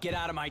about you get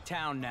out of my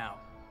town now?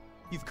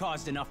 You've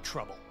caused enough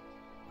trouble.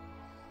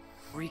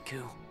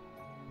 Riku.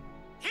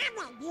 Have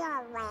it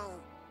your way.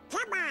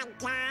 Come on,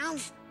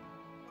 guys.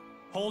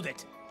 Hold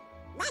it.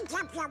 Make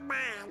up your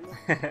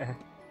mind.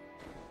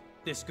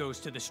 This goes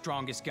to the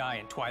strongest guy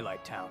in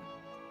Twilight Town.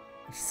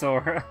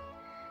 Sora.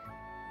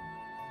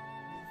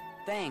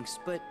 Thanks,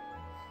 but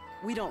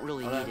we don't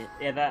really Oh, need it.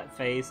 Yeah, that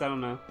face, I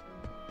don't know.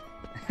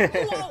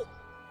 Whoa!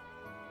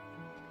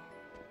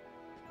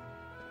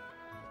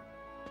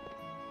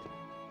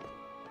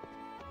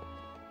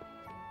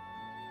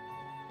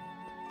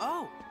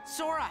 Oh,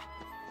 Sora!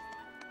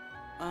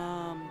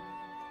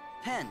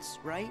 Pence,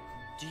 right?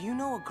 Do you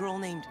know a girl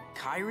named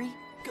Kairi?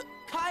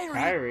 Kairi?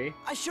 Kairi?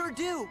 I sure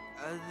do!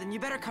 Then you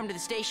better come to the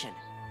station.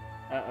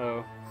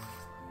 Uh-oh.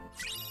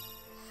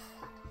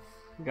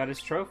 Got his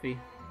trophy.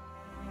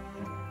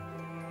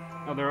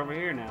 Oh, they're over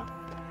here now.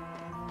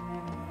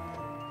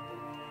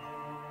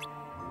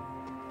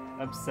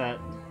 Upset.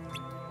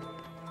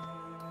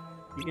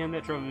 You can have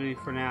that trophy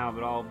for now,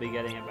 but I'll be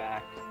getting it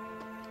back.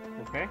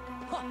 Okay.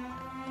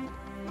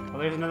 Well,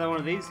 there's another one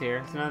of these here.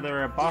 It's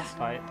another boss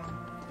fight.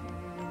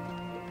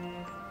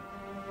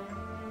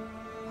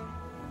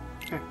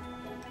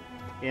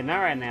 Yeah, not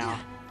right now.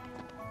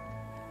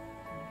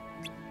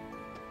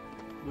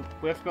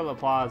 We have to go to the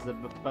plaza,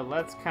 but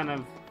let's kind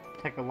of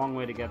take a long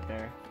way to get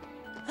there.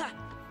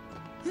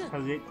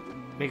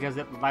 Because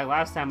like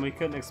last time, we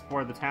couldn't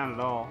explore the town at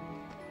all.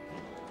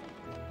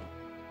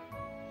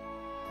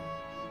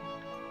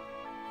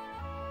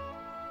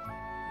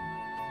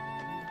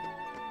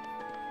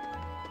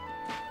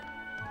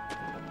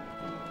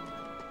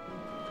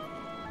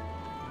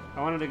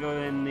 I wanted to go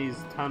in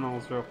these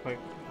tunnels real quick.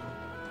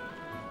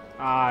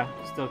 Ah,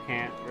 still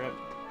can't. Rip.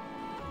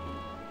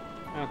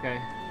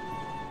 Okay.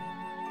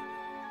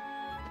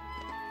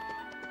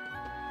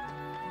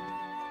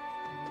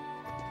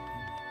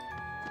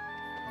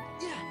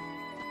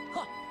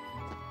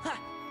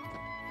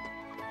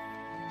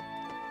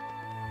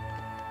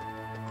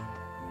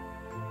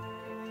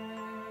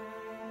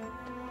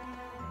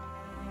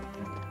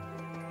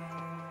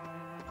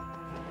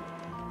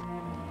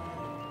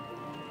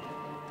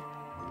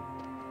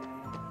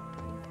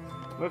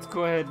 Let's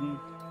go ahead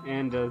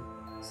and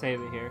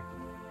save it here.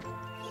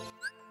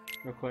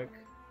 Real quick.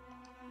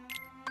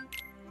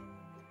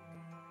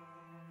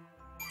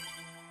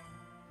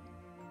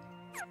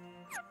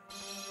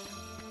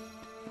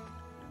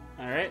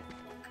 Alright.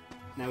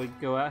 Now we can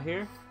go out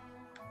here.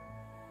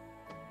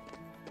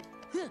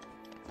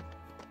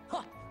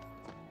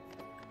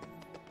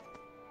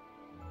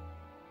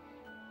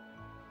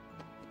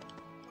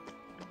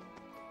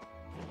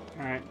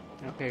 Alright.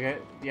 Okay,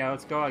 good. Yeah,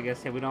 let's go, I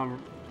guess. Yeah, we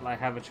don't like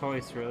have a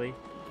choice really.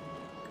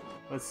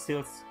 Let's see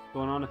what's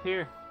going on up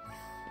here.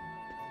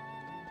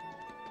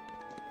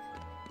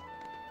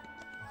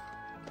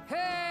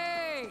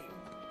 Hey!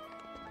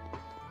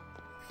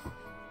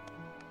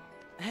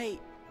 Hey,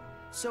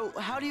 so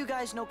how do you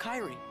guys know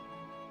Kairi?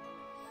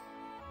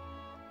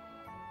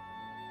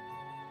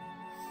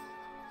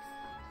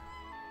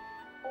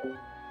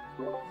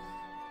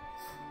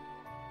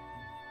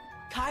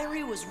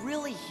 Kairi was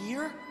really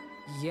here?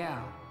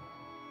 Yeah.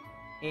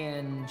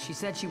 And she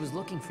said she was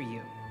looking for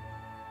you.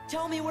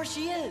 Tell me where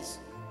she is.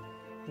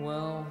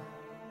 Well...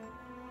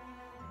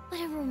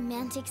 What a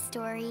romantic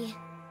story.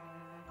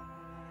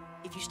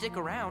 If you stick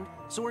around,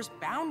 Sora's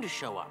bound to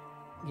show up.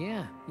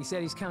 Yeah, he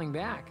said he's coming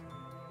back.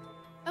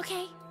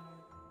 Okay.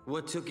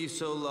 What took you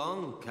so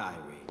long,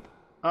 Kairi?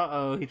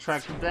 Uh-oh, he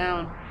tracked him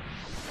down.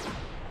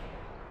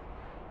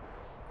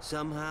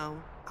 Somehow,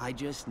 I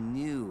just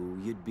knew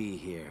you'd be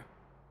here.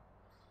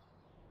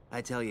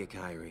 I tell you,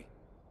 Kairi,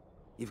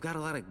 You've got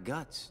a lot of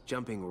guts,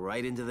 jumping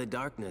right into the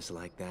darkness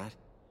like that.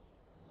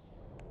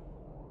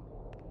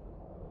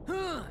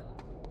 Oh,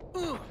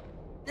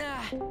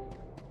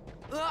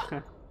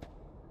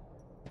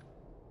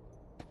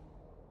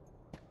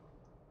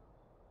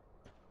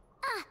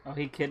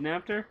 he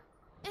kidnapped her?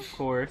 Of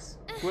course.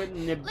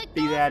 Wouldn't it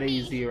be that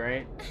easy,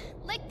 right?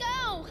 Let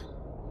go!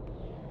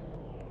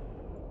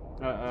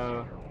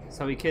 Uh-oh.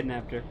 So he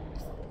kidnapped her.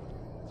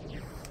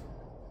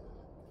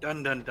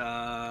 Dun dun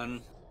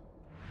dun.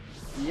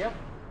 Yep.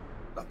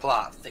 The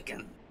plot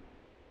thickens.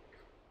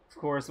 Of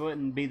course,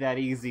 wouldn't be that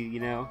easy,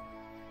 you know?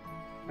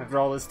 After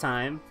all this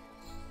time.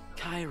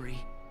 Kairi.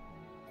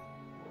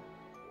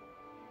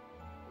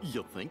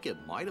 You think it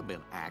might have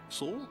been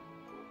Axel?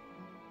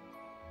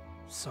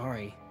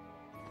 Sorry.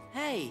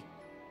 Hey,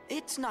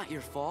 it's not your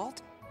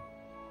fault.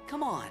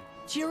 Come on,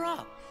 cheer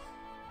up.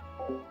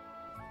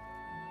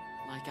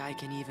 Like I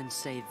can even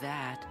say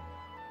that.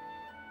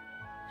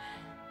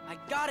 I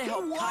gotta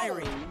help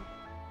Kairi.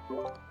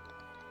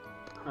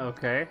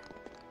 Okay.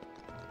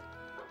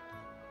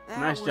 That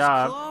nice was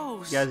job.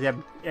 close. You guys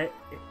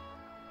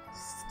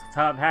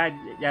have had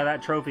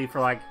that trophy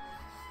for like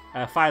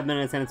 5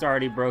 minutes and it's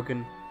already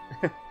broken.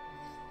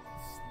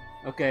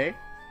 Okay.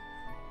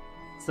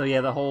 So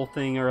yeah, the whole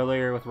thing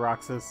earlier with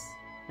Roxas,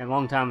 a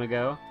long time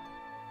ago.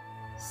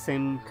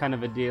 Same kind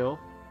of a deal.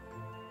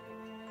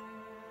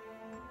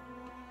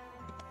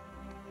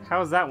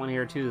 How is that one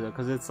here too though?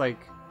 Because it's like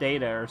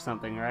data or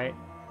something, right?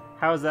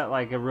 How is that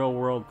like a real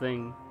world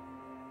thing?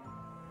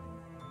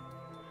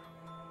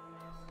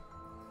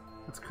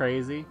 That's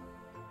crazy.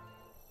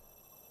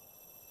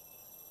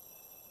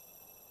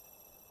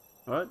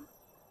 What?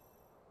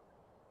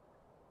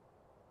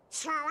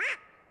 Sora?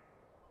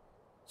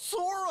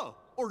 Sora,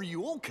 are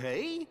you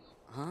okay?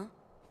 Huh?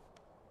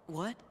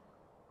 What?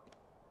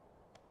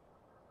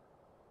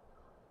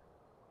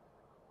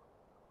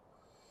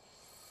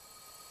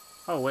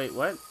 Oh wait,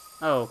 what?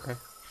 Oh, okay.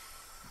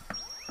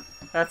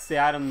 That's the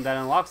item that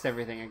unlocks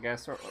everything, I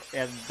guess, or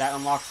yeah, that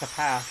unlocks the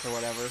path or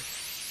whatever.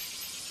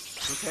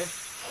 Okay.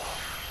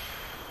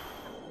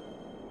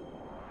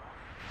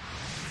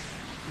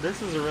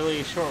 This is a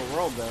really short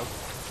world, though.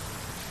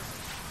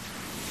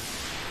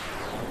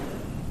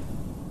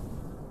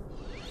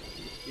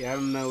 Yeah, I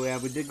don't know. Yeah,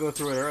 we did go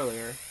through it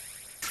earlier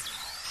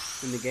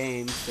in the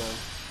game, so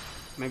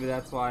maybe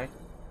that's why.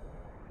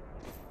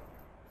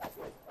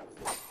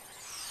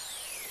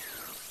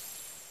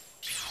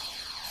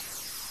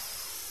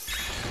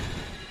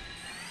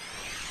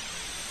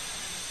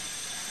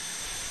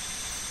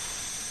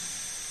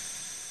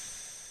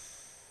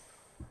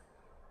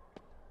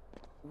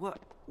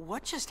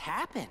 What just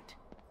happened?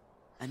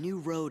 A new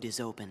road is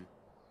open,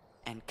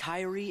 and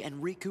Kairi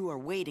and Riku are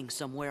waiting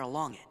somewhere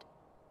along it.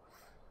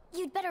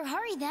 You'd better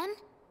hurry then.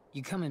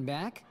 You coming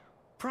back?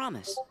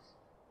 Promise.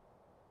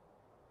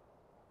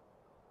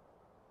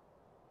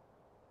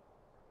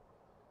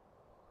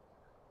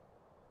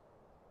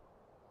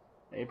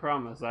 They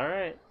promise,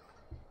 alright.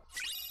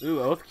 Ooh,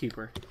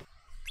 Oathkeeper.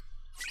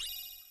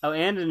 Oh,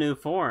 and a new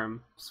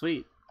form.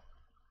 Sweet.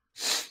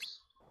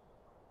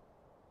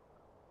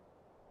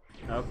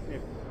 Okay.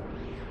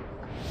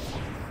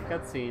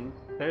 Cutscene.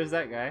 There's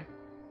that guy.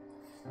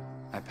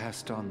 I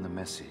passed on the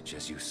message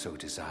as you so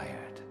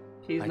desired.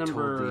 He's I told the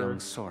number... young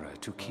Sora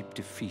to keep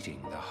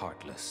defeating the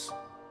Heartless.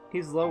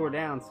 He's lower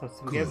down, so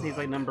I'm guessing he's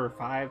like number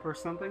 5 or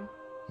something?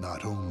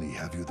 Not only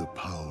have you the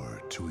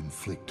power to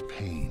inflict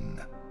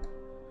pain,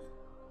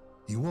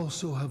 you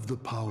also have the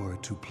power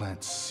to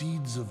plant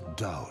seeds of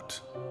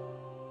doubt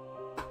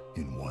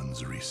in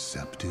one's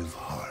receptive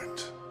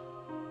heart.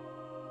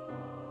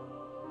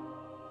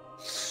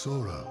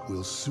 Sora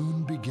will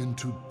soon begin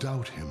to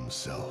doubt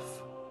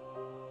himself.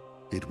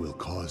 It will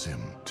cause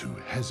him to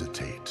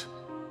hesitate,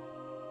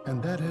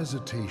 and that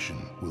hesitation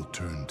will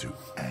turn to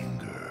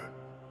anger.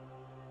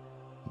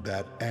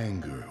 That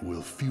anger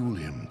will fuel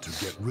him to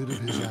get rid of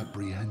his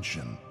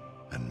apprehension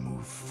and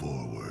move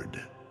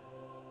forward.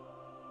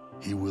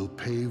 He will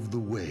pave the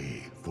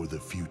way for the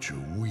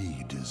future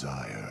we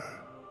desire.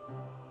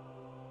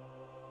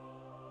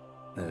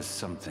 There's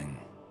something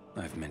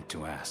I've meant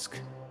to ask.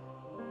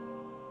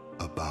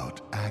 About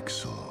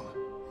Axel,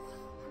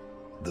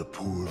 the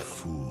poor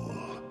fool.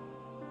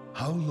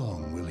 How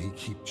long will he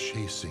keep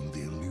chasing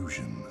the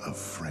illusion of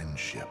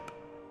friendship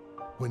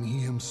when he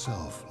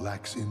himself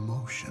lacks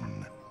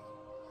emotion,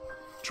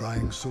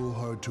 trying so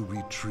hard to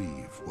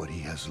retrieve what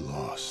he has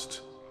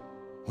lost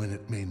when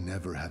it may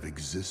never have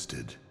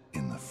existed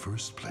in the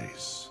first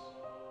place?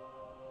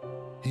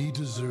 He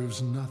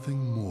deserves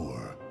nothing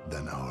more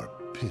than our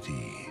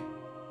pity.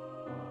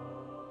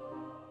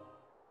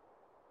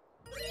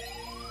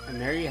 And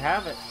there you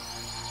have it.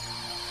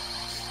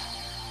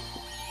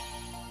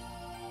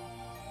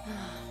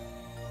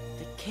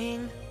 The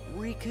king,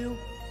 Riku,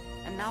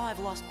 and now I've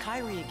lost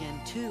Kairi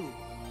again, too.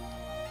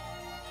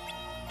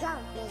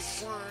 Don't be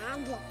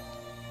sad.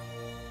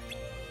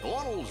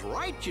 Donald's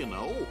right, you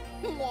know.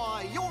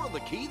 Why, you're the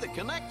key that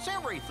connects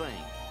everything.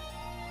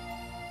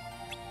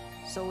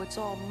 So it's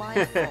all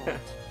my fault.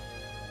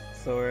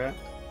 Sora.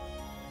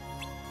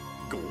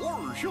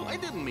 Gosh, I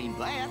didn't mean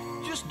that.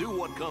 Just do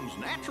what comes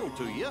natural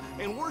to you,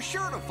 and we're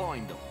sure to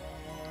find them.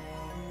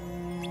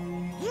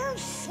 You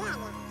shut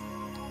up.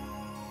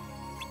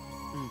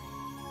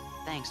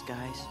 Thanks,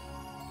 guys.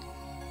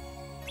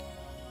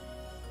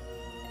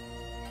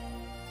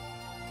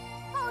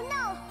 Oh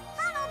no!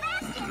 Hollow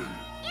Bastion!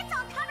 It's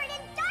all covered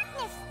in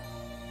darkness!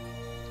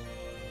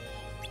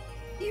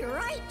 You're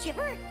right,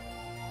 Chipper.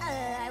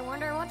 I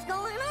wonder what's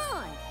going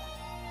on.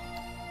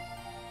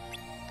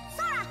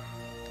 Sora,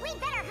 we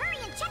better hurry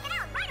and check it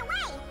out right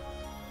away!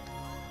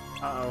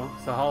 Uh-oh,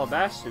 so Hollow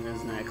Bastion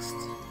is next.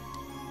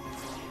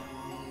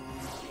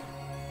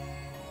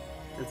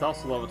 It's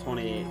also level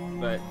 28,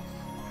 but...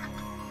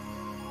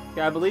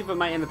 yeah, I believe I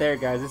might end it there,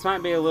 guys. This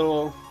might be a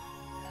little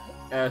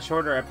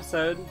shorter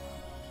episode.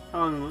 How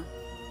long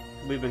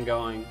have we been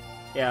going?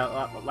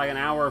 Yeah, like an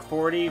hour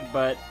 40,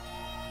 but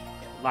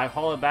like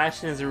Hollow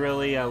Bastion is a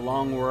really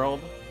long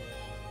world.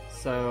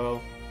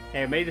 So,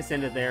 yeah, I may just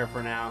end it there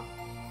for now.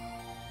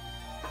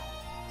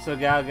 So,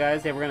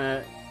 guys, yeah, we're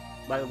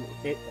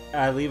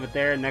gonna leave it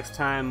there. Next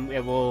time,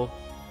 it will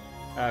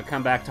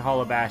come back to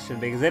Hollow Bastion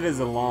because it is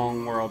a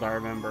long world, I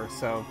remember.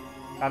 So,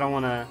 I don't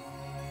want to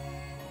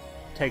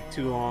take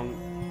too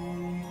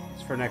long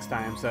for next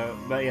time. So,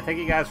 but yeah, thank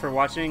you guys for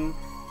watching.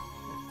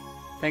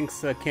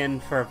 Thanks, Ken,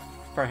 for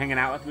hanging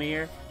out with me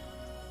here.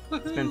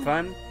 It's been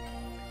fun.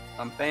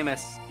 I'm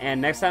famous. And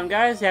next time,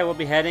 guys, yeah, we'll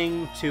be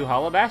heading to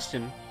Hollow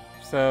Bastion.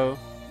 So,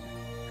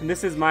 and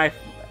this is my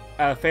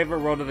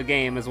favorite world of the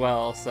game as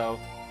well. So,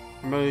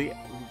 I'm really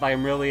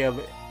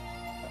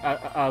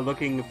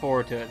looking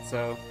forward to it.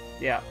 So,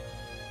 yeah.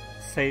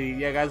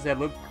 Yeah, guys, I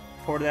look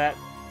forward to that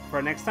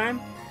for next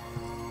time.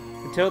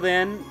 Until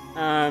then,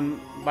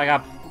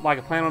 I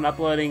plan on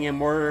uploading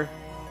more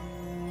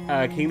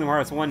Kingdom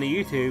Hearts 1 to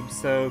YouTube.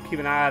 So keep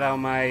an eye out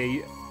on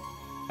my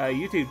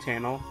YouTube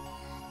channel.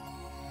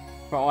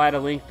 I'll add a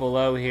link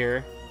below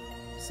here.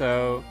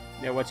 So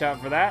yeah, watch out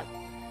for that.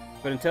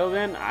 But until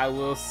then, I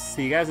will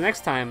see you guys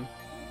next time.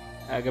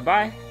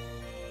 Goodbye.